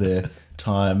all of their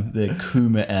time, their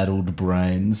Kuma-addled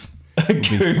brains,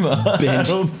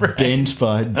 bent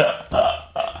by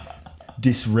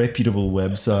disreputable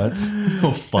websites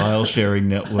or file sharing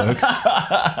networks.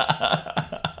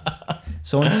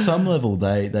 So on some level,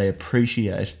 they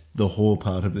appreciate the whore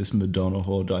part of this Madonna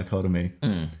whore dichotomy,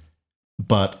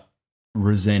 but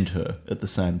resent her at the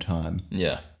same time.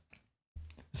 Yeah.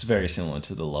 It's very similar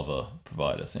to the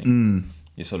lover-provider thing.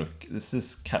 You sort of, this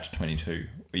is catch-22,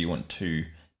 where you want two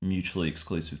mutually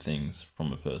exclusive things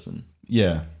from a person.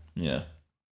 Yeah. Yeah.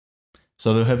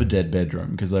 So they'll have a dead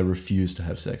bedroom because they refuse to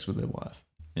have sex with their wife.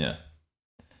 Yeah.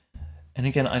 And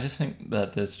again, I just think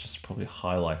that there's just probably a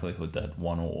high likelihood that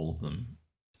one or all of them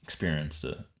experienced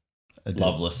a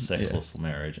loveless, sexless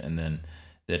marriage, and then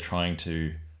they're trying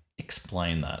to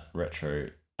explain that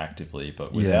retroactively,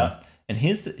 but without... Yeah. And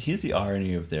here's the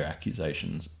irony of their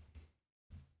accusations,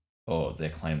 or their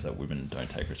claims that women don't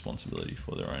take responsibility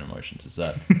for their own emotions, is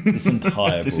that this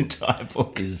entire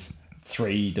book is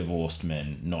 3 divorced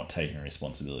men not taking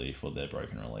responsibility for their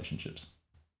broken relationships.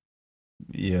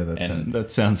 Yeah, that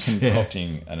sounds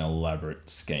concocting an elaborate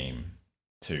scheme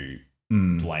to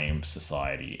blame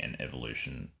society and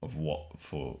evolution of what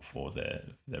for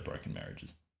their broken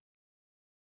marriages.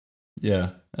 Yeah,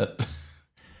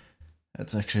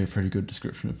 that's actually a pretty good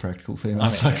description of practical female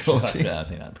psychology. I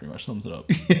think that pretty much sums it up.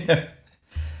 Yeah.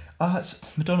 It's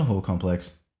Madonna whore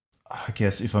complex. I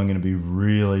guess if I'm going to be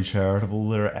really charitable,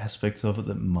 there are aspects of it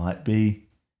that might be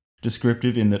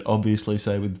descriptive in that obviously,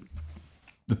 say, with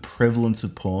the prevalence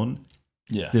of porn,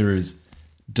 there is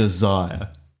desire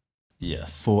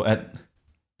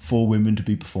for women to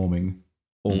be performing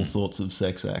all sorts of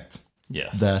sex acts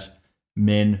that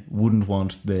men wouldn't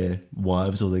want their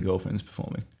wives or their girlfriends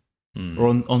performing. Or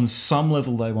on some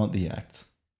level they want the acts,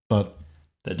 but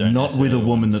they don't not with a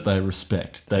woman that they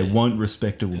respect. They won't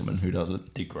respect a woman who does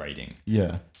it. Degrading.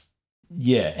 Yeah.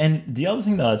 Yeah, and the other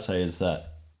thing that I'd say is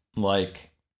that, like,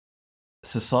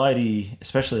 society,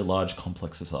 especially a large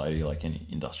complex society like any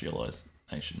industrialized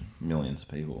nation, millions of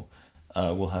people,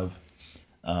 will have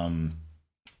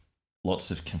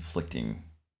lots of conflicting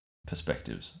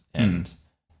perspectives and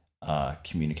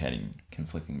communicating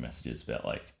conflicting messages about,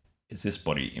 like, is this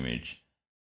body image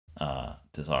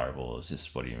desirable? Is this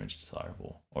body image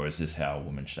desirable? Or is this how a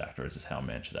woman should act? Or is this how a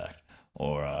man should act?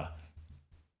 Or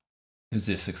is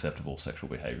this acceptable sexual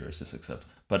behavior? Is this acceptable?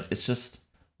 But it's just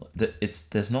that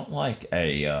there's not like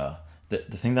a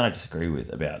the thing that I disagree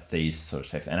with about these sort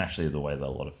of texts, and actually the way that a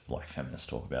lot of, like, feminists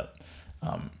talk about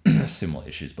similar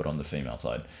issues, but on the female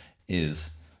side,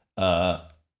 is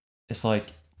it's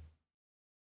like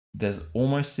there's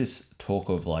almost this talk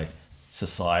of, like,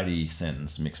 society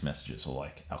sends mixed messages, or,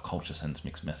 like, our culture sends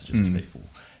mixed messages to people,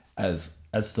 as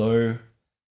though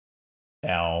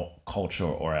our culture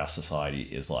or our society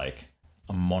is like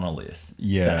a monolith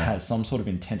that has some sort of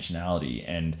intentionality,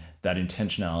 and that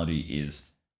intentionality is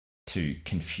to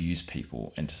confuse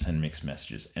people and to send mixed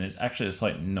messages. And it's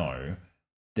like, no,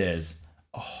 there's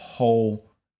a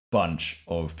whole bunch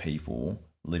of people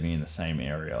living in the same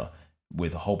area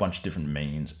with a whole bunch of different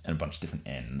means and a bunch of different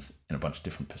ends and a bunch of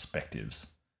different perspectives,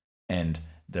 and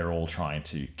they're all trying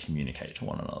to communicate to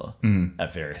one another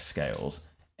at various scales.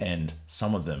 And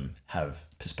some of them have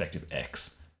perspective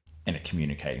X and are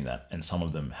communicating that, and some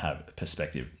of them have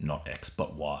perspective not X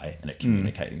but Y and are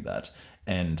communicating that.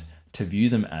 And to view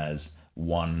them as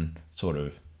one sort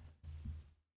of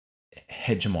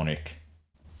hegemonic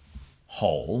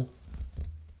whole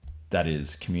that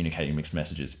is communicating mixed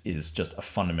messages is just a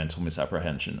fundamental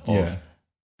misapprehension of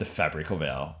the fabric of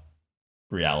our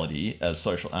reality as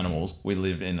social animals. We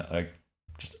live in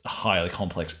just a highly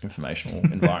complex informational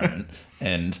environment,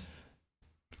 and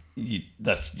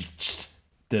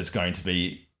there's going to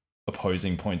be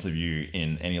opposing points of view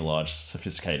in any large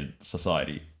sophisticated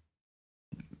society.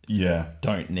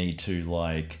 Don't need to,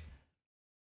 like,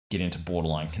 get into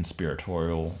borderline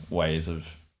conspiratorial ways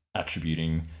of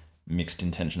attributing mixed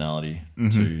intentionality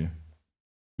to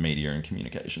media and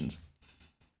communications.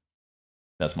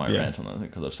 That's my rant on that,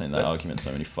 because I've seen that argument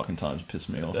so many fucking times. It pissed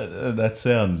me off. That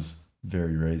sounds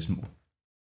very reasonable.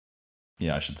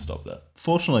 Yeah, I should stop that.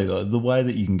 Fortunately, though, the way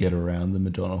that you can get around the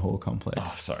Madonna whore complex...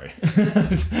 Oh, sorry.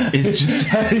 is just...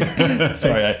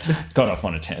 sorry, I got off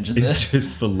on a tangent there. It's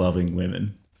just for loving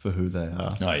women for who they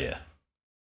are. Oh, yeah.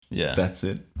 Yeah. That's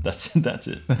it. That's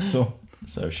it. That's all.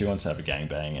 So if she wants to have a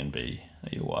gangbang and be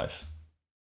your wife,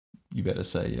 you better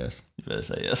say yes. You better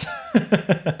say yes.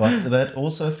 But that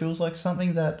also feels like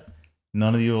something that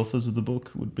none of the authors of the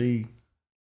book would be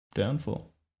down for.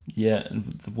 Yeah,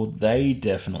 well, they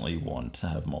definitely want to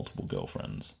have multiple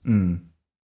girlfriends.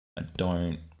 I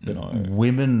don't know.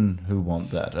 Women who want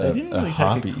that they didn't really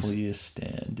take a clear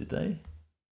stand, did they,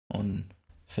 on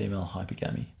female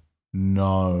hypergamy?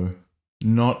 No,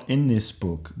 not in this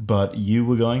book. But you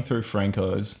were going through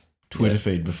Franco's Twitter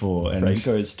feed before, and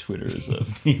Franco's Twitter is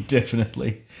he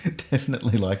definitely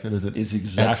likes it as it is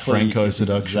exactly Franco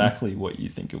Seduction. Exactly what you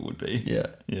think it would be.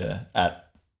 Yeah. At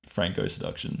Franco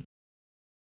Seduction.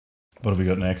 What have we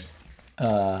got next?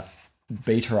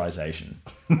 Beterization.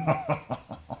 Do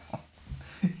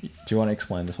you want to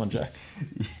explain this one, Jack?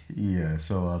 Yeah.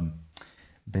 So,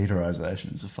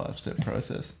 beterization is a 5-step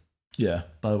process. Yeah.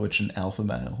 By which the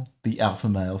alpha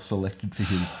male selected for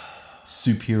his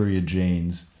superior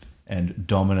genes and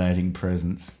dominating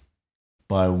presence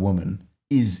by a woman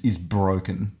is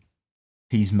broken.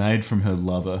 He's made from her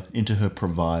lover into her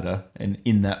provider, and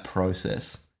in that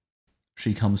process,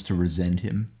 she comes to resent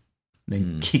him,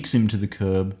 then kicks him to the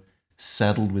curb,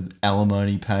 saddled with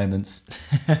alimony payments,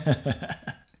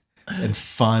 and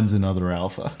finds another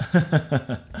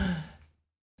alpha.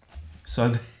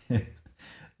 So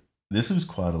this was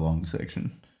quite a long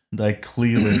section. They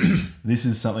clearly, this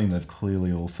is something they've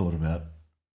clearly all thought about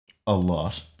a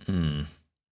lot.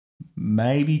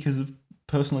 Maybe because of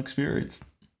personal experience.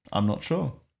 I'm not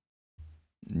sure.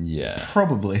 Yeah.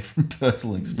 Probably from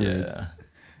personal experience. Yeah.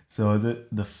 So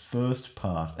the first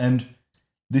part, and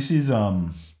this is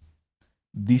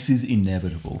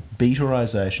inevitable.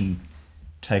 Beterization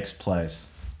takes place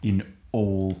in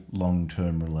all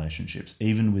long-term relationships,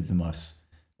 even with the most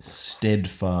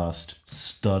steadfast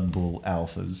stud bull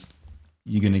alphas,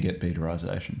 you're going to get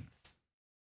betarization.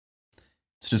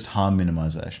 It's just harm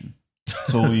minimization.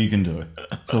 It's all you can do.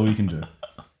 It's all you can do.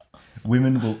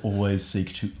 Women will always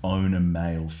seek to own a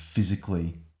male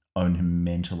physically, own him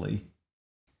mentally.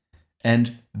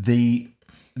 And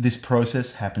this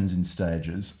process happens in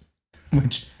stages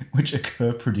which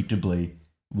occur predictably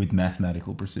with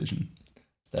mathematical precision.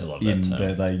 They love that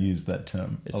term. They use that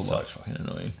term a lot. It's so fucking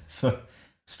annoying. So,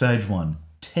 stage 1,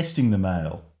 testing the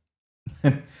male.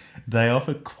 They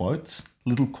offer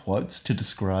little quotes to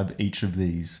describe each of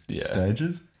these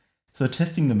stages. So,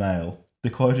 testing the male, the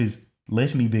quote is,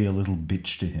 "Let me be a little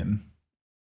bitch to him."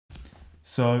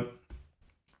 So,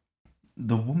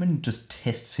 the woman just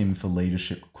tests him for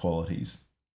leadership qualities.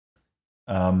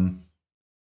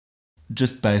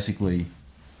 Just basically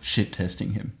shit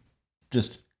testing him.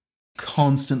 Just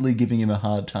constantly giving him a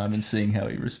hard time and seeing how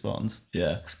he responds.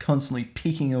 Yeah. Just constantly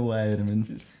picking away at him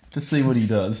and to see what he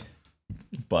does.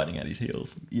 Biting at his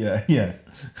heels. Yeah.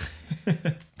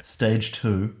 Stage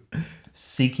 2,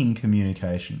 seeking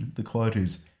communication. The quote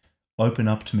is, "Open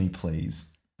up to me,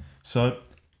 please." So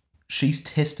she's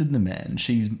tested the man.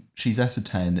 She's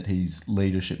ascertained that he's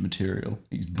leadership material.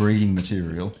 He's breeding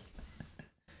material.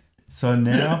 So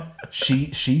now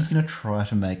she's going to try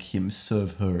to make him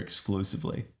serve her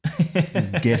exclusively.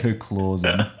 Get her claws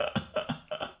in.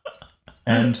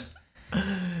 And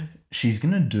she's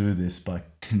going to do this by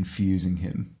confusing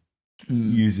him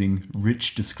using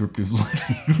rich descriptive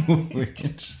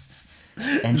language.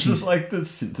 And this is like the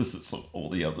synthesis of all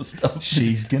the other stuff.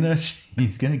 He's gonna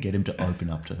get him to open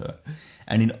up to her.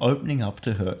 And in opening up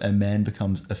to her, a man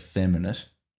becomes effeminate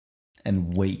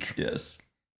and weak. Yes.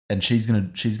 And she's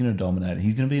gonna dominate.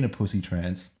 He's gonna be in a pussy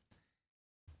trance.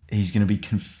 He's gonna be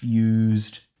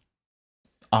confused,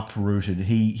 uprooted.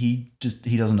 He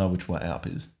doesn't know which way up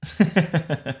is.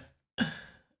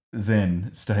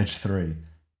 Then stage 3,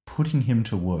 putting him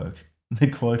to work. The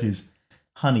quote is,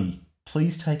 "Honey,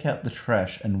 please take out the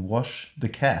trash and wash the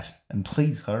cat. And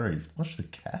please hurry. Wash the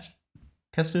cat?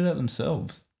 Cats do that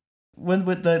themselves. When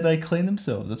they clean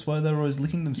themselves. That's why they're always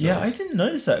licking themselves." Yeah, I didn't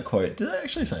notice that quote. Did they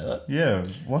actually say that? Yeah,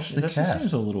 wash the cat. That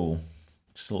seems a little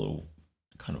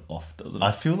kind of off, doesn't it?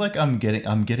 I feel like I'm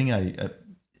getting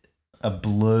a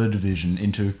blurred vision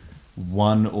into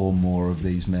one or more of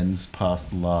these men's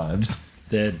past lives.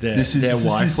 Their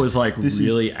wife was like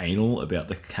really anal about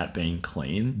the cat being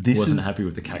clean. Wasn't happy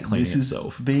with the cat cleaning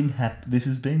itself. This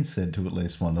has been said to at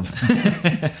least one of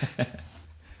them.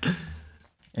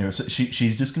 Anyway, so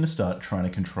she's just going to start trying to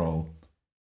control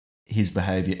his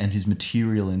behaviour and his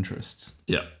material interests.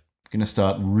 Yeah. Going to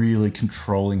start really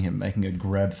controlling him, making a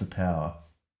grab for power.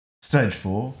 Stage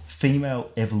 4,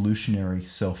 female evolutionary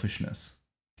selfishness.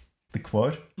 The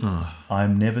quote,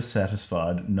 "I'm never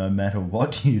satisfied no matter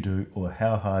what you do or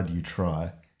how hard you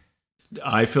try."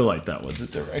 I feel like that was a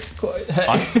direct quote.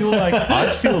 I feel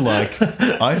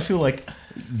like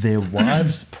their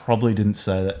wives probably didn't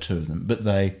say that to them, but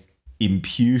they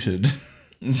imputed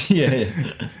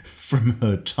from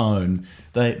her tone.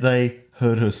 They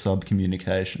heard her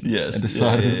sub-communication and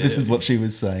decided this is what she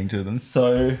was saying to them.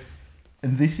 So,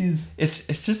 and this is...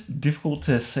 It's just difficult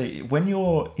to see. When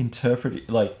you're interpreting...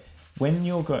 Like, when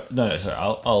you're going... No, sorry,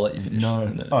 I'll let you finish.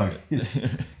 No.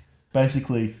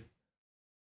 Basically,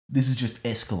 this is just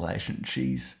escalation.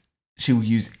 She will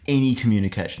use any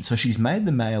communication. So she's made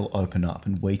the male open up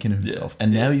and weaken himself.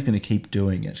 And now he's going to keep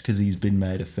doing it because he's been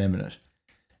made effeminate.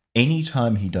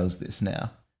 Anytime he does this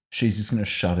now, she's just going to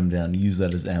shut him down and use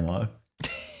that as ammo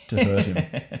to hurt him.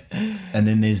 And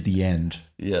then there's the end.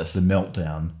 Yes. The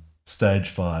meltdown. Stage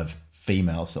 5,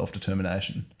 female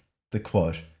self-determination. The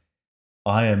quote,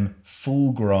 "I am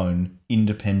full-grown,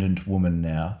 independent woman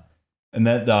now." And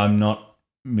that I'm not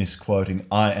misquoting.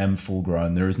 I am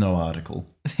full-grown. There is no article.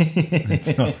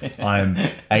 It's not, I am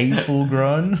a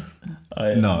full-grown. I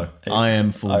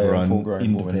am full-grown,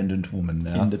 independent woman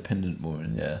now. Independent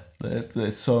woman, yeah.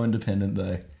 They're so independent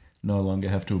they no longer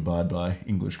have to abide by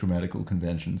English grammatical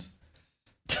conventions.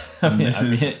 I mean,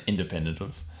 independent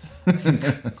of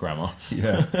grammar.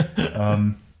 Yeah.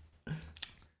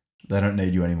 They don't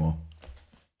need you anymore.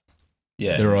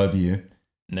 Yeah. They're over you.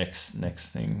 Next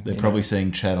thing. They're probably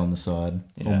seeing Chad on the side,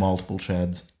 or multiple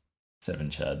Chads. 7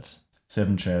 Chads.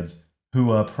 7 Chads,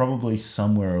 who are probably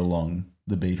somewhere along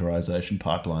the betarization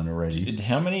pipeline already.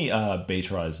 How many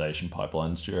betarization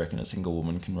pipelines do you reckon a single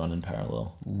woman can run in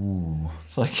parallel? Ooh.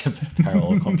 It's like a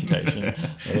parallel computation.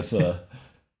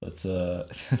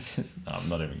 I'm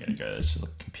not even going to go. It's just a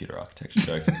computer architecture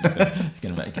joke. It's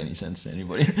going to make any sense to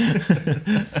anybody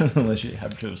unless you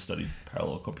have to have studied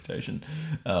parallel computation.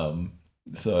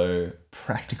 So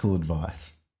practical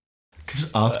advice. Because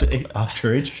after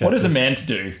each chapter, what is a man to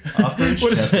do? After each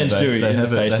what is a man to do in the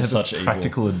face of a such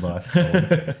practical advice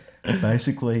called,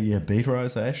 basically,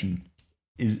 betarization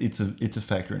it's a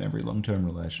factor in every long-term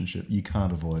relationship. You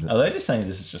can't avoid it. Are they just saying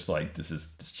this is just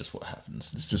what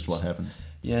happens? It's just what happens.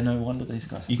 Yeah, no wonder these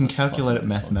guys. You can calculate it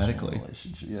mathematically.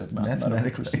 Yeah,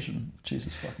 mathematically. Precision.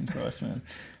 Jesus fucking Christ, man.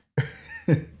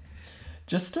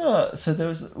 Just so there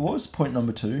was, what was point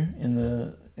number 2 in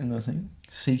the thing?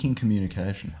 Seeking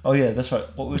communication. Oh yeah, that's right.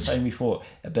 What we were saying before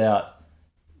about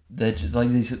these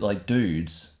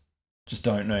dudes just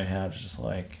don't know how to just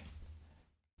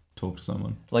talk to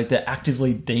someone. They're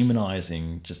actively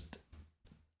demonizing just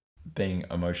being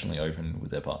emotionally open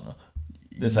with their partner.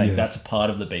 They're saying that's a part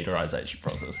of the betarization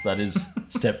process. That is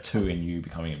step 2 in you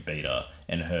becoming a beta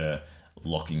and her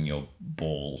locking your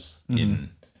balls in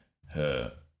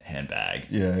her handbag.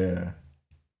 Yeah.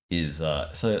 Is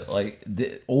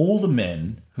all the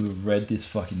men who have read this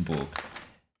fucking book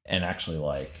and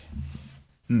actually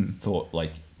thought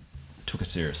took it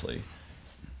seriously,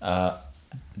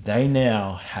 they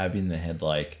now have in their head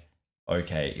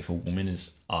okay, if a woman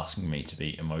is asking me to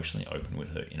be emotionally open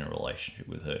with her in a relationship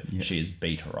with her, she is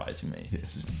betarizing me.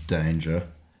 This is danger.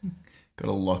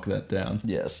 Gotta lock that down.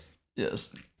 Yes.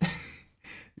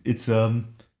 It's and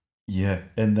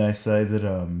they say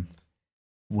that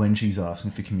when she's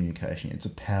asking for communication, it's a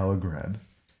power grab,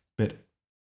 but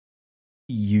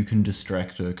you can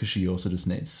distract her because she also just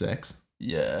needs sex.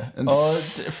 Yeah. And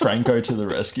Franco to the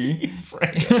rescue.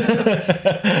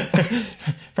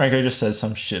 Franco just says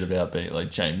some shit about being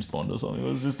James Bond or something.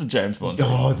 Was this the James Bond thing?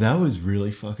 Oh, that was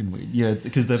really fucking weird. Yeah,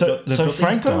 because they've got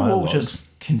Franco will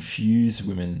just confuse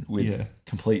women with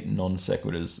complete non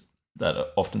sequiturs that are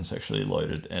often sexually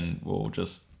loaded and will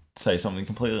just say something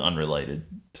completely unrelated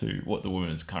to what the woman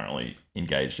is currently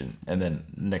engaged in, and then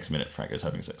next minute Franco's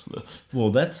having sex with her. Well,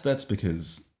 that's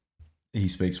because he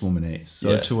speaks womanese.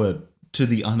 So to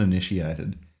the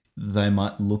uninitiated, they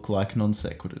might look like non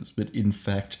sequiturs, but in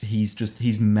fact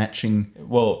he's matching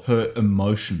her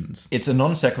emotions. It's a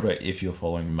non sequitur if you're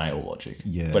following male logic.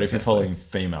 Yeah. But if you're following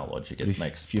female logic, it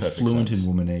makes if you're perfect fluent sense.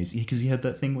 in womanese. Because you had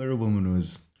that thing where a woman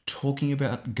was talking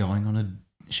about going on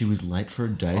she was late for a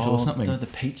date or something. No, the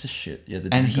pizza shit. Yeah,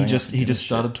 and he just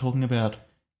started talking about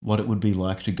what it would be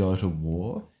like to go to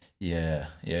war. Yeah,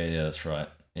 that's right.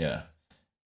 Yeah.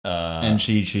 And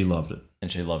she loved it. And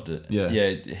she loved it. Yeah. Yeah,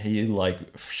 he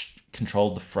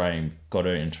controlled the frame, got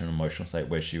her into an emotional state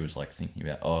where she was thinking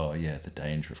about, the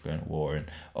danger of going to war, and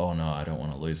oh no, I don't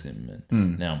want to lose him,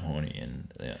 and now I'm horny,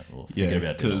 and forget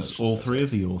about dinner. Because all three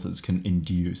of the authors can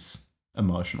induce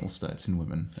emotional states in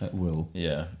women at will.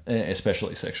 Yeah,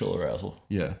 especially sexual arousal.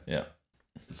 Yeah.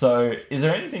 So, is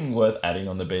there anything worth adding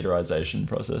on the betarization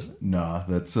process? Nah,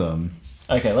 that's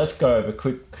Okay, let's go over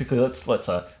quickly. Let's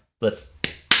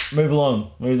move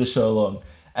along. Move the show along.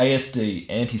 ASD,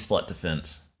 anti-slut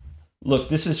defense. Look,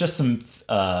 this is just some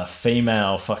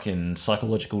female fucking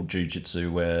psychological jujitsu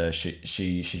where she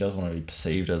doesn't want to be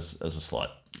perceived as a slut,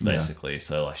 basically.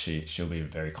 So she'll be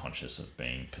very conscious of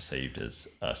being perceived as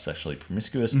sexually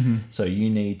promiscuous. So you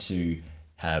need to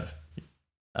have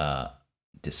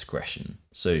discretion.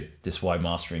 So this is why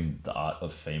mastering the art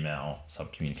of female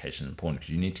subcommunication is important,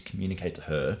 because you need to communicate to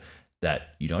her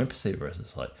that you don't perceive her as a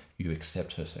slut, you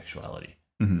accept her sexuality.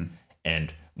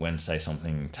 And when, say,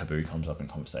 something taboo comes up in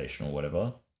conversation or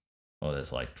whatever, or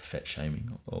there's fet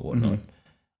shaming or whatnot,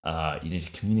 you need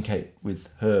to communicate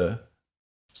with her,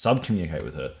 subcommunicate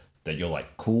with her that you're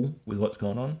cool with what's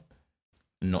going on,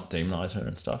 and not demonize her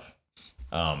and stuff.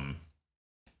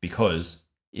 Because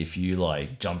if you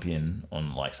jump in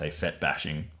on say fet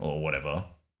bashing or whatever,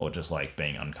 or just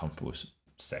being uncomfortable with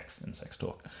sex and sex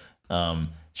talk,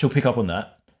 she'll pick up on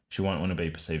that. She won't want to be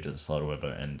perceived as a slut or whatever,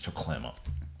 and she'll clam up.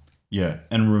 Yeah,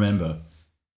 and remember,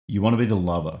 you want to be the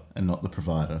lover and not the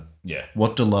provider. Yeah.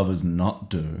 What do lovers not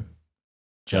do?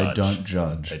 Judge. They don't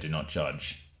judge. They do not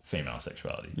judge female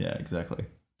sexuality. Yeah, exactly.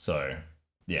 So,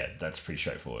 yeah, that's pretty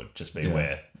straightforward. Just be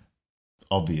aware.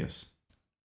 Obvious.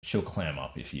 She'll clam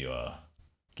up if you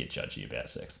get judgy about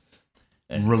sex.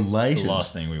 And related. The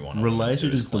last thing we want.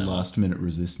 Related is the last minute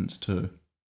resistance too.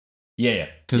 Yeah.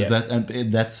 Because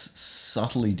that's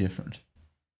subtly different.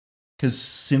 Because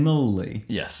similarly,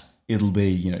 yes, it'll be,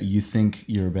 you think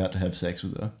you're about to have sex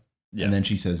with her, and then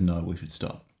she says, no, we should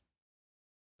stop.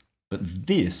 But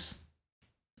this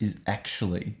is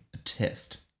actually a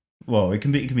test. Well, it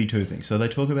can be two things. So they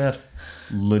talk about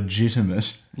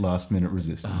legitimate last minute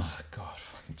resistance. Oh, God.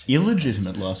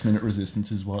 Illegitimate last minute resistance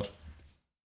is what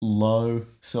low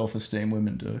self-esteem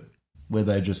women do, where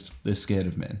they're scared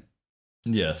of men.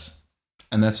 Yes.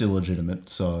 And that's illegitimate.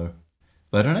 So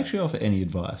They don't actually offer any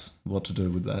advice what to do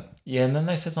with that. Yeah, and then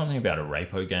they said something about a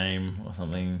rapo game or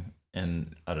something,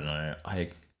 and I don't know.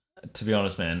 To be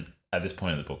honest, man, at this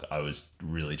point in the book, I was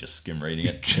really just skim reading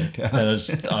it. Checked out.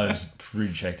 And I was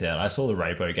pretty checked out. I saw the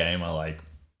rapo game. I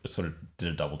sort of did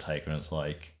a double take, and it's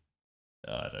like,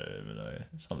 I don't even know,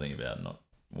 something about not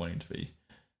wanting to be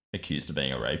accused of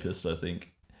being a rapist, I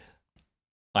think.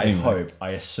 I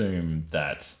assume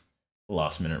that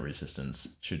last minute resistance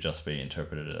should just be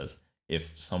interpreted as,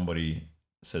 if somebody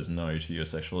says no to your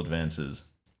sexual advances,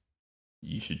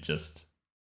 you should just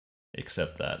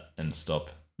accept that and stop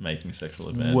making sexual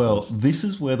advances. Well, this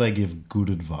is where they give good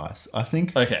advice. I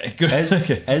think. Okay, good.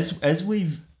 As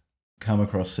we've come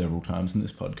across several times in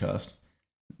this podcast,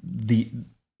 the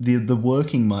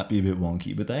working might be a bit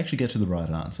wonky, but they actually get to the right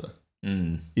answer.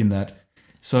 Mm. In that,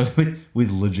 so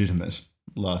with legitimate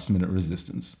last minute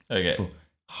resistance, Okay, for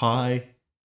high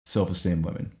self-esteem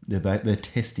women, they're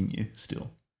testing you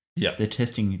still. Yeah, They're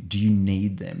testing, do you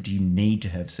need them? Do you need to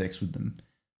have sex with them?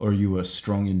 Or are you a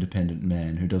strong, independent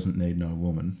man who doesn't need no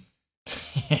woman?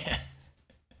 yeah,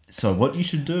 So what you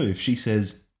should do, if she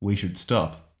says we should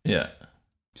stop, yeah.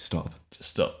 stop. Just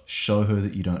stop. Show her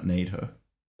that you don't need her.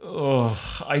 Oh,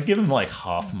 I give him like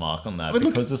half a mark on that, But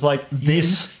look, because it's like, you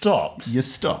stopped. You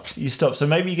stopped. You stopped. So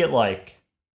maybe you get like,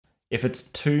 if it's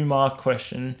 2-mark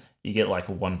question, you get like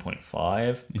a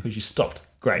 1.5 because you stopped.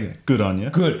 Great. Yeah, good on you.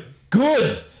 Good.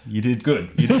 You did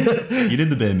Good. You did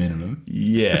the bare minimum.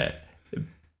 Yeah.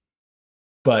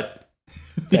 But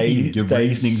Your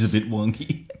reasoning's a bit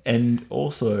wonky. and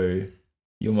also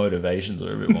your motivations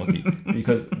are a bit wonky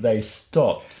because they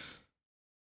stopped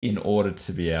in order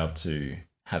to be able to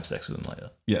have sex with them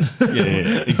later.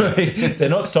 Yeah, exactly. They're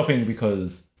not stopping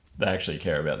because they actually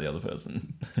care about the other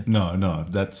person. No,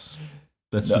 that's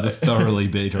for the thoroughly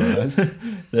beta-ized.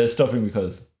 They're stopping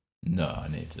because, no, I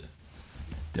need to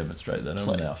demonstrate that I'm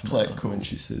an alpha play it male. cool. When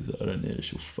she says that I don't need her,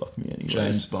 she'll fuck me anyway.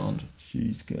 James Bond.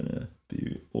 She's gonna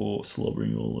be all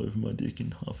slobbering all over my dick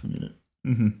in half a minute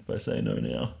Mm-hmm. if I say no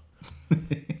now.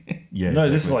 Yeah. No,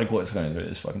 this is exactly. like what's going through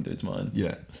this fucking dude's mind.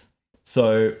 Yeah.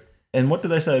 So, and what do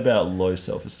they say about low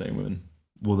self-esteem women?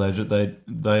 Well,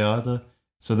 they either,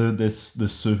 so there's the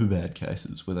super bad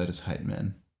cases where they just hate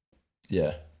men.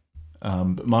 Yeah.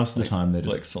 But most of the time they're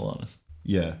just like Solanus.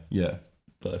 yeah.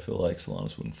 But I feel like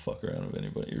Solanus wouldn't fuck around with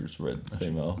anybody who's read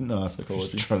female No,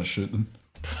 psychology. just try to shoot them.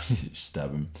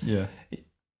 Stab him. Yeah.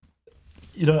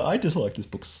 You know, I dislike this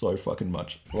book so fucking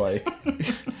much. Like,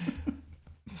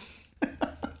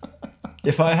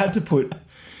 if I had to put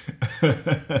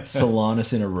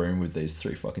Solanus in a room with these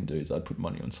 3 fucking dudes, I'd put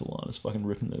money on Solanus, fucking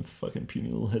ripping their fucking puny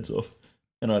little heads off,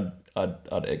 and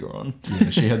I'd egg her on. Yeah,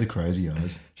 she had the crazy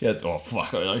eyes. She had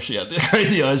she had the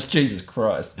crazy eyes. Jesus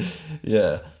Christ.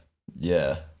 Yeah.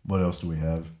 What else do we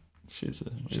have? She's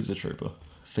a trooper.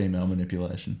 Female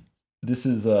manipulation. This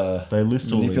is They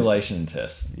list all manipulation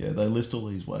tests. these. Yeah, they list all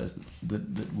these ways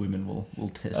that women will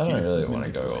test. I don't you, really want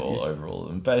to go manipulate you. all over all of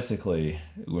them. Basically,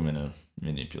 women are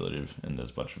manipulative, and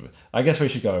there's a bunch of it. I guess we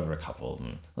should go over a couple of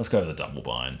them. Let's go over the double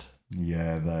bind.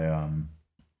 Yeah,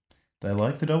 they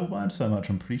like the double bind so much.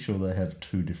 I'm pretty sure they have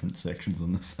 2 different sections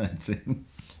on the same thing.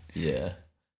 Yeah.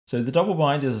 So the double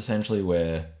bind is essentially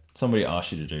where somebody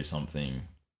asks you to do something.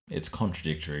 It's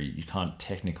contradictory. You can't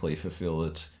technically fulfill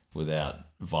it without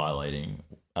violating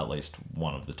at least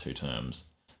one of the 2 terms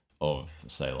of,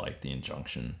 say, like the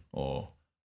injunction or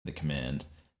the command.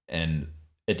 And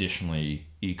additionally,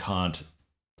 you can't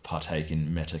partake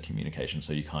in meta communication,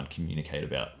 so you can't communicate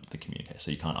about the communication.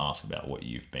 So you can't ask about what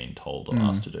you've been told or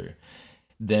asked to do.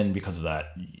 Then because of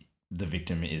that, the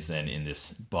victim is then in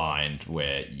this bind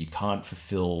where you can't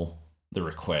fulfill the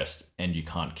request and you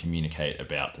can't communicate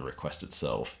about the request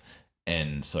itself.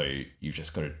 And so you've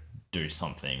just got to do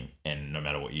something, and no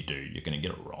matter what you do, you're going to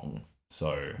get it wrong.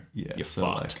 So Yeah, you're so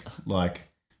fucked. like,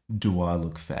 do I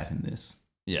look fat in this?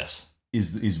 Yes.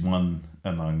 Is one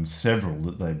among several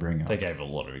that they bring up. They gave a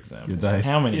lot of examples. Yeah,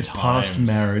 How many times? Past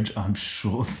marriage, I'm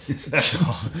sure this.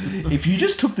 If you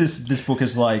just took this book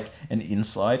as like an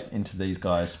insight into these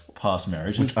guys' past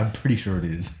marriages, Which I'm pretty sure it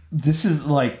is. this is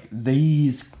like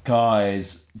these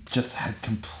guys just had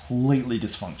completely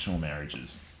dysfunctional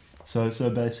marriages. So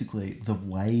basically, the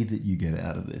way that you get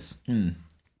out of this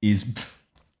is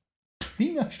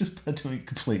pretty much just by doing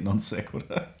complete non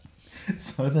sequitur.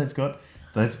 So they've got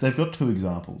 2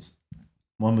 examples.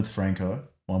 One with Franco,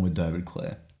 one with David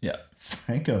Clare. Yeah.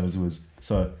 Franco's was,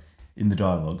 so in the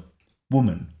dialogue,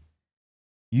 woman,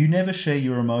 you never share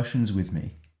your emotions with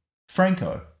me.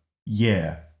 Franco,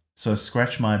 yeah, so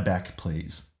scratch my back,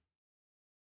 please.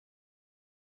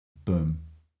 Boom.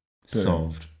 Boom.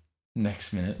 Solved.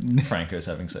 Next minute, Franco's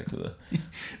having sex with her.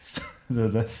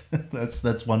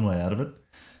 That's one way out of it.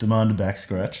 Demand a back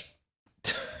scratch.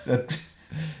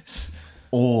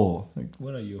 Or Like,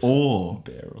 what are you? Or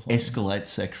bear or something? escalate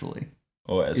sexually.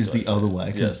 Or is the other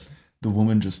way, because the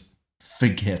woman just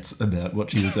forgets about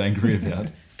what she was angry about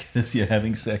because you're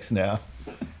having sex now.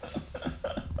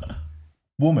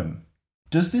 Woman,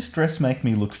 does this dress make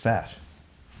me look fat?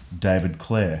 David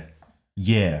Clare,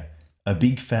 yeah, a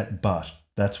big fat butt.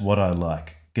 That's what I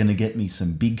like. Gonna get me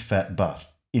some big fat butt.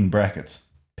 In brackets,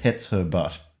 pets her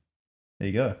butt. There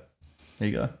you go. There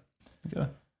you go. There you go.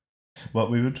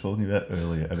 What we were talking about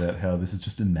earlier about how this is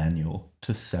just a manual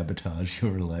to sabotage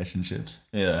your relationships.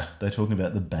 Yeah. They're talking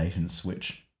about the bait and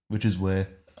switch, which is where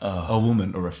a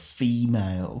woman or a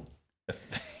female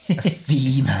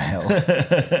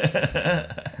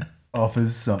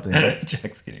offers something.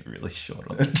 Jack's getting really short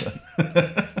on this one.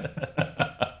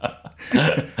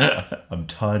 I'm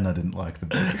tired and I didn't like the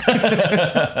book.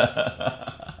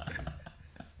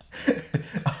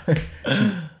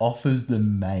 She offers the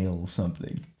male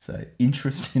something. Say,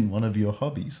 interest in one of your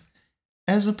hobbies.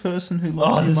 As a person who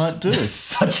loves you might do. There's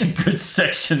such a good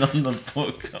section on the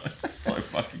book. It's so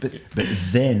fucking good. But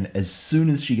then, as soon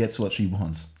as she gets what she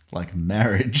wants, like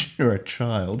marriage or a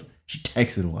child, she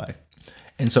takes it away.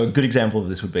 And so a good example of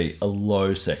this would be a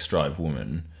low sex drive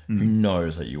woman who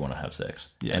knows that you want to have sex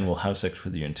and will have sex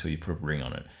with you until you put a ring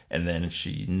on it. And then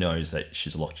she knows that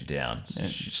she's locked you down. So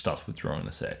she starts withdrawing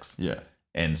the sex. Yeah.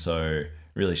 And so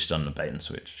really she's done the bait and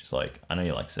switch. She's like, I know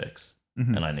you like sex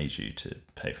and I need you to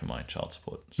pay for my child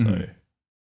support. So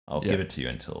I'll give it to you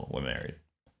until we're married.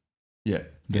 Yeah.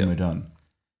 Then we're done.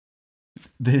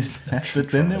 There's that. But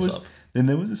then there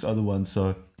was this other one.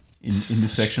 So in the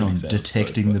section on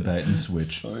detecting the bait and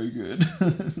switch. So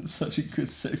good. Such a good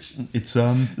section. It's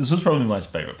this was probably my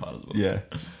favourite part of the book. Yeah.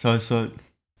 So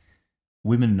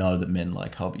women know that men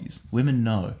like hobbies. Women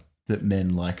know that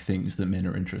men like things that men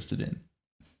are interested in.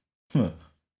 Huh.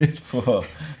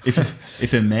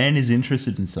 If a man is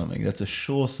interested in something, that's a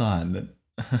sure sign that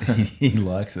he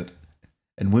likes it.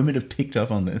 And women have picked up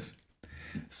on this.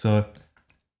 So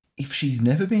if she's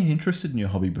never been interested in your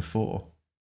hobby before,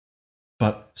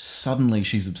 but suddenly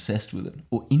she's obsessed with it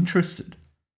or interested,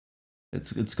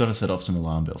 it's got to set off some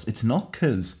alarm bells. It's not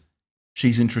because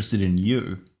she's interested in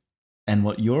you and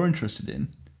what you're interested in.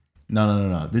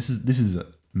 No. This is a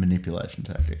manipulation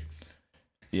tactic.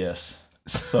 Yes.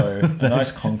 So a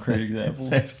nice concrete example.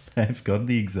 They've got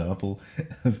the example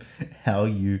of how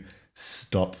you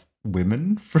stop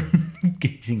women from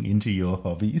getting into your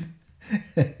hobbies.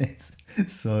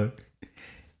 So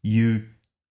you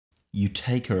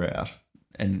take her out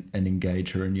and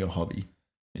engage her in your hobby.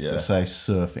 Yeah. So say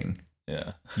surfing.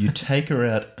 Yeah. You take her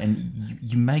out and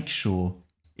you make sure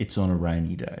it's on a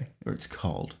rainy day or it's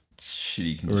cold.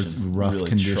 Shitty conditions. Or it's rough really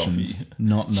conditions. Troughy.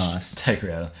 Not nice. Take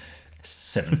her out.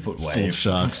 7-foot wave.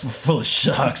 Full of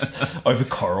sharks. Over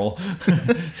coral.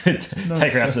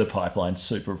 Take her out to the pipeline.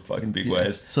 Super fucking big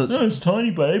waves. So it's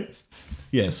tiny, babe.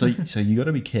 Yeah, so you got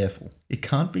to be careful. It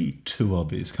can't be too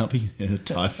obvious. Can't be in a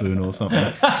typhoon or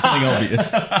something. Something obvious.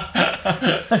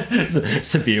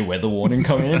 Severe weather warning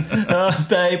coming in.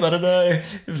 Babe, I don't know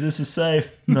if this is safe.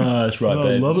 No, that's right,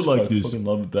 babe. I love it like this. I fucking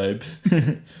love it, babe.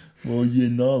 Well, yeah,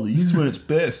 gnarly. This is when it's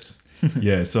best.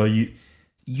 Yeah, so you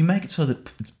make it so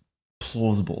that it's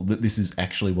plausible that this is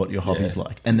actually what your hobby's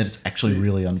like and that it's actually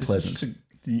really unpleasant.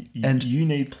 And you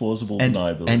need plausible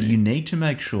deniability. And you need to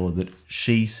make sure that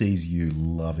she sees you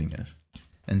loving it.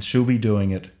 And she'll be doing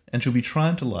it and she'll be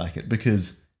trying to like it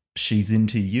because she's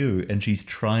into you and she's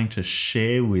trying to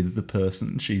share with the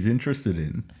person she's interested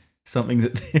in something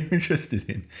that they're interested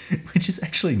in, which is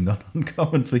actually not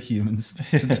uncommon for humans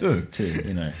to do.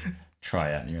 To,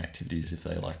 try out new activities if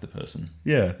they like the person.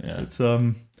 Yeah. It's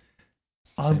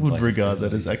I would like regard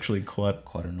that as actually quite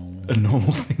a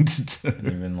normal thing to do. And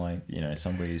even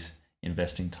somebody's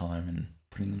investing time and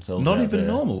putting themselves not out even there.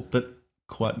 Normal, but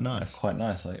quite nice. Quite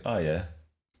nice. Like, oh yeah,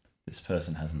 this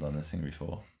person hasn't done this thing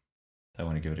before. They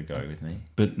want to give it a go with me.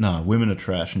 But no, women are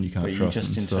trash and you can't trust them. But you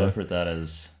just interpret that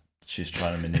as she's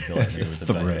trying to manipulate me with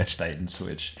the bait and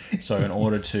switch. So in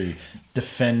order to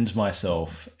defend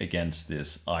myself against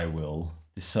this,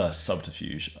 this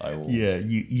subterfuge, I will... Yeah,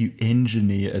 you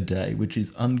engineer a day, which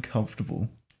is uncomfortable,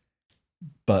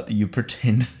 but you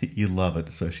pretend that you love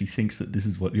it, so she thinks that this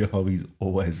is what your hobby's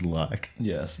always like.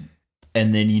 Yes.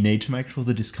 And then you need to make sure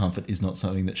the discomfort is not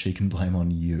something that she can blame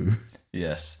on you.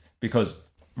 Yes, because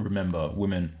remember,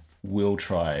 women will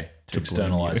try to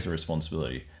externalize the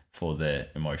responsibility for their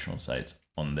emotional states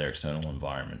on their external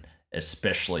environment,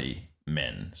 especially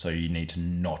men. So you need to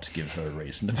not give her a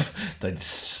reason to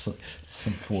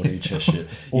some 4D chess shit.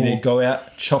 You need to go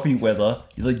out, choppy weather.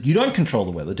 You don't control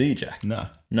the weather, do you, Jack? No.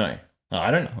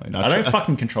 I don't know. I don't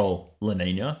fucking control La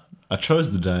Nina. I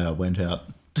chose the day I went out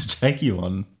to take you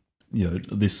on,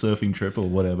 this surfing trip or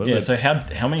whatever. Yeah, so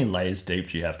how many layers deep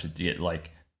do you have to get,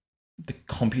 like, the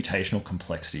computational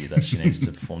complexity that she needs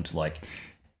to perform to, like,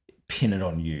 pin it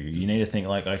on you? You need to think,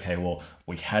 like, okay, well,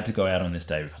 we had to go out on this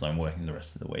day because I'm working the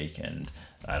rest of the week, and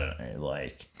I don't know,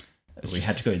 like, we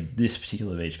had to go to this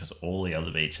particular beach because all the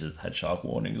other beaches had shark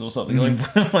warnings or something.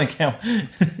 Like how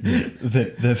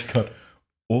they've got,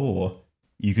 or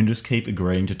you can just keep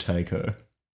agreeing to take her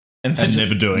and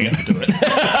never doing it. Do it.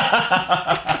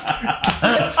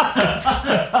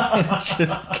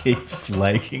 Just keep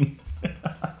flaking.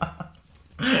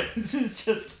 This is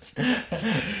just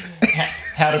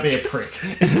how to be a prick.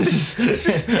 How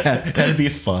to be a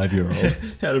 5-year-old.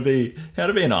 How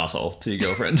to be an asshole to your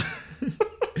girlfriend.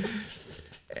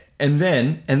 and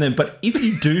then, but if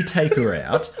you do take her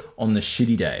out on the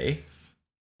shitty day,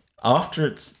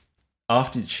 after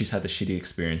she's had the shitty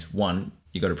experience, one,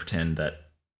 you got to pretend that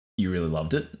you really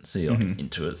loved it, so you're like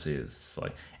into it. So it's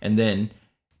like, and then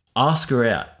ask her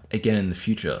out again in the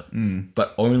future,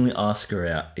 but only ask her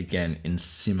out again in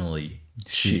similarly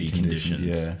shitty conditions.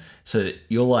 Yeah. So that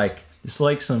you're like, it's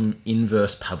like some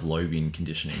inverse Pavlovian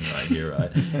conditioning right here,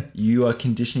 right? You are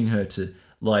conditioning her to,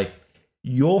 like,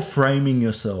 you're framing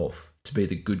yourself to be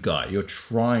the good guy. You're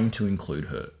trying to include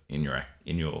her in your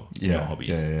hobbies.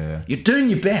 Yeah. You're doing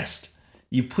your best.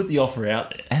 You put the offer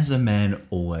out there. As a man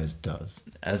always does.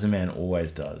 With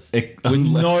With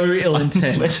no ill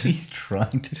intent. Unless he's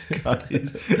trying to cut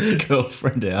his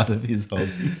girlfriend out of his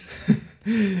hobbies.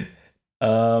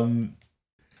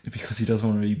 Because he doesn't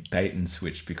want to be bait and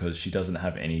switch, because she doesn't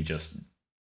have any just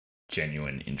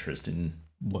genuine interest in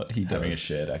what he having does. a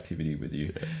shared activity with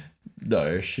you. Yeah.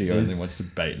 No, she only wants to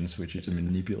bait and switch you to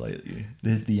manipulate you.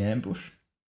 There's the ambush.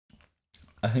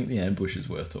 I think the ambush is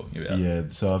worth talking about. Yeah,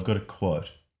 so I've got a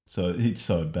quote. So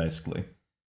basically,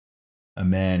 a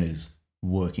man is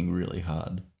working really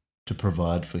hard to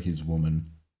provide for his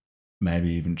woman, maybe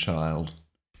even child.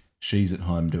 She's at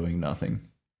home doing nothing.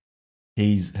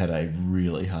 He's had a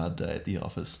really hard day at the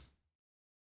office.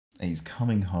 He's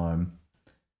coming home,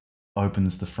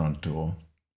 opens the front door,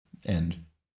 and,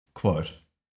 quote,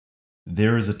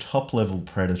 "There is a top-level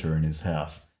predator in his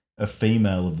house, a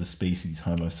female of the species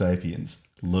Homo sapiens,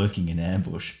 lurking in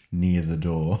ambush near the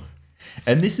door."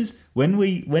 And this is when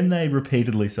they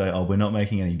repeatedly say, "Oh, we're not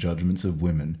making any judgments of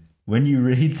women." When you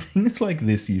read things like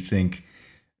this, you think,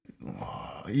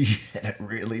 "Oh, you had a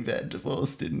really bad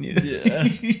divorce, didn't you?" Yeah.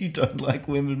 You don't like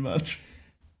women much.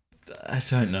 I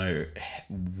don't know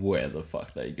where the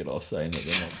fuck they get off saying that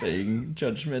they're not being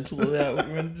judgmental about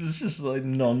women. It's just like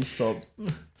non-stop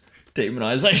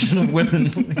demonization of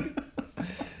women.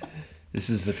 This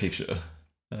is the picture.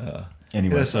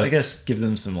 Anyway, I guess give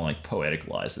them some, like, poetic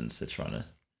license. They're trying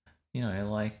to,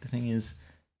 like, the thing is,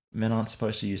 men aren't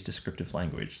supposed to use descriptive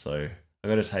language, so I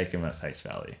got to take them at face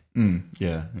value.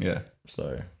 Yeah.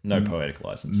 So no poetic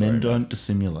license. Men don't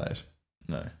dissimulate.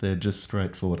 No, they're just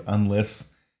straightforward,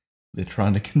 unless they're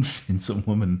trying to convince a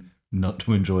woman not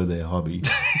to enjoy their hobby.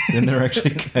 Then they're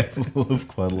actually capable of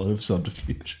quite a lot of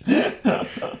subterfuge.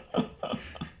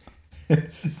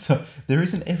 So there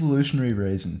is an evolutionary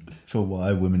reason for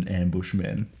why women ambush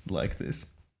men like this.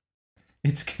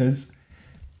 It's because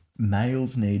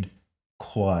males need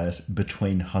quiet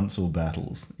between hunts or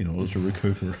battles in order to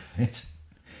recuperate.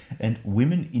 And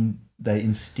women, they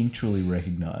instinctually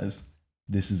recognize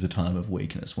this is a time of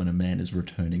weakness when a man is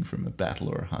returning from a battle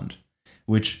or a hunt,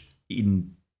 which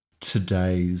in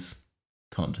today's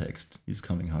context is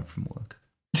coming home from work.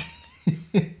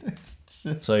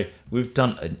 So we've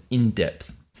done an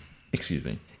in-depth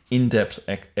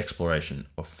exploration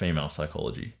of female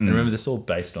psychology. And remember, this is all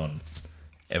based on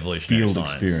evolutionary field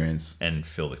science experience and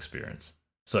field experience.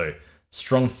 So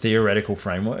strong theoretical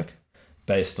framework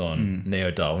based on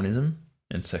neo-Darwinism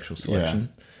and sexual selection.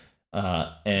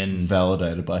 And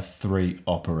validated by 3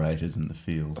 operators in the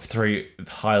field. 3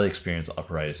 highly experienced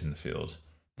operators in the field.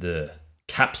 The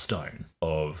capstone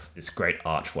of this great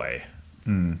archway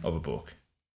of a book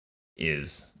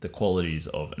is the qualities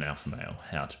of an alpha male,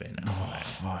 how to be an alpha male.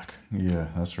 Fuck. Yeah,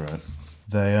 that's right.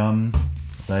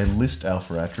 They list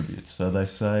alpha attributes. So they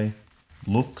say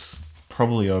looks,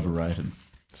 probably overrated.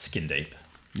 Skin deep.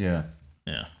 Yeah.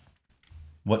 Yeah.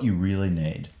 What you really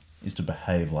need is to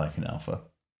behave like an alpha.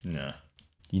 Yeah.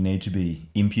 You need to be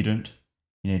impudent.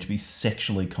 You need to be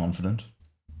sexually confident.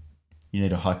 You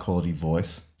need a high quality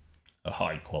voice. A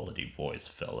high quality voice,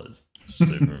 fellas.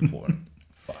 Super important.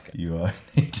 Fuck it. You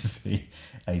need to be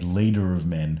a leader of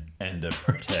men And a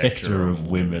protector of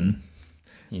women.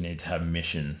 You need to have a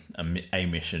mission and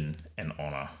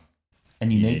honour.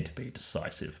 And you need to be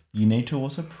decisive. You need to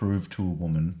also prove to a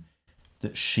woman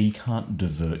that she can't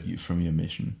divert you from your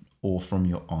mission or from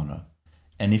your honour.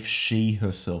 And if she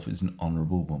herself is an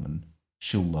honourable woman,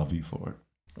 she'll love you for it.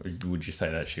 Would you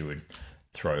say that she would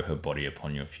throw her body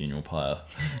upon your funeral pyre?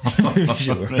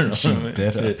 She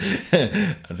better.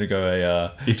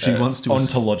 Undergo if she wants to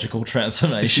ontological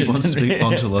transformation. If she wants to be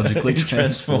ontologically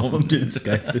transformed to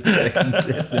escape the second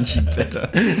death, then she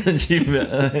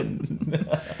better.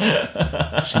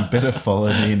 She better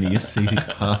follow me in the ascetic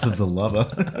path of the lover.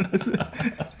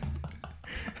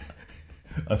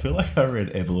 I feel like I read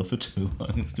Evelyn for too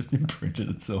long. It's just imprinted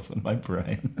itself on my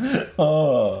brain.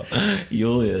 Oh,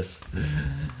 Julius.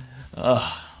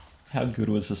 How good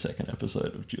was the second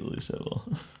episode of Julius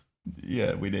Evelyn?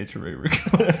 Yeah, we need to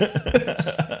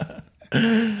re-record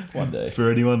one day.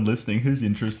 For anyone listening who's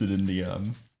interested in the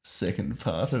second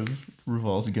part of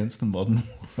Revolt Against the Modern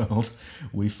World,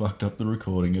 we fucked up the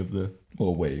recording of the...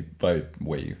 Well,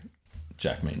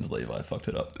 Jack means Levi fucked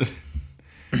it up.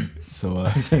 So,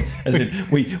 as in,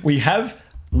 we have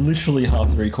literally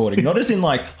half the recording, not as in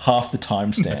like half the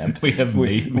timestamp. we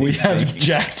have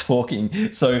Jack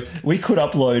talking, so we could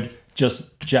upload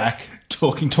just Jack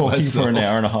talking for an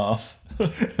hour and a half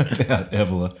about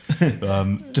Evelyn.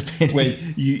 Depending, where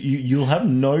you'll have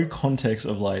no context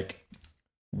of like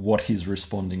what he's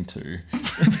responding to,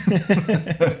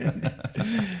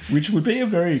 which would be a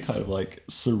very kind of like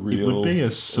surreal. It would be a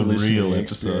surreal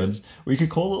experience. We could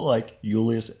call it like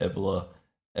Julius Evelyn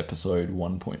episode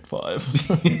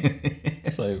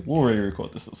 1.5. So we'll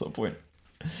re-record this at some point.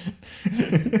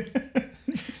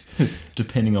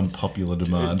 Depending on popular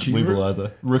demand, we will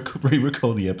either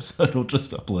re-record the episode or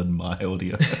just upload my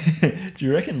audio. Do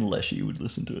you reckon Leshy would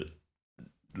listen to it?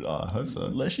 Oh, I hope so.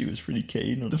 Leshy was pretty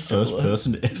keen on the first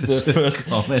person to ever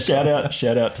comment.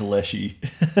 Shout out to Leshy.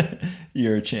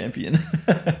 You're a champion.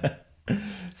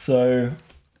 So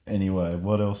anyway,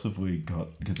 what else have we got?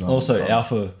 Also,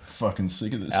 alpha. Fucking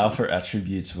sick of this. Alpha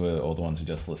attributes were all the ones we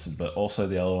just listed, but also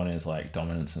the other one is like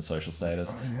dominance and social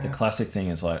status. Oh, yeah. The classic thing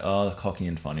is like, the cocky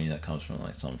and funny. That comes from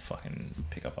like some fucking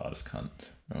pickup artist cunt.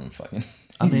 That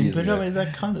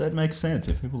makes sense.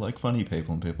 If people like funny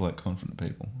people and people like confident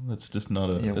people, that's just not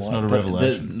a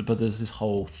revelation. But there's this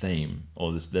whole theme,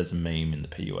 or there's a meme in the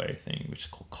PUA thing which is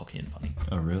called cocky and funny.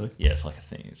 Oh really? Yeah, it's like a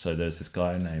thing. So there's this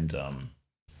guy named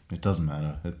It doesn't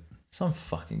matter. Some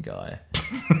fucking guy.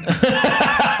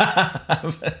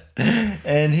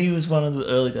 And he was one of the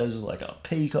early guys who was like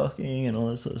peacocking and all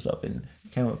that sort of stuff, and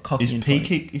came up cocky and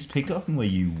funny. Is peacocking where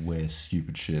you wear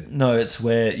stupid shit? No, it's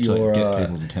where get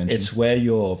people's attention. It's where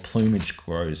your plumage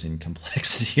grows in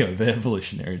complexity over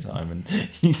evolutionary time, and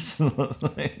he's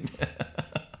like,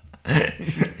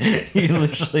 you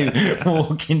literally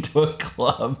walk into a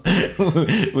club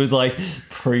with like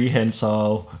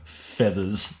prehensile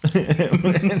feathers.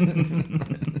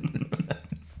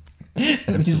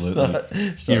 Absolutely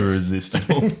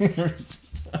irresistible.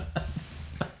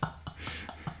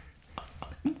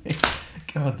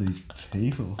 God, these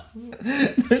people.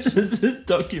 There's this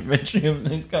documentary of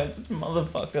this guy, this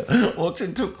motherfucker walks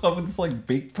into a club with this like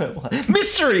big purple hat.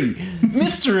 Mystery.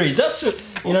 That's just,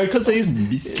 because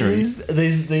these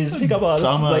pickup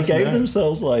artists, they gave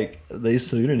themselves like these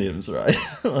pseudonyms, right?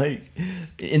 Like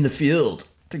in the field,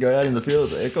 to go out in the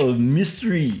field, they're called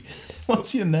Mystery.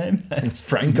 What's your name?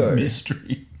 Franco.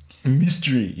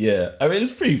 Mystery, yeah. I mean,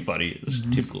 it's pretty funny. It's a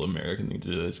typical American thing to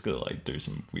do. They just gotta like do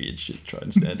some weird shit to try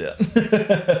and stand out.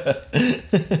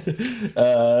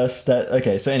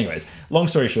 Okay, so anyways, long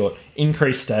story short,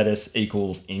 increased status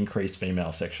equals increased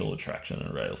female sexual attraction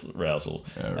and arousal.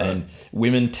 Yeah, right. And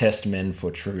women test men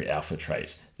for true alpha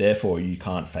traits. Therefore, you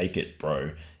can't fake it,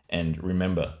 bro. And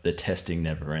remember, the testing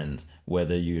never ends.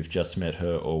 Whether you've just met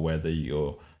her or whether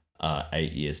you're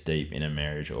 8 years deep in a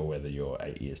marriage or whether you're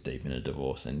 8 years deep in a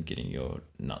divorce and getting your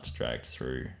nuts dragged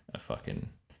through a fucking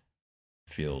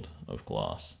field of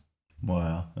glass.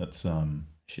 Wow, that's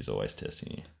she's always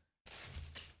testing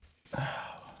you.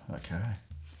 Okay.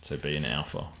 So be an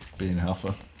alpha. Okay.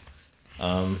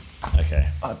 Okay.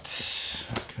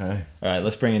 Okay. All right,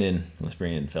 let's bring it in,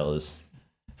 fellas.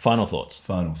 Final thoughts.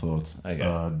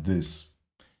 Okay.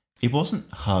 It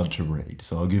wasn't hard to read,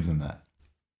 so I'll give them that.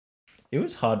 It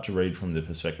was hard to read from the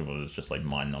perspective of it was just like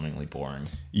mind-numbingly boring.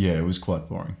 Yeah, it was quite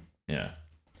boring. Yeah.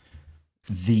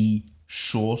 The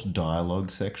short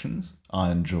dialogue sections I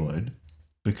enjoyed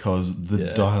because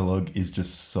the dialogue is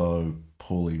just so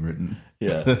poorly written.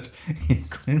 Yeah. That it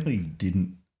clearly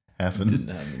didn't happen. Didn't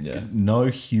happen, yeah. No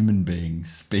human being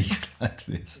speaks like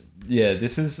this. Yeah,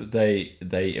 this is they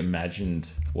imagined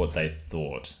what they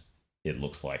thought it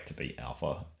looks like to be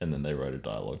alpha, and then they wrote a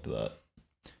dialogue to that.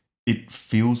 It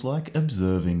feels like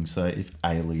observing, say, if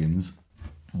aliens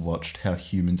watched how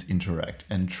humans interact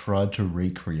and tried to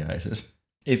recreate it.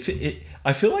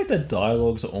 I feel like the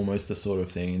dialogues are almost the sort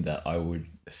of thing that I would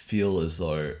feel as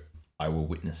though I were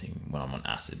witnessing when I'm on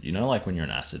acid. You know, like when you're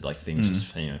on acid, like things just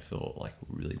feel like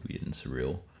really weird and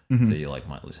surreal. Mm-hmm. So you like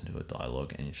might listen to a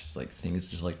dialogue and it's just like things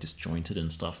just like disjointed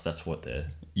and stuff. That's what their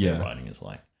writing is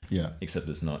like. Yeah. Except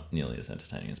it's not nearly as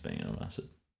entertaining as being on acid.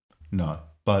 No,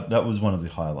 but that was one of the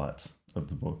highlights of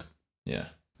the book. Yeah.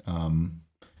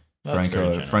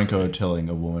 Franco telling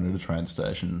a woman at a train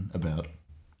station about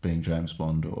being James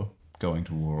Bond or going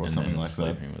to war or and something then like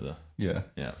sleeping that. with her. Yeah.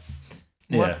 Yeah.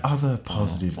 What other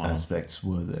positive aspects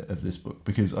were there of this book?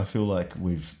 Because I feel like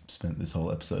we've spent this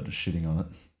whole episode just shitting on it.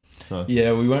 So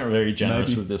yeah, we weren't very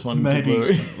generous with this one.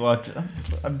 Maybe, like,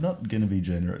 I'm not going to be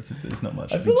generous if there's not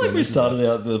much. I feel like we started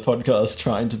out the podcast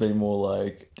trying to be more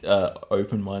like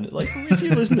open-minded. Like if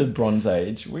you listen to Bronze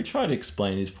Age, we try to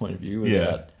explain his point of view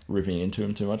without ripping into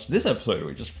him too much. This episode,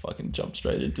 we just fucking jumped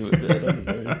straight into it.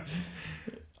 Man.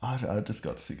 I don't know. I just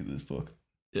got sick of this book.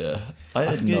 Yeah, I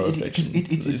had no affection.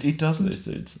 It doesn't. These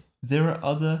dudes. There are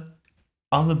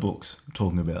other books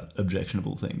talking about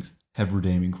objectionable things have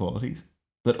redeeming qualities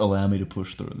that allow me to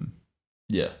push through them.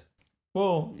 Yeah.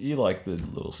 Well, you like the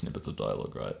little snippets of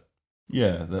dialogue, right?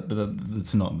 Yeah, but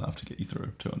that's not enough to get you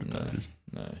through 200 pages.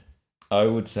 No. I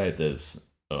would say there's,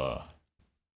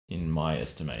 in my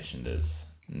estimation, there's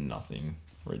nothing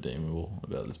redeemable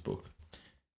about this book.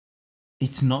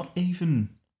 It's not even...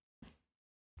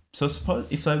 So I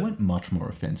suppose if they went much more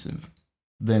offensive,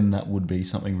 then that would be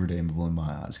something redeemable in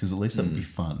my eyes, because at least that would be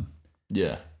fun.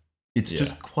 Yeah. It's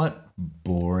just quite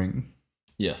boring.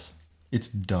 Yes. It's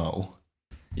dull.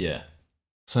 Yeah.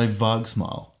 So Vague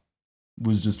Smile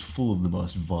was just full of the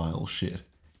most vile shit.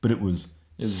 But it was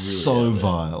really so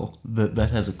vile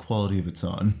that has a quality of its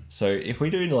own. So if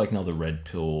we do like another Red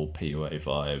Pill PUA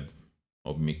vibe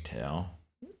or MGTOW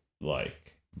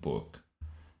like book,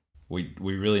 we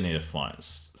really need to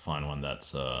find one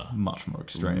that's much more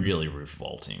extreme. Really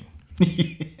revolting.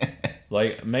 Yeah.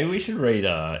 Like, maybe we should read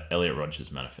Elliot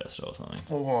Rodger's manifesto or something.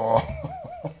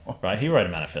 Right, he wrote a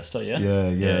manifesto, yeah?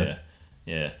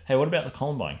 Yeah. Hey, what about the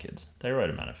Columbine kids? They wrote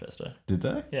a manifesto. Did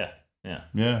they?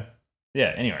 Yeah.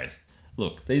 Anyways,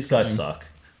 look, these guys suck.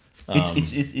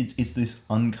 It's this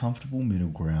uncomfortable middle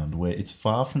ground where it's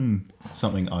far from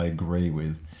something I agree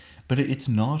with, but it's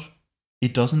not.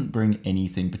 It doesn't bring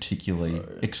anything particularly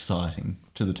exciting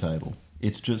to the table.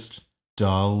 It's just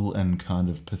dull and kind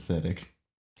of pathetic.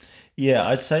 Yeah,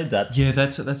 I'd say that's... Yeah,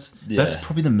 that's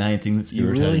probably the main thing that's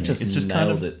irritating. You really just it's just nailed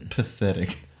kind of it.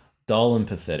 Pathetic. Dull and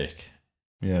pathetic.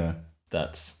 Yeah.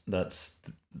 That's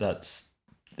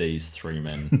these three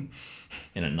men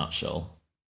in a nutshell.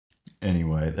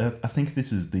 Anyway, I think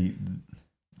this is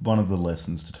one of the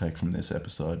lessons to take from this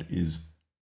episode is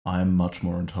I am much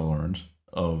more intolerant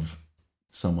of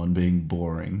someone being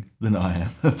boring than I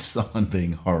am of someone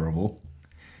being horrible.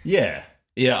 Yeah,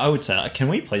 I would say. Can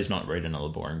we please not read another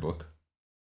boring book?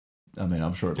 I mean,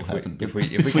 I'm sure it'll happen. If we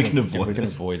can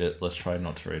avoid it, let's try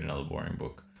not to read another boring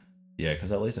book. Yeah,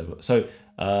 because at least so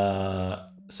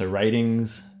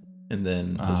ratings, and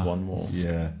then there's one more.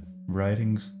 Yeah,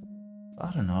 ratings.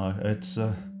 I don't know. It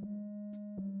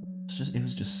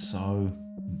was just so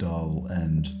dull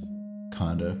and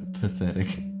kind of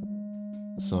pathetic.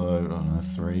 So I don't know,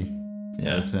 3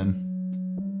 out of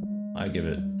 10. I give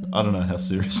it. I don't know how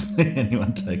seriously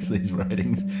anyone takes these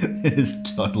ratings. It is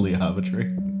totally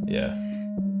arbitrary. Yeah.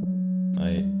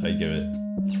 I give it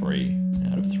 3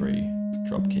 out of 3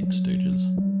 Dropkick Stooges.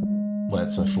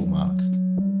 Wait, so full marks?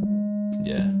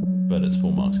 Yeah, but it's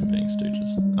full marks for being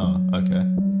Stooges. Oh, okay.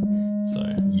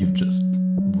 So you've just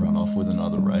run off with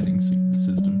another rating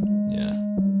system. Yeah.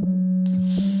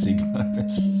 Sigma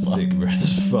as fuck. Sigma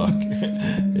as fuck.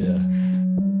 Yeah.